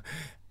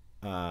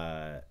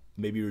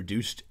 may be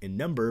reduced in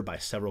number by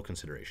several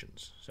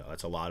considerations. So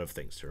that's a lot of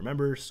things to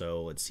remember.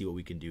 So let's see what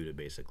we can do to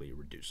basically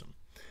reduce them.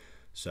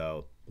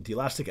 So the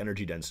elastic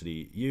energy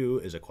density U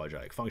is a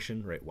quadratic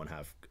function, right?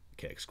 1/2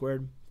 kx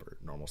squared for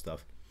normal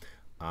stuff,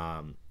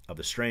 of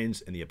the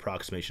strains. In the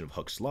approximation of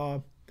Hooke's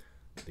law,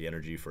 the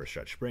energy for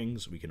stretch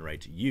springs, we can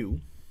write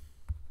U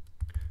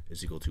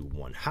is equal to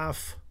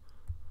 1/2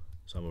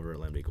 sum over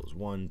lambda equals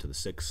 1 to the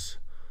 6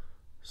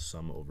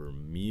 sum over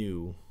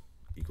mu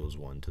equals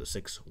 1 to the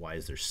 6. Why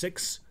is there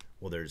 6?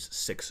 Well, there's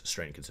 6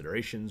 strain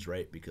considerations,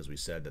 right? Because we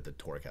said that the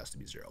torque has to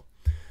be 0.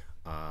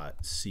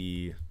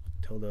 C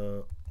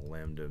tilde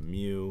lambda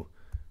mu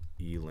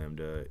E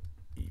lambda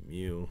E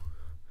mu,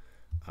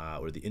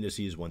 where the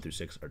indices 1 through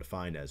 6 are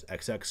defined as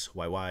XX,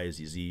 YY,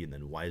 ZZ, and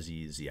then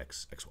YZ,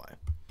 ZX, XY.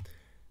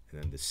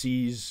 And then the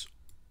C's,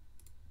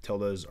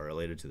 tildes are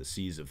related to the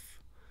C's of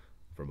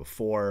from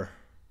before,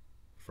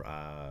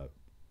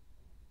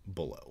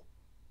 below.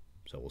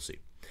 So we'll see.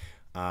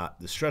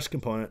 The stress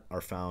components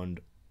are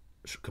found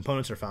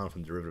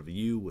from the derivative of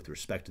U with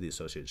respect to the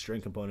associated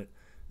strain component.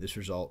 This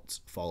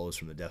result follows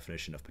from the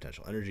definition of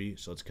potential energy.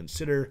 So let's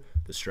consider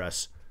the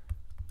stress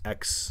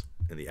X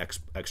in the X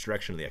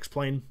direction of the X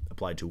plane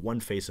applied to one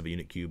face of a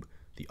unit cube,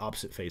 the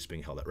opposite face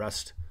being held at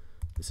rest.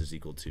 This is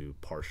equal to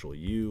partial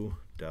u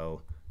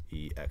del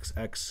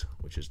exx,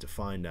 which is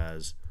defined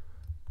as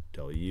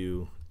del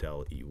u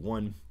del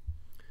e1,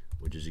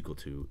 which is equal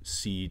to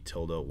c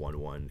tilde 1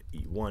 1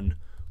 e1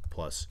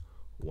 plus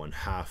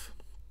 1/2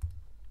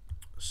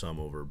 sum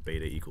over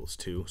beta equals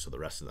 2, so the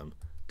rest of them,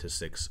 to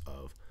 6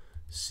 of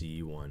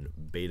c1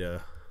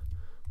 beta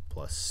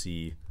plus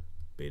c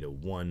beta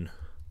 1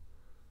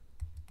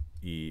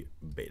 e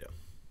beta.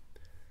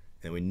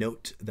 And we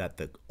note that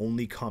the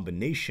only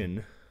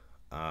combination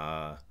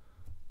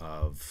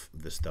of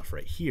this stuff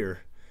right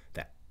here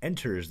that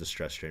enters the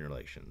stress strain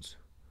relations,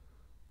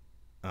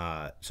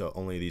 so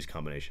only these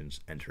combinations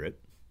enter it,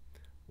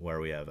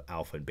 where we have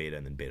alpha and beta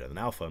and then beta and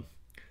alpha.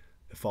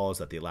 It follows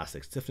that the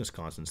elastic stiffness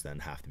constants then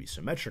have to be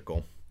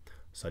symmetrical,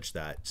 such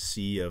that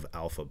c of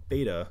alpha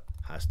beta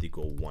has to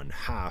equal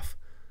 1/2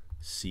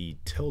 c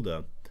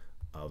tilde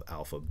of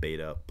alpha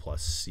beta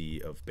plus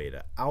c of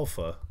beta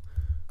alpha,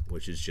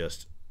 which is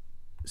just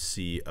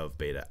c of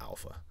beta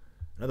alpha.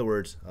 In other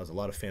words, that was a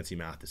lot of fancy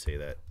math to say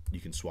that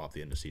you can swap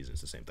the indices. It's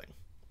the same thing.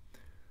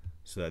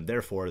 So then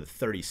therefore the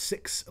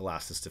 36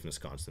 elastic stiffness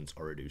constants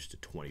are reduced to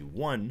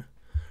 21,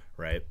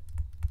 right?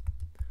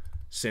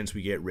 Since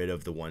we get rid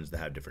of the ones that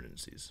have different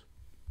indices.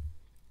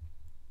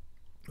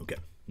 Okay,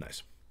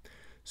 nice.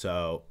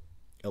 So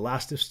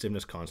elastic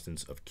stiffness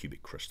constants of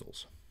cubic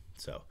crystals.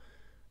 So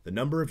the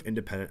number of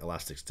independent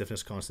elastic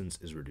stiffness constants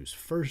is reduced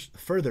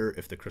further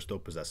if the crystal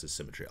possesses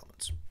symmetry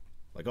elements.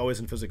 Like always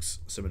in physics,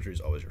 symmetry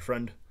is always your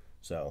friend.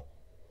 So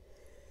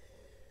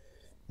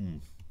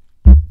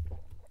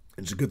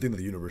it's a good thing that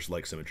the universe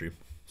likes symmetry.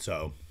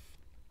 So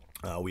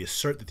we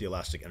assert that the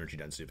elastic energy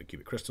density of a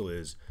cubic crystal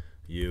is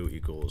U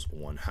equals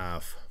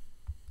 1/2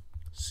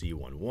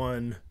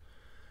 C11.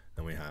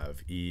 Then we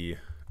have E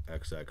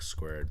XX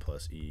squared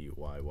plus E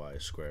YY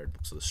squared,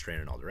 so the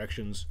strain in all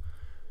directions,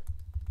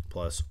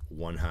 plus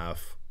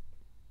 1/2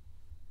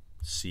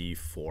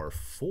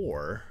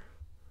 C44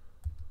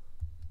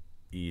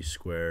 E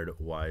squared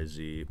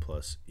YZ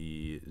plus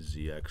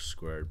EZX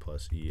squared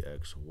plus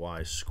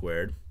EXY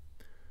squared,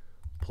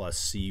 plus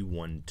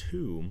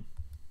C12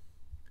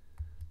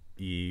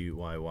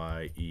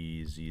 EYY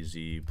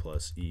EZZ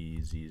plus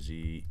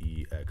EZZ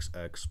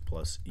EXX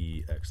plus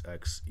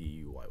EXX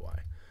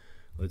EYY.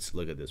 Let's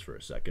look at this for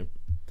a second.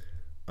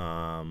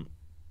 So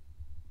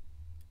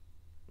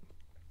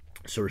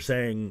we're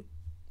saying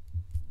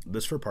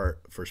this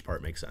first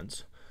part makes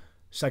sense.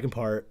 Second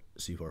part,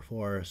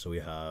 C44, so we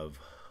have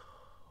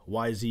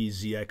YZ,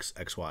 ZX,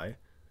 XY.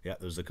 Yeah,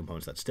 those are the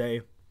components that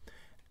stay.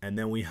 And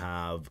then we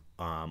have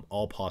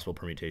all possible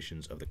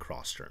permutations of the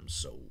cross terms.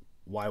 So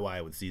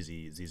YY with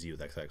ZZ, ZZ with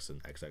XX,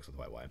 and XX with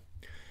YY.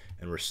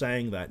 And we're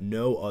saying that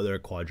no other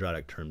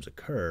quadratic terms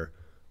occur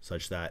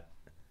such that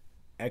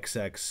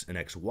XX and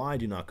XY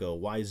do not go,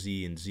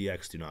 YZ and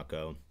ZX do not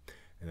go,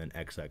 and then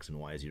XX and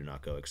YZ do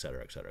not go,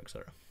 etc., etc.,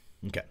 etc.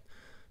 Okay,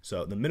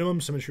 so the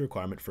minimum symmetry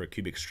requirement for a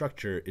cubic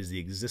structure is the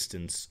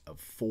existence of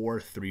 4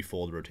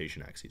 threefold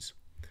rotation axes.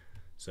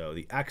 So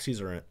the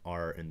axes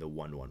are in the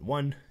 1, 1,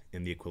 1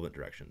 in the equivalent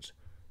directions,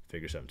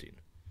 figure 17.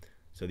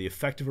 So the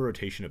effect of a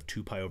rotation of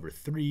 2 pi over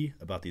 3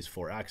 about these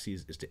 4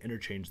 axes is to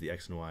interchange the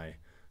x and y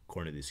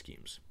according to these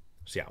schemes.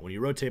 So yeah, when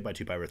you rotate by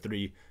 2 pi over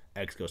 3,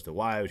 x goes to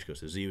y, which goes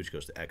to z, which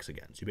goes to x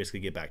again. So you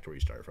basically get back to where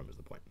you started from is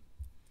the point.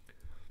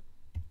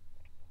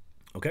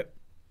 Okay,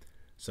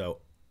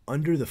 so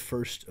under the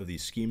first of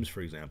these schemes, for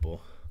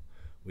example,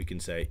 we can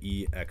say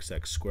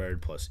exx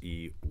squared plus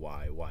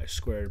eyy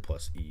squared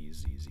plus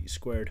ezz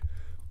squared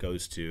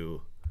goes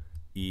to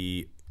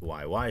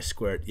eyy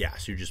squared. Yeah,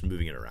 so you're just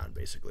moving it around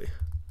basically.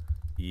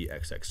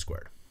 Exx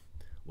squared,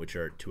 which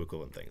are 2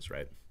 equivalent things,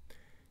 right?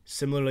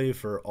 Similarly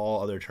for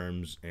all other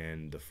terms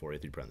in the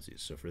 43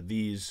 parentheses. So for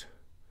these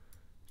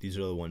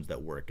are the ones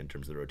that work in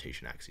terms of the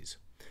rotation axes.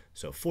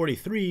 So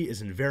 43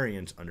 is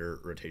invariant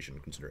under rotation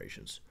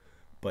considerations,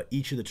 but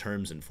each of the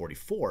terms in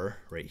 44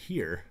 right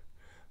here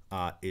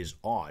is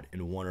odd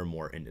in 1 or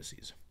more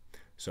indices.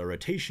 So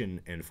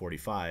rotation in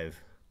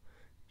 45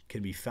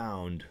 can be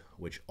found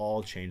which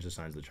all change the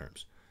signs of the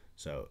terms.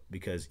 So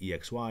because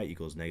EXY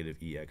equals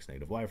negative EX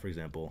negative Y, for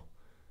example,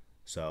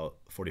 so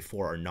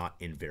 44 are not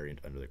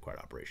invariant under the required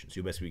operation. So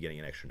you'll basically be getting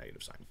an extra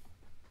negative sign.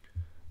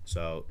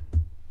 So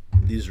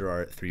these are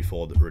our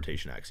threefold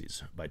rotation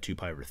axes by 2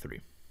 pi over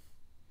 3.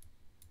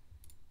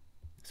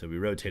 So we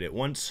rotate it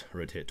once,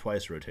 rotate it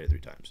twice, rotate it 3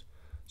 times.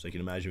 So you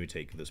can imagine we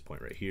take this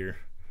point right here,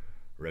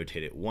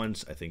 rotate it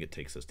once, I think it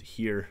takes us to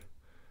here,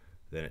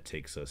 then it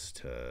takes us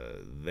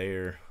to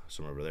there,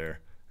 somewhere over there,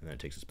 and then it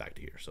takes us back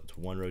to here. So it's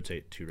 1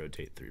 rotate, 2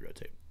 rotate, 3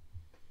 rotate.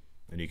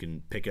 And you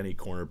can pick any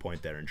corner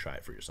point there and try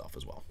it for yourself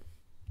as well.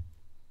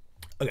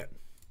 Okay,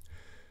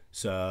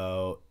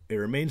 so it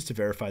remains to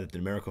verify that the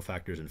numerical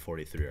factors in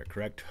 43 are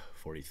correct.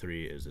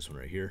 43 is this one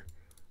right here.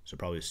 So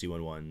probably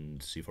C11,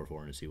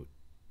 C44, and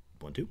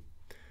C12.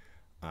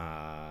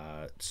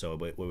 So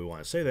what we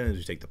want to say then is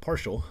we take the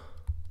partial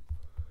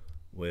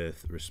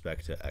with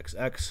respect to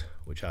XX,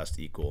 which has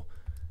to equal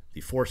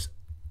the force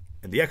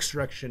in the x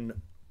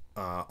direction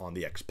on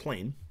the x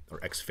plane,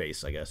 or x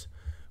face, I guess,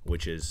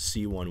 which is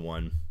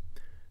C11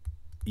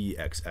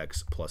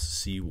 EXX plus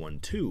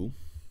C12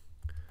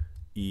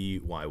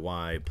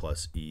 EYY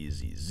plus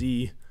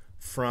EZZ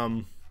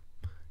from,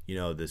 you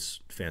know, this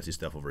fancy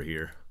stuff over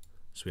here.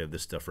 So we have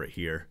this stuff right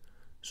here.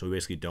 So we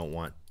basically don't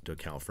want to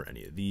account for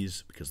any of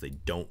these because they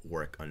don't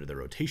work under the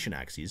rotation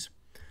axes.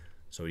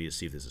 So we need to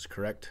see if this is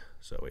correct.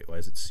 So wait, why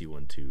is it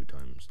C12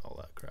 times all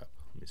that crap?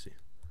 Let me see.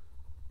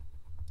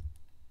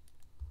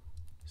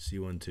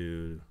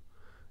 C12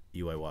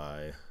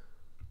 EYY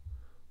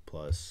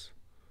plus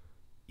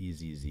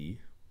EZZ.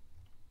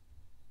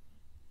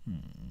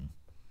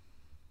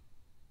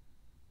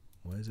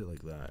 Why is it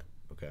like that?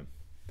 Okay.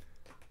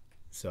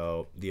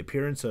 So the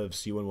appearance of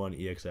C11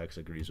 EXX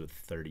agrees with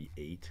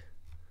 38.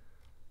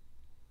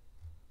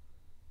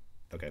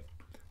 Okay,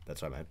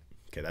 that's what I meant.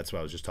 Okay, that's what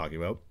I was just talking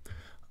about.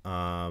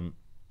 On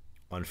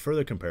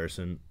further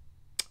comparison,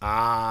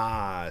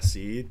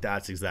 see,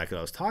 that's exactly what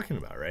I was talking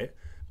about, right?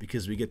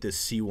 Because we get this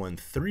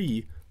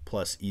C13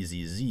 plus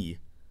EZZ,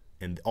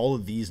 and all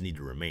of these need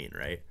to remain,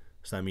 right?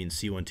 So that means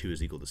C12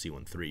 is equal to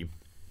C13.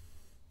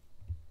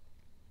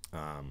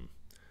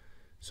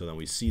 So then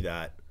we see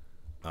that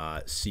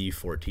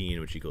C14,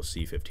 which equals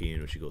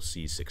C15, which equals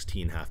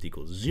C16 have to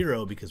equal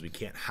 0 because we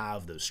can't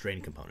have those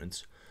strain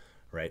components,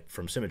 right,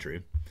 from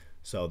symmetry.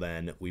 So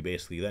then we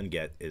basically then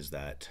get is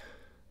that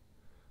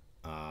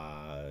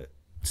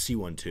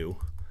C12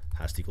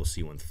 has to equal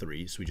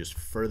C13. So we just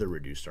further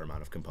reduced our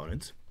amount of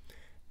components.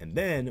 And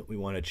then we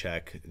want to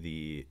check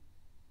the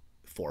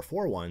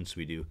 4-4 one. So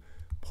we do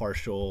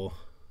partial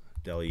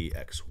del E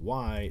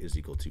xy is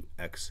equal to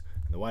x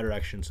in the y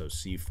direction. So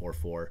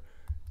C44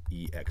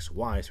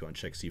 EXY. So we want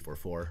to check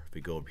C44. If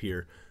we go up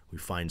here, we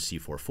find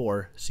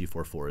C44.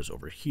 C44 is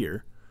over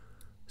here.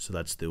 So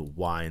that's the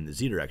y in the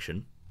z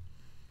direction,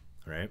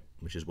 right?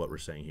 Which is what we're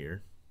saying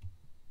here,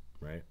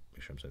 right?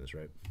 Make sure I'm saying this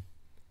right.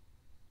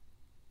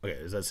 Okay,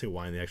 does that say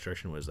y in the x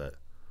direction? What is that?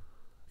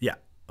 Yeah,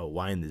 oh,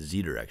 y in the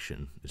z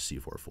direction is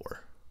C44.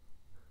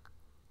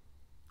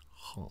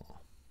 Huh.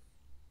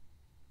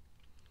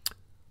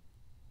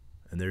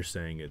 And they're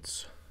saying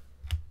it's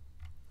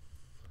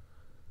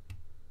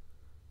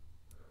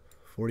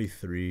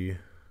 43.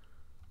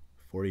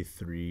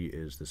 43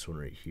 is this one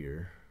right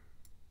here.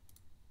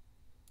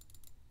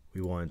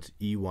 We want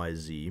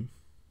EYZ.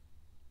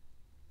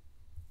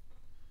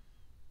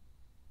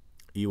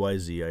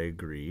 EYZ, I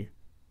agree.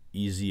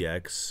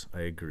 EZX,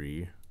 I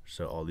agree.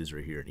 So all these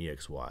are here in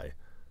EXY.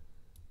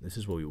 This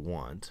is what we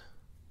want.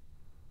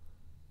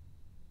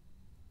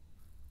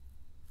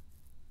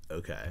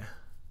 Okay.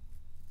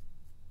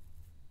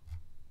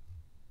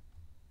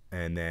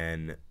 And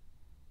then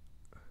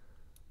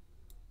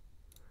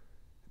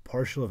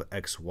partial of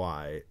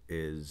XY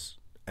is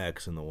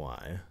X and the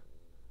Y.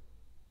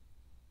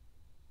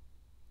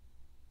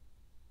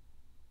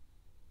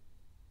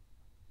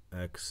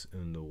 X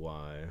and the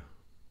Y.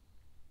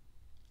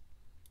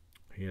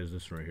 He has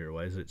this one right here.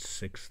 Why is it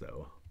 6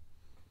 though?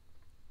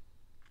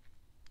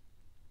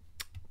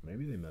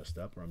 Maybe they messed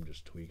up or I'm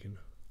just tweaking.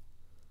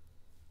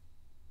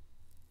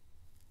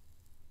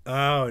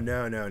 Oh,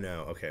 no.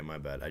 Okay, my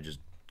bad. I just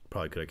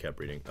probably could have kept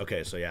reading.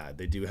 Okay, so yeah,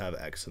 they do have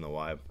X and the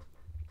Y.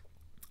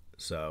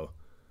 So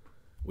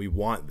we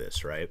want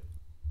this, right?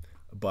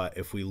 But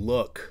if we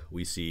look,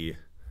 we see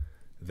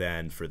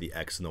then for the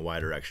X and the Y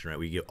direction, right,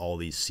 we get all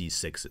these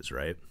C6s,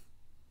 right?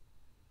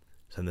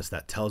 So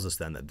that tells us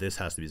then that this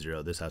has to be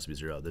 0, this has to be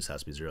 0, this has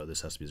to be 0,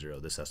 this has to be 0,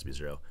 this has to be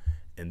 0.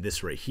 And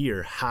this right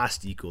here has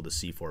to equal the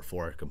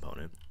C44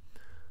 component.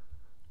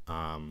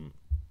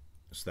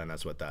 So then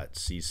that's what that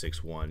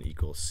C61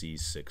 equals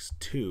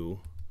C62,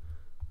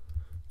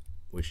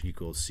 which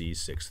equals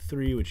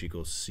C63, which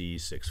equals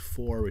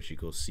C64, which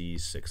equals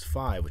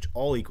C65, which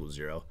all equals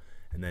 0.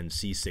 And then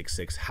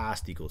C66 has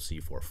to equal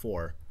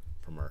C44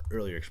 from our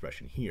earlier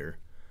expression here.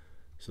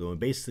 So then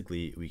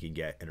basically we can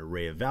get an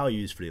array of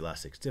values for the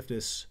elastic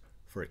stiffness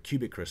for a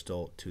cubic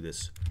crystal to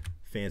this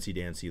fancy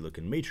dancy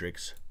looking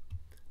matrix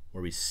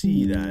where we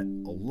see that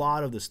a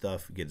lot of the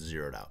stuff gets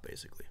zeroed out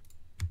basically.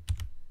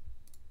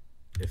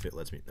 If it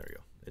lets me, there we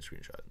go, it's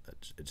screenshot.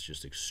 It's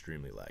just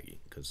extremely laggy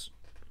because,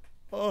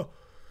 oh,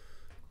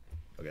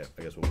 okay,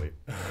 I guess we'll wait.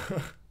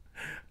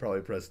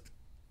 Probably pressed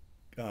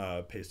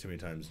paste too many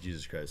times,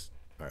 Jesus Christ.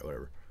 All right,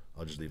 whatever,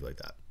 I'll just leave it like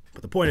that.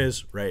 But the point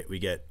is, right, we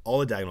get all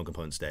the diagonal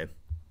components stay.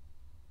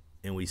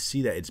 And we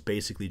see that it's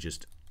basically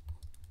just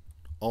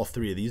all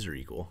 3 of these are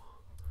equal.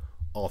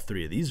 All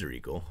 3 of these are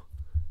equal.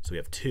 So we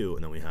have 2,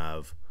 and then we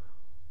have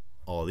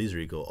all of these are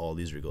equal, all of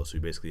these are equal. So we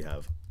basically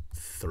have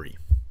 3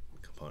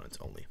 components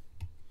only.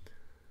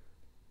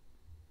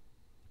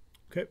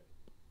 Okay.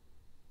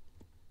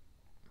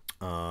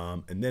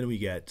 And then we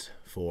get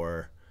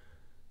and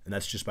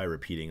that's just by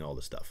repeating all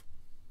the stuff.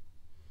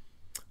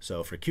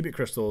 So for cubic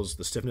crystals,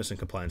 the stiffness and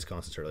compliance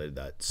constants are related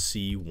that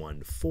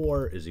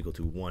C14 is equal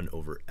to 1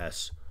 over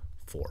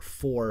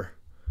S44.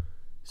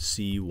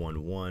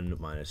 C11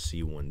 minus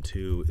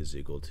C12 is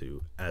equal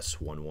to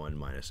S11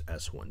 minus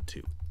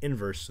S12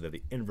 inverse. So they have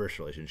the inverse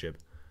relationship,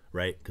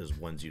 right? Because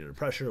one's unit of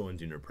pressure,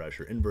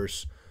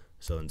 inverse.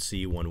 So then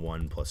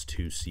C11 plus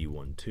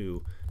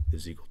 2C12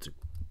 is equal to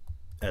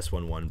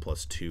S11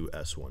 plus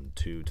 2S12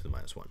 to the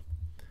minus 1.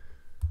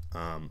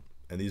 And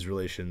these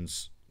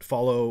relations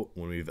follow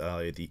when we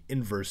evaluate the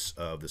inverse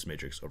of this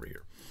matrix over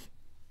here.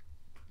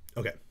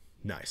 Okay,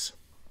 nice.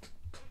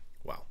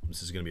 Wow,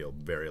 this is going to be a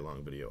very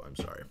long video. I'm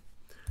sorry.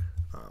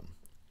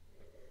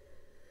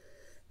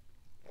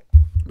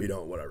 We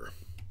don't, whatever.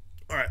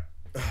 All right,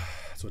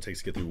 that's what it takes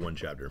to get through one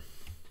chapter.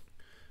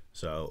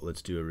 So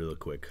let's do it real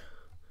quick.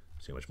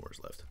 See how much more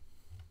is left.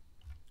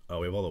 Oh,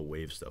 we have all the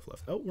wave stuff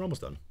left. Oh, we're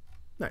almost done.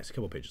 Nice, a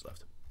couple pages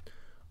left.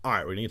 All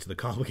right, we're gonna get to the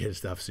complicated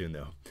stuff soon,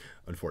 though,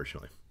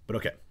 unfortunately. But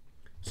okay,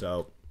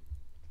 so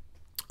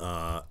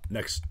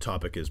next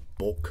topic is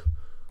bulk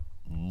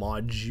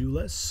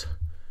modulus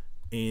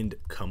and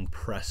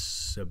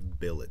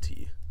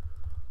compressibility.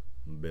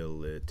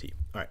 All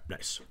right,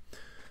 nice.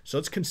 So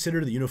let's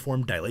consider the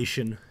uniform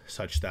dilation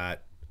such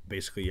that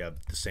basically you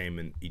have the same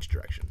in each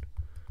direction.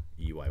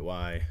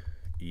 EYY,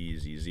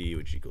 EZZ,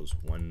 which equals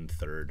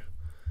 1/3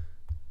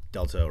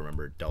 delta.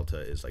 Remember, delta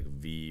is like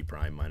V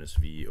prime minus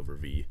V over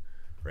V,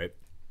 right?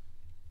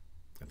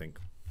 I think.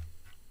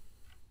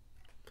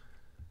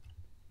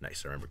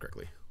 Nice, I remember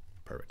correctly.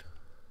 Perfect.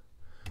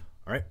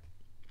 All right.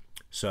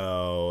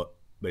 So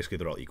basically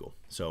they're all equal.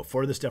 So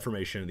for this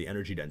deformation, the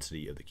energy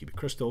density of the cubic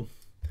crystal,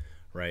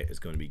 right, is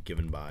going to be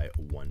given by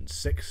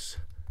 1/6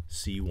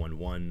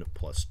 C11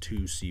 plus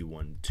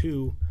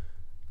 2C12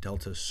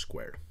 delta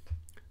squared.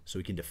 So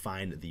we can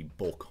define the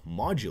bulk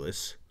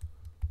modulus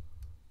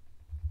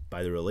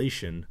by the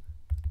relation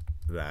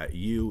that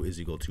U is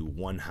equal to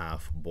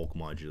 1/2 bulk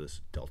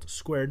modulus delta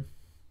squared,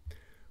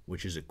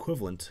 which is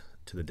equivalent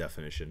to the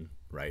definition,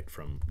 right,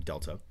 from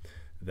delta,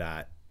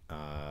 that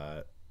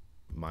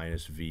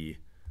minus V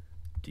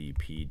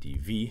dP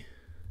dV,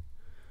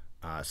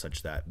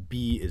 such that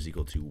B is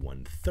equal to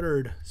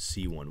 1/3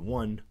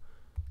 C11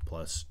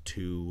 plus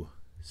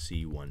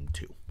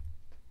 2C12.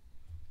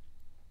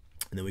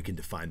 And then we can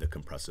define the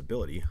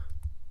compressibility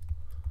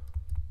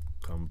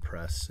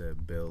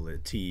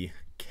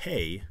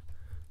K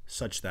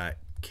such that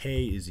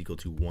K is equal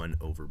to 1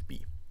 over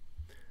B.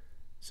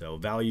 So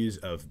values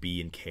of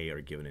B and K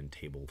are given in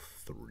table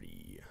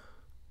 3.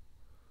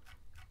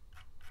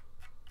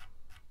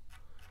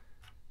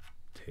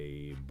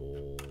 We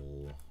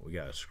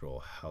gotta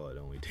scroll hella,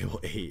 don't we? Table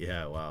 8,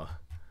 yeah, wow.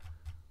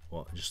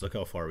 Well, just look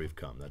how far we've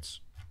come.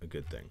 That's a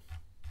good thing.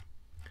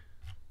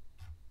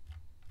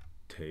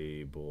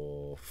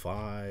 Table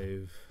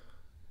 5,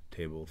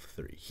 table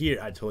 3. Here,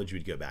 I told you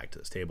we'd go back to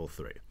this, table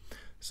 3.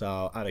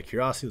 So out of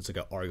curiosity, let's look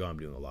at argon. I'm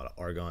doing a lot of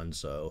argon.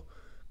 So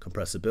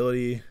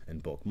compressibility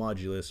and bulk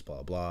modulus,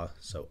 blah, blah.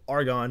 So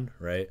argon,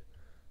 right,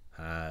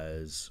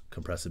 has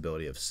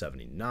compressibility of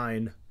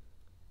 79,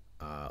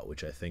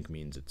 which I think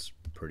means it's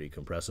pretty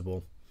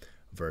compressible,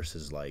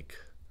 versus like,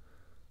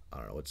 I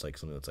don't know, it's like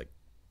something that's like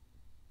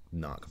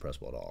not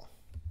compressible at all.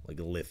 Like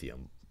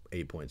lithium,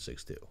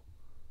 8.62.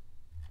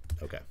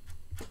 Okay.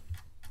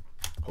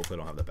 Hopefully I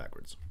don't have that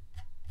backwards.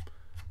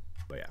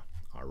 But yeah,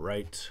 all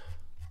right.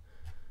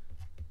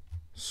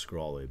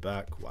 Scroll all the way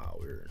back. Wow,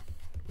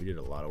 we did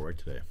a lot of work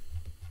today.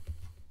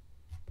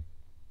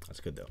 That's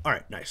good though. All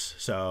right, nice.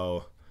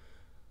 So,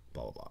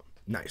 blah, blah, blah.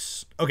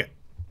 Nice. Okay,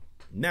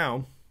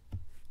 now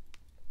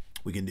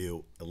we can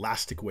do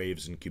elastic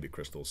waves in cubic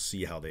crystals,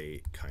 see how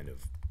they kind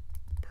of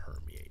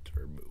permeate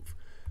or move.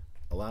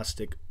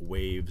 Elastic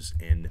waves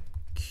in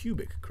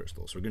cubic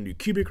crystals. So we're going to do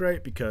cubic,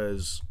 right?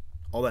 Because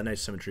all that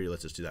nice symmetry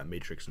lets us do that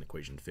matrix in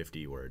equation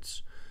 50 where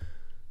it's,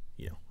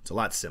 you know, it's a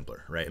lot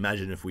simpler, right?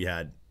 Imagine if we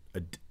had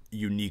a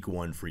unique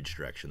one for each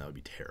direction. That would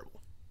be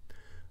terrible.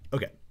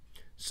 Okay,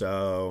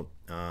 so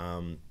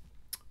I'm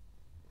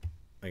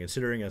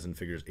considering, as in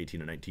figures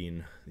 18 and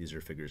 19, these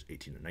are figures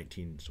 18 and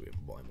 19, so we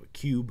have a volume of a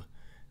cube.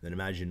 Then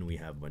imagine we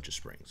have a bunch of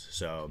springs.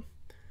 So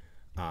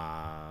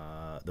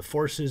the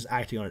forces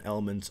acting on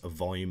elements of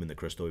volume in the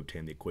crystal, we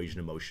obtain the equation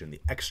of motion in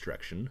the x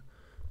direction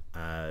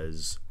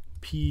as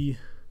P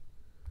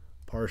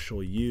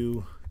partial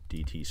U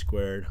dt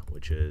squared,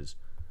 which is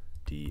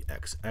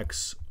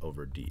dxx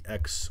over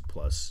dx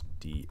plus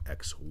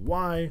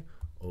dxy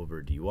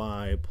over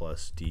dy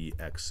plus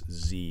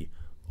dxz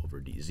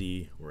over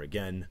dz, where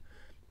again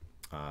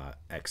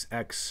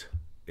xx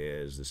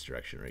is this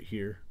direction right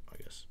here, I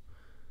guess,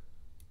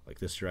 like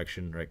this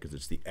direction, right, because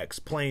it's the x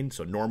plane,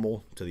 so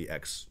normal to the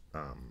x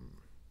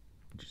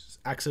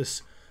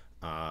axis,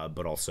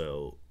 but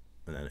also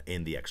and then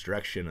in the x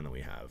direction, and then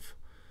we have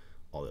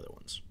all the other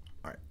ones.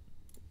 All right,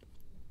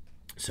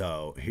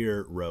 so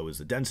here rho is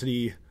the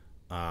density.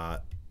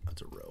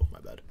 That's a rho, my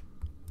bad.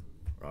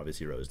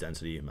 Obviously rho is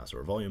density, mass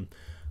over volume,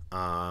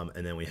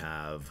 and then we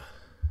have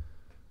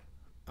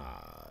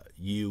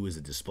u is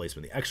the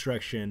displacement in the x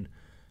direction,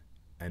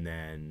 and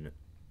then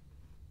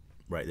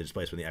right, the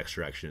displacement in the x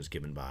direction is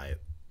given by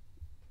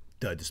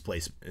the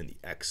displacement in the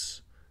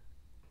x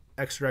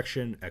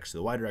direction, x to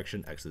the y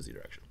direction, x to the z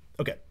direction.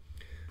 Okay,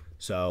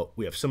 so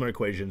we have similar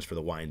equations for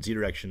the y and z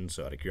direction.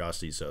 So out of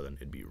curiosity, so then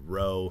it'd be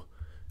rho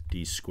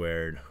d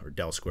squared, or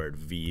del squared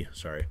v,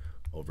 sorry,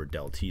 over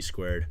del t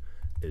squared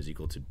is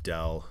equal to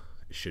del,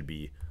 it should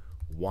be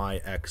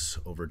yx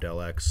over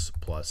del x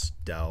plus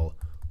del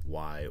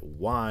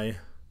yy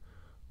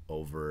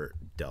over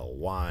del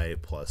y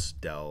plus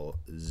del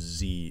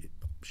z,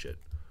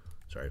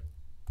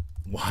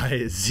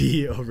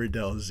 yz over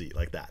del z,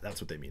 like that. That's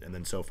what they mean. And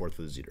then so forth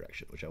for the z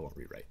direction, which I won't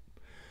rewrite.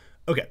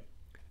 Okay,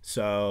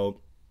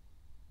 so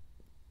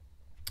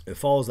it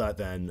follows that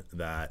then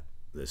that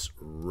this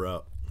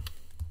row,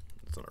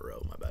 it's not a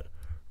row, my bad,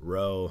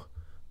 row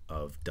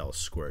of del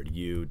squared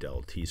u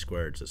del t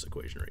squared, so this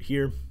equation right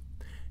here,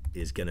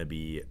 is going to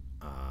be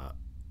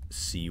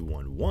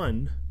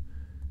C11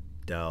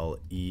 del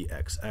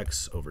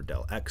exx over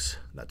del x,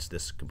 that's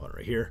this component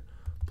right here,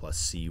 plus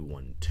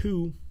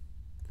C12,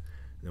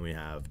 then we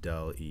have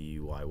del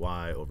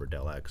eyy over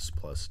del x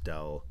plus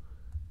del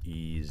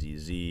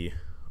ezz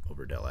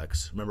over del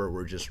x. Remember,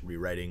 we're just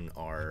rewriting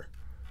our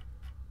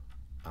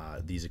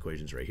these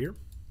equations right here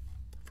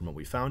from what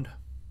we found,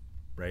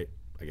 right?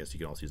 I guess you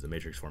can also use the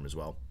matrix form as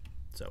well.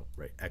 So,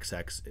 right,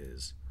 xx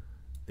is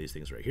these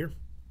things right here.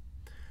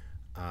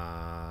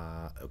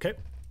 Okay,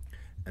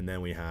 and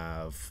then we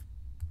have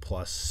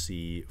plus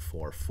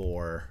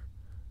C44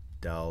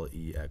 del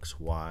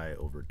exy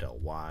over del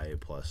y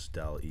plus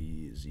del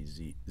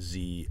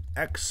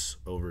zx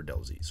over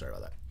del z. Sorry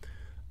about that.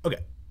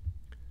 Okay,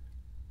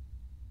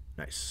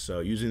 nice. So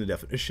using the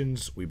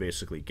definitions, we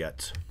basically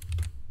get,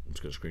 I'm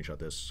just going to screenshot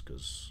this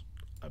because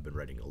I've been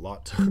writing a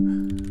lot.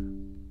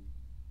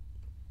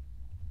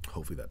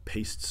 Hopefully that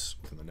pastes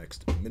within the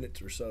next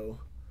minute or so.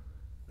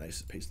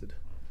 Nice, it pasted.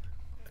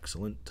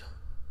 Excellent.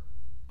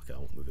 Okay, I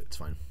won't move it, it's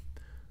fine.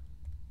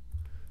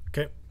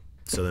 Okay,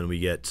 so then we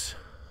get,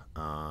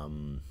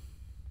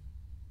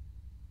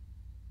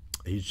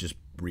 he's just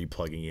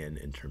replugging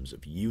in terms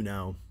of u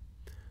now,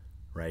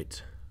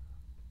 right?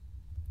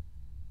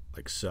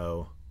 Like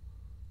so.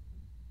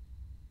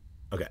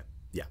 Okay,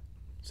 yeah.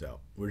 So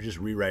we're just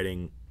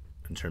rewriting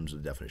in terms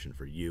of the definition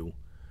for u,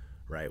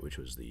 right? Which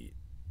was the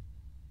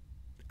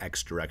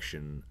x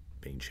direction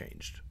being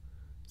changed.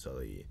 So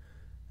the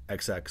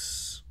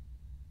xx,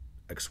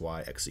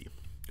 xy, xz.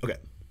 Okay.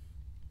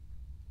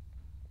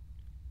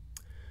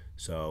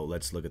 So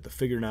let's look at the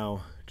figure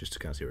now, just to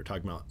kind of see what we're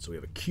talking about. So we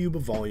have a cube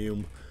of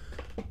volume,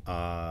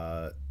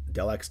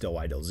 del x, del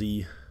y, del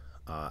z,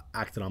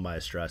 acted on by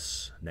a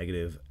stress,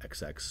 negative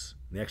xx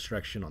in the x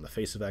direction on the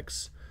face of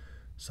x,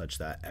 such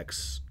that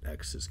x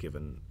is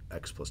given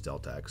x plus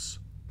delta x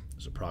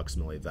is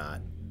approximately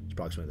that. It's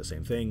approximately the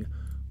same thing,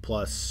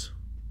 plus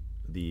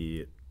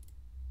the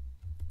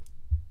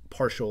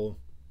partial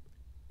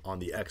on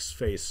the x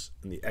face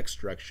in the x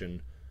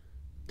direction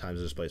times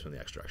the displacement in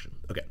the x direction.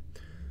 Okay.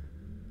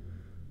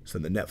 So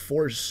the net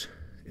force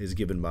is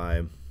given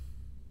by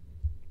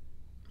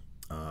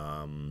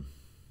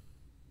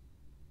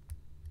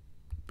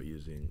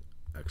using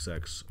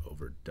xx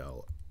over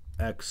del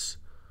x,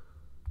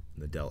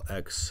 and the del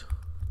x,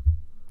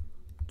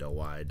 del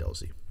y, del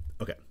z.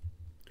 Okay.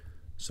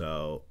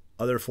 So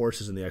other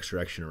forces in the x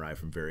direction arrive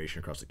from variation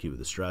across the cube of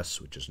the stress,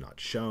 which is not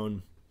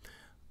shown.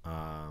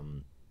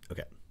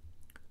 Okay.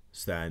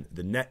 So then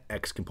the net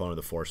x component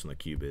of the force on the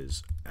cube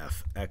is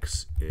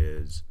Fx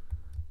is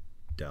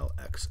del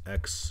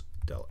xx,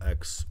 del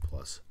x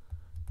plus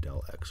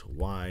del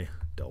xy,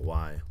 del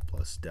y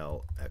plus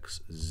del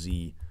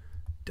xz,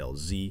 del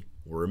z.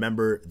 Well,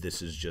 remember,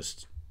 this is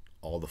just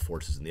all the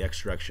forces in the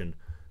x direction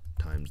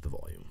times the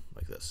volume,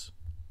 like this,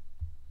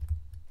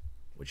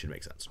 which should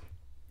make sense.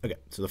 Okay,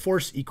 so the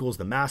force equals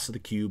the mass of the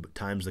cube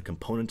times the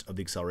component of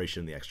the acceleration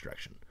in the x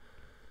direction.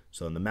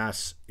 So then the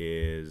mass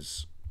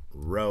is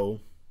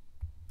rho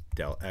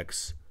del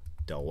x,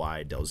 del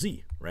y, del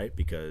z, right?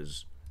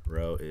 Because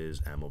rho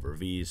is m over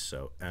v,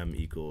 so m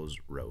equals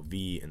rho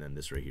v, and then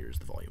this right here is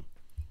the volume.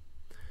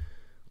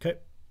 Okay,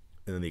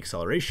 and then the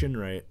acceleration,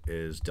 right,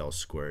 is del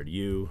squared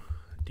u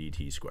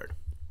dt squared.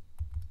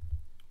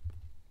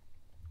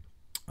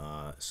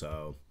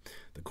 So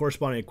the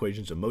corresponding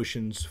equations of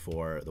motions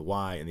for the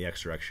y and the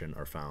x direction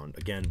are found,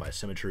 again, by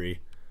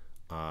symmetry.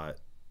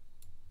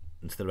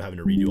 Instead of having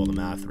to redo all the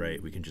math,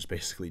 right, we can just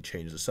basically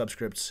change the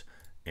subscripts,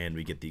 and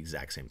we get the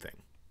exact same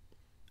thing,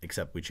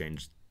 except we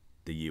change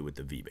the u with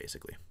the v,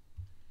 basically.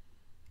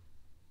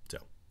 So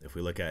if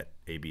we look at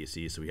a, b,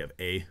 c, so we have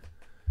a,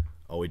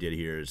 all we did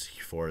here is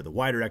for the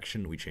y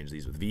direction, we changed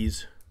these with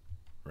v's,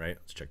 right?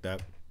 Let's check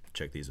that.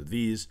 Check these with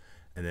v's,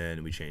 and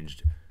then we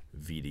changed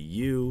v to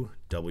u,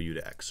 w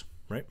to x,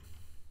 right?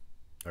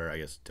 Or I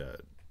guess to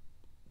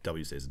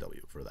w stays a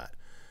w for that.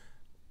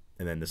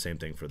 And then the same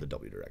thing for the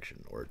w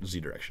direction or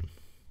z direction.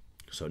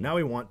 So now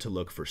we want to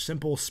look for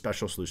simple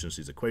special solutions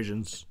to these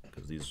equations,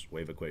 because these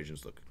wave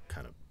equations look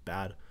kind of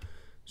bad.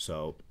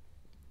 So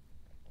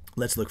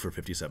let's look for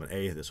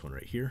 57a, this one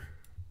right here.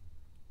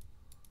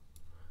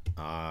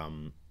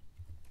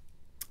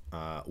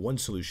 One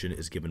solution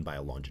is given by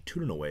a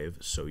longitudinal wave,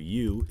 so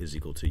u is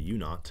equal to u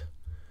naught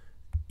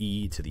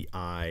e to the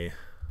I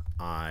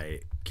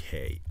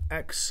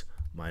kx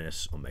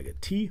minus omega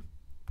t,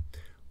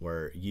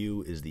 where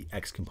u is the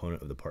x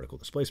component of the particle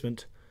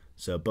displacement.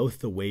 So both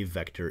the wave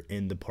vector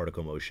and the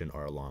particle motion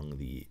are along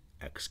the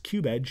x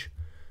cube edge.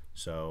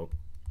 So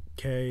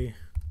k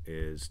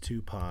is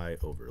 2 pi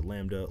over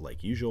lambda,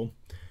 like usual,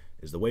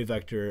 is the wave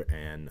vector,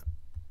 and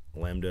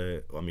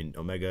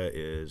omega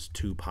is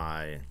 2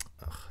 pi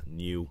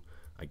nu,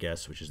 I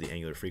guess, which is the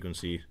angular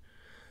frequency.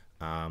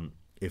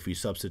 If we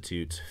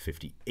substitute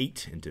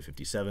 58 into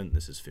 57,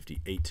 this is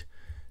 58,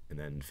 and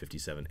then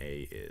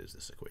 57a is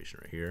this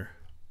equation right here.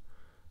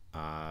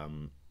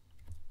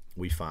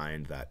 We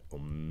find that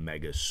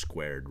omega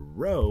squared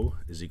rho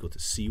is equal to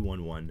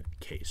c11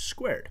 k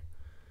squared.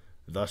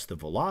 Thus the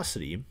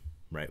velocity,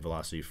 right,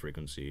 velocity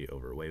frequency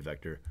over wave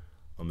vector,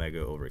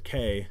 omega over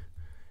k,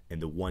 in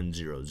the 1,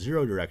 0,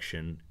 0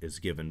 direction is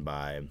given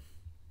by,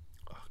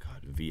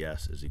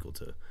 vs is equal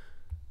to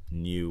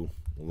nu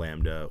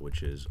lambda,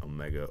 which is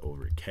omega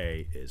over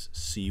k, is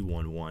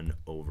c11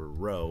 over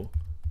rho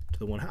to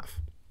the 1/2.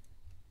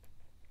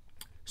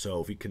 So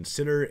if we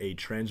consider a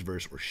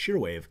transverse or shear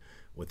wave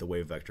with the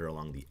wave vector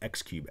along the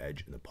x cube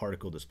edge and the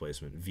particle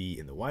displacement v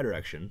in the y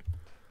direction,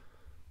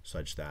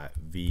 such that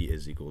v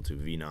is equal to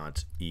v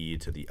naught e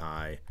to the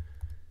I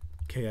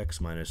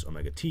kx minus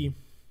omega t.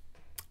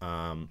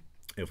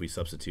 If we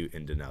substitute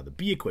into now the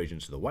b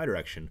equations to the y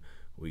direction,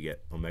 we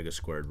get omega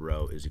squared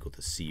rho is equal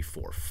to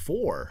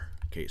c44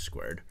 k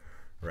squared,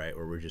 right?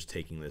 Or we're just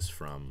taking this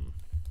from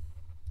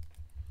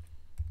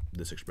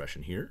this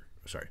expression here.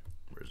 Sorry,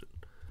 where is it?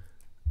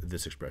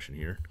 This expression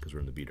here, because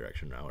we're in the b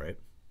direction now, right?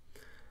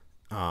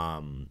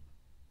 And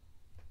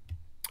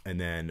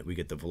then we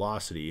get the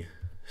velocity.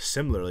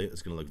 Similarly,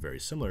 it's going to look very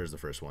similar as the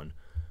first one,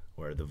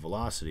 where the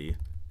velocity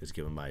is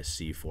given by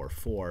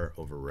c44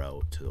 over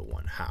rho to the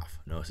 1/2.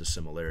 Notice the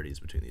similarities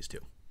between these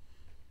two.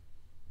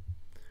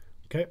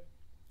 Okay,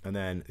 and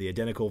then the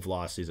identical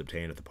velocities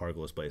obtained at the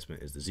particle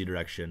displacement is the z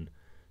direction.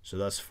 So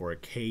thus, for a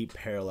k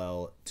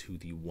parallel to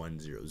the 1,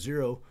 0,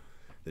 0,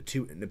 the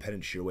two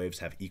independent shear waves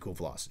have equal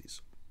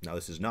velocities. Now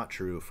this is not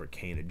true for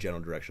k in a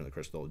general direction of the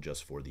crystal,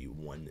 just for the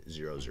 1,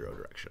 0, 0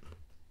 direction.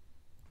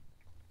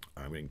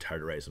 I'm getting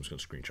tired of writing, so I'm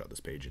just going to screenshot this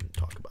page and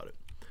talk about it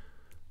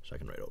so I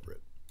can write over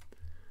it.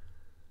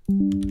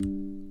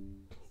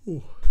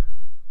 Ooh.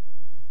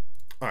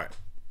 All right,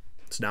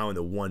 it's now in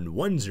the 1,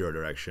 1, 0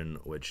 direction,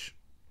 which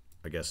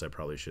I guess I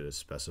probably should have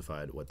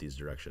specified what these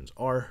directions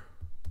are.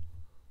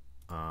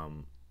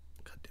 God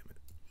damn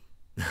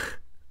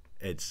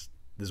it.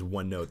 This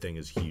OneNote thing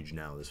is huge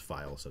now, this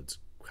file, so it's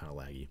kind of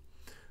laggy,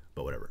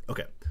 but whatever.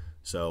 Okay,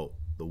 so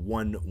the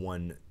 1,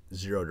 1,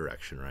 0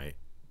 direction, right,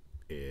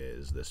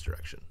 is this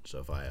direction. So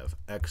if I have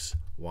x,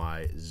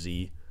 y,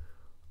 z,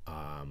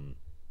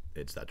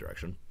 it's that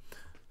direction.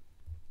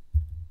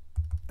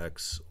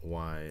 X,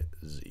 y,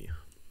 z.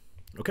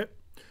 Okay,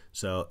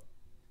 so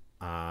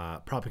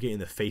propagating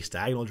the face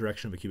diagonal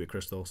direction of a cubic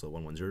crystal, so the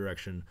 1, 1, 0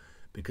 direction,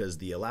 because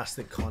the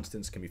elastic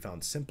constants can be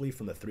found simply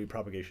from the 3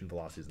 propagation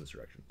velocities in this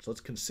direction. So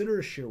let's consider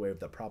a shear wave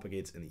that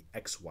propagates in the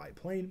xy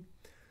plane.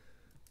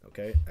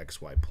 Okay,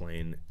 xy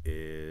plane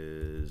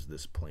is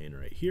this plane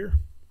right here,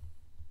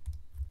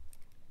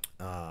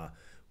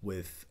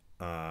 with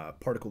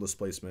particle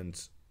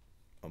displacement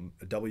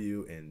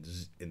w in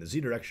the z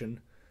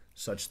direction,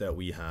 such that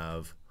we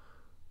have,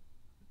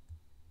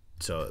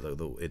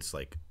 so it's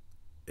like,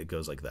 it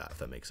goes like that, if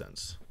that makes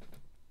sense.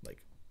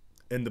 Like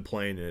in the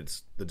plane,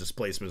 it's the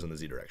displacement is in the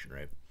z direction,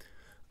 right?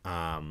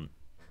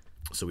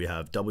 So we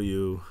have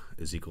w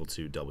is equal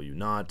to w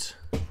naught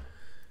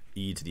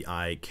e to the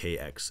I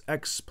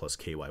kxx plus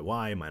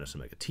kyy minus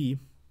omega t.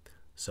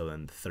 So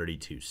then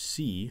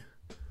 32c,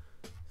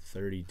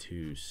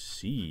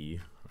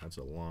 that's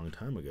a long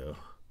time ago.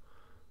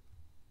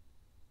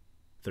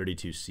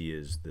 32c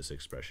is this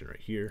expression right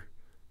here.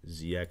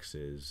 Zx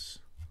is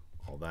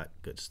all that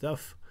good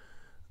stuff.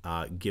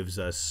 Gives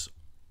us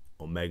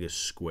omega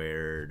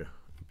squared.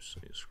 Oops, I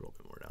need to scroll a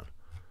bit more down.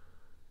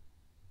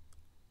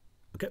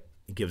 Okay,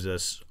 it gives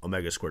us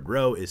omega squared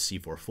rho is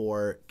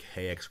c44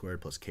 kx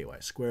squared plus ky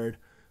squared,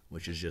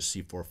 which is just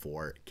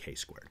c44 k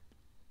squared,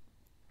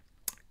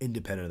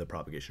 independent of the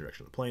propagation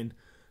direction of the plane.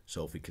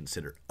 So if we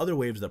consider other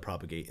waves that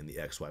propagate in the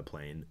xy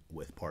plane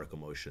with particle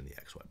motion in the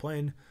xy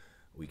plane,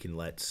 we can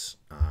let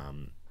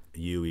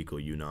u equal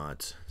u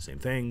naught, same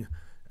thing,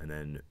 and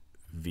then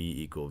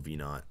v equal v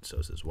naught. So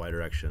this is y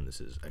direction, this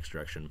is x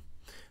direction.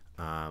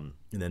 And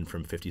then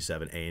from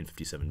 57a and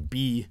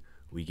 57b,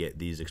 we get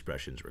these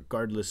expressions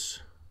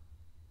regardless,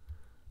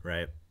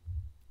 right?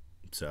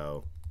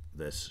 So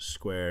this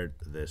squared,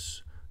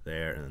 this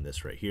there, and then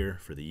this right here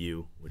for the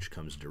u, which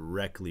comes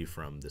directly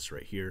from this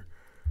right here,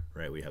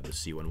 right? We have the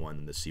c11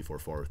 and the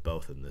c44 with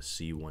both, and the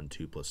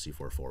c12 plus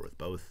c44 with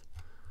both,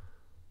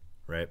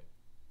 right?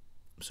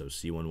 So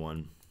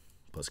c11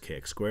 plus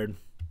kx squared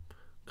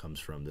comes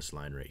from this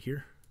line right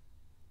here,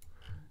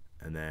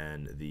 and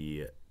then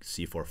the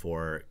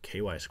c44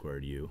 ky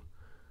squared u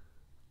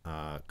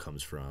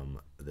comes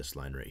from this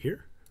line right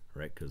here,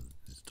 right, because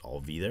it's all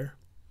v there,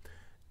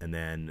 and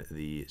then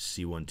the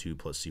c12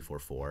 plus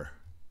c44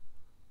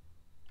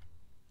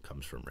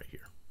 comes from right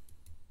here.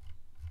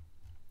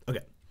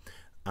 Okay,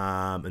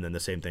 and then the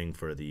same thing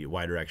for the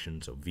y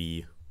direction, so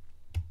v.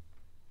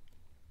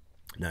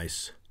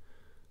 Nice.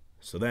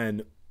 So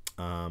then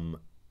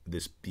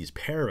these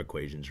pair of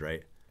equations,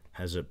 right,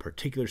 has a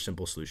particular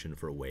simple solution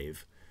for a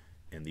wave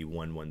in the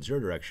 1, 1, 0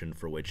 direction,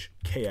 for which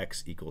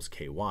kx equals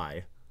ky.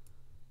 In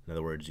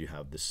other words, you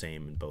have the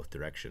same in both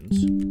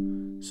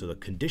directions. So the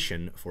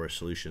condition for a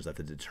solution is that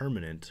the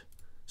determinant,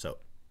 so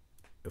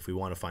if we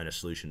want to find a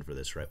solution for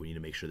this, right, we need to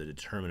make sure the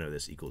determinant of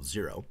this equals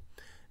 0.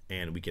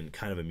 And we can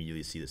kind of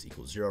immediately see this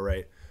equals 0,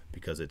 right?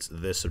 Because it's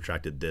this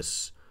subtracted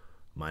this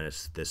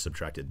minus this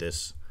subtracted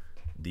this.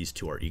 These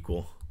two are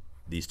equal.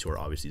 These two are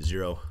obviously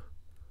 0.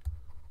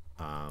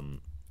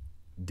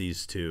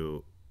 These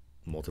two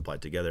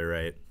multiplied together,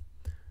 right,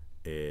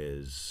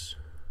 is...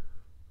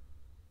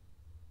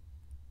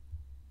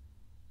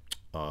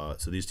 so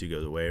these two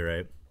goes away,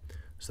 right?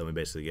 So then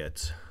we basically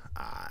get...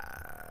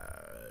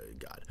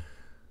 God.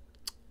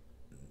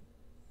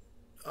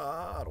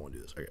 I don't want to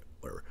do this. Okay,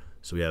 whatever.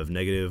 So we have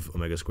negative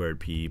omega squared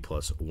p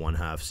plus 1/2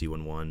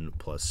 c11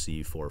 plus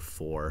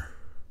c44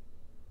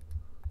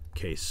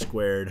 k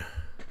squared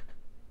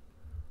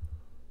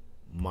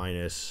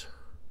minus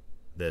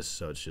this,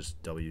 so it's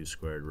just w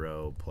squared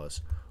rho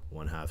plus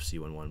 1/2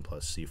 c11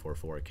 plus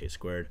c44 k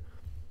squared.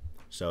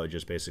 So it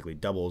just basically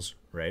doubles,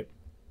 right?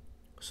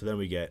 So then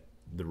we get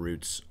the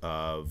roots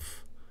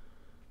of...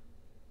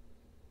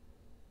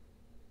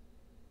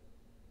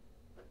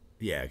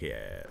 Yeah, okay,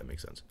 yeah, that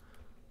makes sense.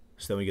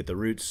 So then we get the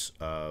roots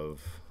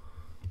of...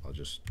 I'll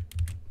just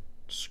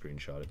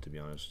screenshot it, to be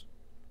honest.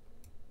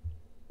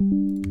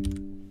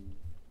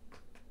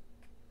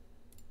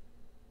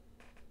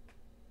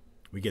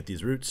 We get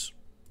these roots.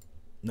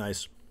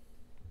 Nice.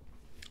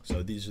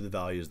 So these are the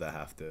values that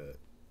have to,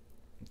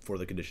 for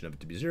the condition of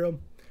it to be 0.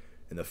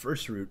 And the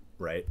first root,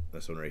 right,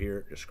 this one right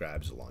here,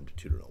 describes a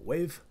longitudinal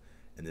wave.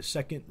 And the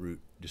second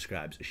root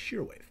describes a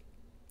shear wave.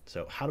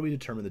 So how do we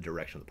determine the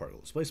direction of the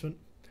particle displacement?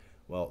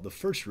 Well, the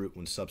first root,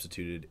 when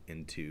substituted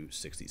into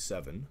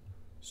 67,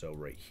 so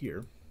right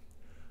here,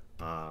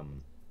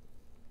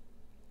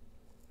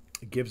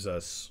 it gives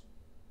us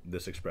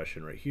this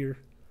expression right here.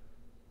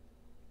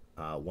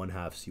 1/2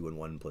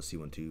 c11 plus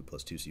c12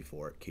 plus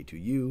 2c4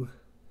 k2u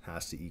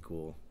has to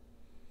equal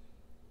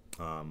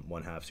 1/2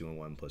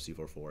 c11 plus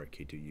c44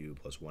 k2u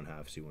plus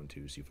 1/2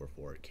 c12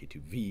 c44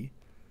 k2v.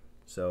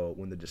 So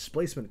when the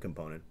displacement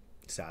component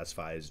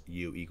satisfies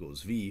u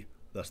equals v,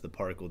 thus the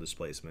particle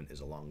displacement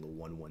is along the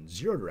 1, 1,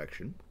 0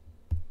 direction,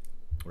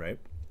 right?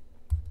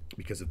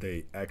 Because if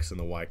the x and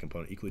the y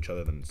component equal each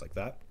other, then it's like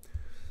that.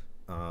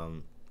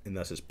 And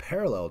thus is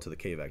parallel to the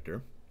k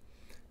vector.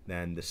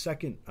 Then the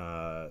second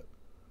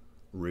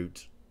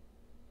root,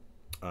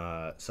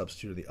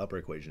 substitute the upper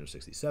equation of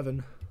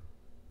 67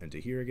 into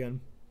here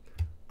again,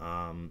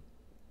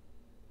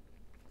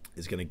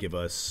 is going to give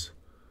us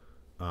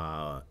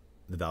the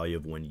value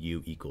of when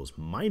u equals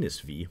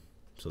minus v.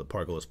 So the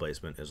particle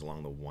displacement is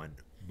along the 1,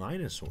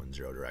 minus 1,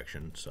 0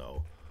 direction.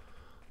 So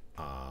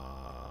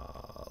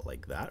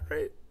like that,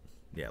 right?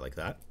 Yeah, like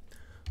that.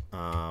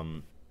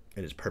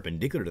 It is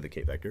perpendicular to the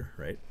k vector,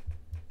 right?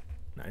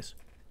 Nice.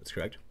 That's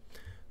correct.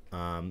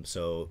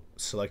 So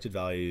selected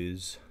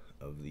values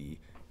of the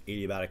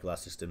adiabatic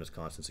elastic stiffness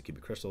constants of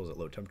cubic crystals at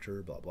low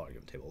temperature, blah, blah,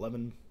 given table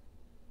 11.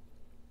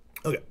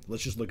 Okay,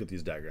 let's just look at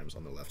these diagrams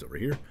on the left over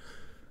here.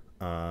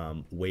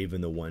 Wave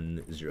in the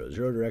 1, 0,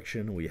 0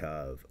 direction, we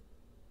have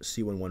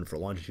C11 for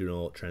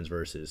longitudinal,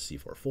 transverse is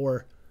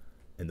C44.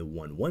 In the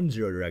 1, 1,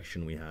 0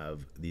 direction, we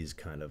have these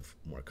kind of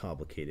more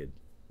complicated,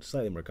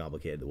 slightly more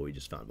complicated than what we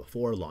just found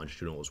before.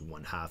 Longitudinal was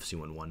 1/2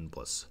 C11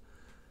 plus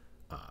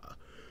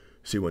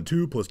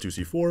C12 plus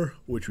 2C4,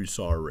 which we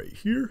saw right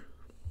here.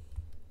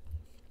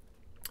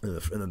 And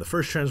then the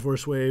first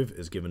transverse wave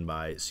is given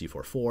by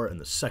C44, and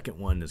the second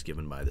one is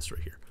given by this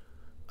right here,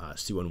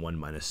 C11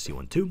 minus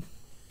C12.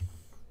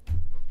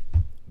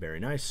 Very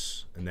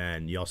nice. And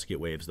then you also get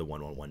waves the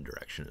 1, 1, 1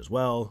 direction as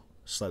well.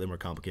 Slightly more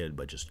complicated,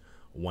 but just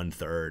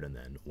 1/3 and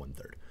then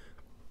 1/3.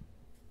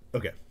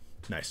 Okay,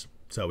 nice.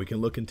 So we can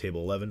look in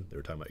table 11 that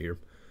we're talking about here.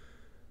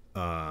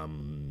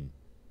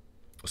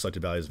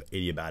 Selected values of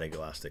adiabatic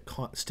elastic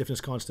stiffness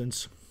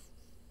constants.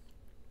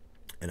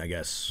 And I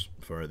guess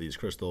for these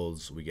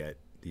crystals, we get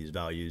these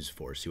values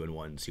for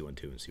C11,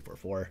 C12, and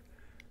C44.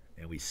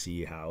 And we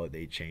see how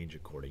they change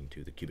according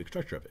to the cubic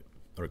structure of it,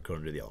 or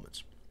according to the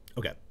elements.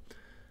 Okay,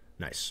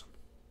 nice.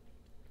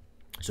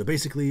 So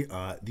basically,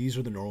 these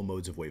are the normal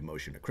modes of wave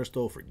motion in a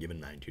crystal for a given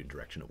magnitude and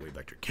direction of wave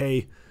vector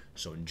k.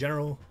 So in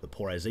general, the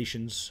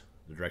polarizations,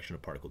 the direction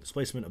of particle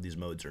displacement of these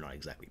modes are not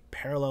exactly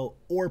parallel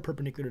or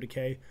perpendicular to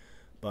k,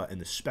 but in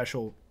the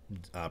special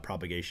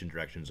propagation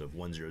directions of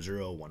 1, 0,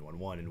 0, 1, 1,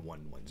 1, and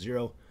 1, 1,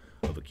 0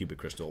 of a cubic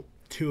crystal,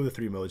 2 of the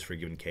 3 modes for a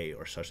given k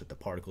are such that the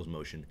particle's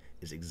motion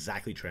is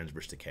exactly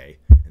transverse to k,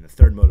 and the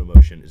third mode of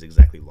motion is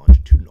exactly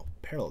longitudinal,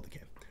 parallel to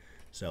k.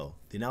 So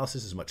the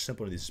analysis is much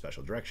simpler in these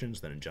special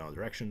directions than in general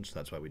directions, so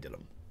that's why we did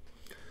them.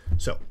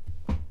 So,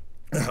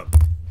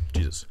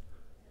 Jesus.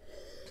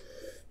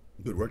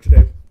 Good work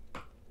today.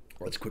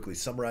 Let's quickly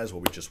summarize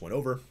what we just went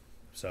over.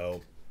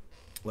 So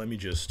let me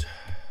just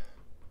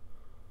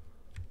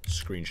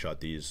screenshot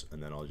these,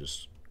 and then I'll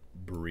just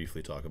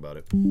briefly talk about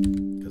it,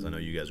 because I know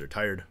you guys are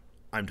tired.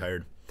 I'm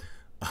tired.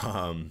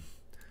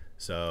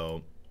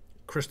 So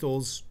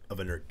crystals of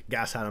inert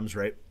gas atoms,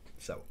 right?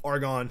 So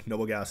argon,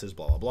 noble gases,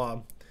 blah, blah,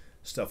 blah,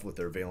 stuff with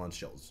their valence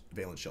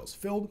shells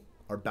filled,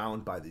 are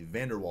bound by the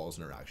van der Waals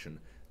interaction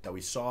that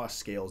we saw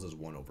scales as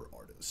 1 over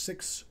r to the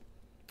 6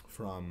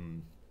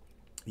 from,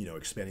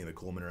 expanding the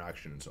Coulomb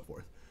interaction and so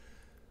forth.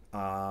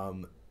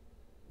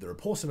 The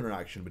repulsive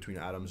interaction between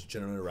atoms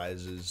generally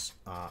arises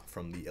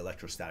from the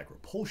electrostatic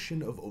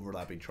repulsion of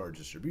overlapping charge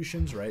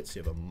distributions, right? So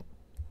you have a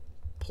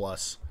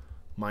plus,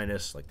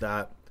 minus like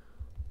that,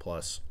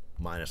 plus,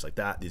 minus like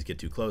that. These get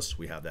too close,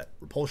 we have that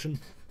repulsion.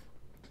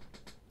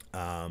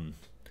 Ionic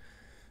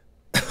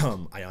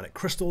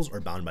crystals are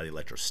bound by the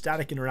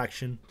electrostatic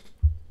interaction,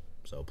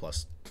 so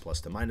plus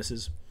to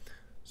minuses.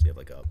 So you have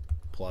like a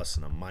plus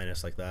and a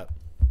minus like that.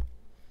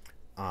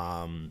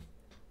 And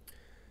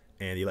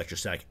the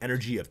electrostatic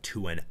energy of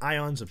 2n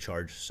ions of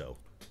charge, so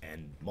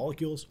n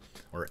molecules,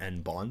 or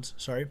n bonds,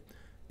 sorry,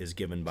 is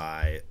given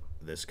by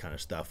this kind of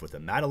stuff with a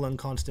Madelung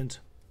constant.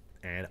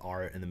 And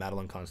R in the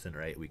Madelung constant,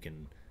 right,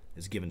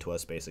 is given to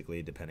us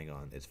basically depending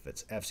on if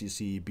it's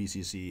FCC,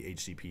 BCC,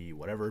 HCP,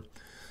 whatever.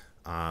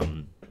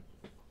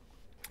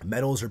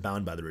 Metals are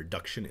bound by the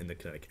reduction in the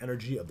kinetic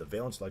energy of the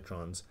valence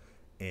electrons,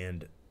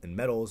 and in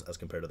metals, as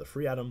compared to the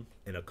free atom,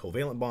 in a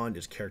covalent bond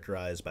is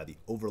characterized by the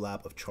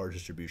overlap of charge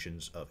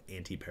distributions of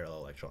anti-parallel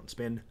electron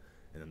spin,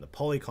 and then the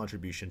Pauli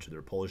contribution to the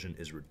repulsion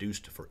is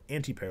reduced for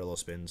anti-parallel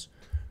spins,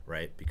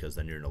 right, because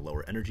then you're in a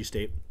lower energy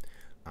state,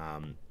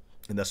 and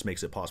thus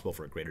makes it possible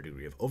for a greater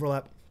degree of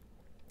overlap.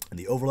 And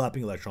the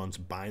overlapping electrons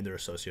bind their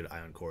associated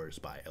ion cores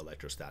by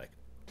electrostatic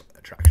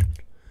attraction.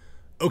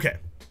 Okay,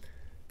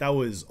 that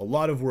was a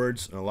lot of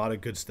words and a lot of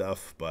good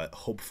stuff, but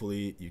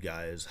hopefully you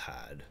guys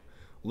had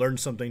learned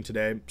something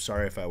today.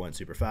 Sorry if I went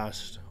super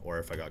fast or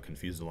if I got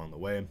confused along the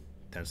way.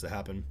 Tends to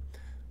happen.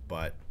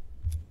 But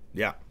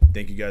yeah,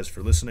 thank you guys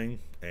for listening,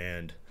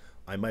 and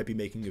I might be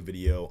making a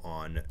video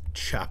on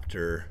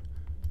chapter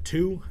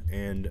 2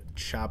 and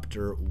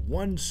chapter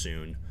 1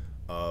 soon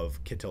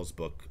of Kittel's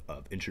book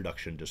of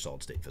Introduction to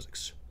Solid State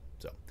Physics.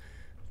 So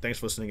thanks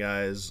for listening,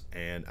 guys,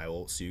 and I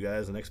will see you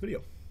guys in the next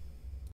video.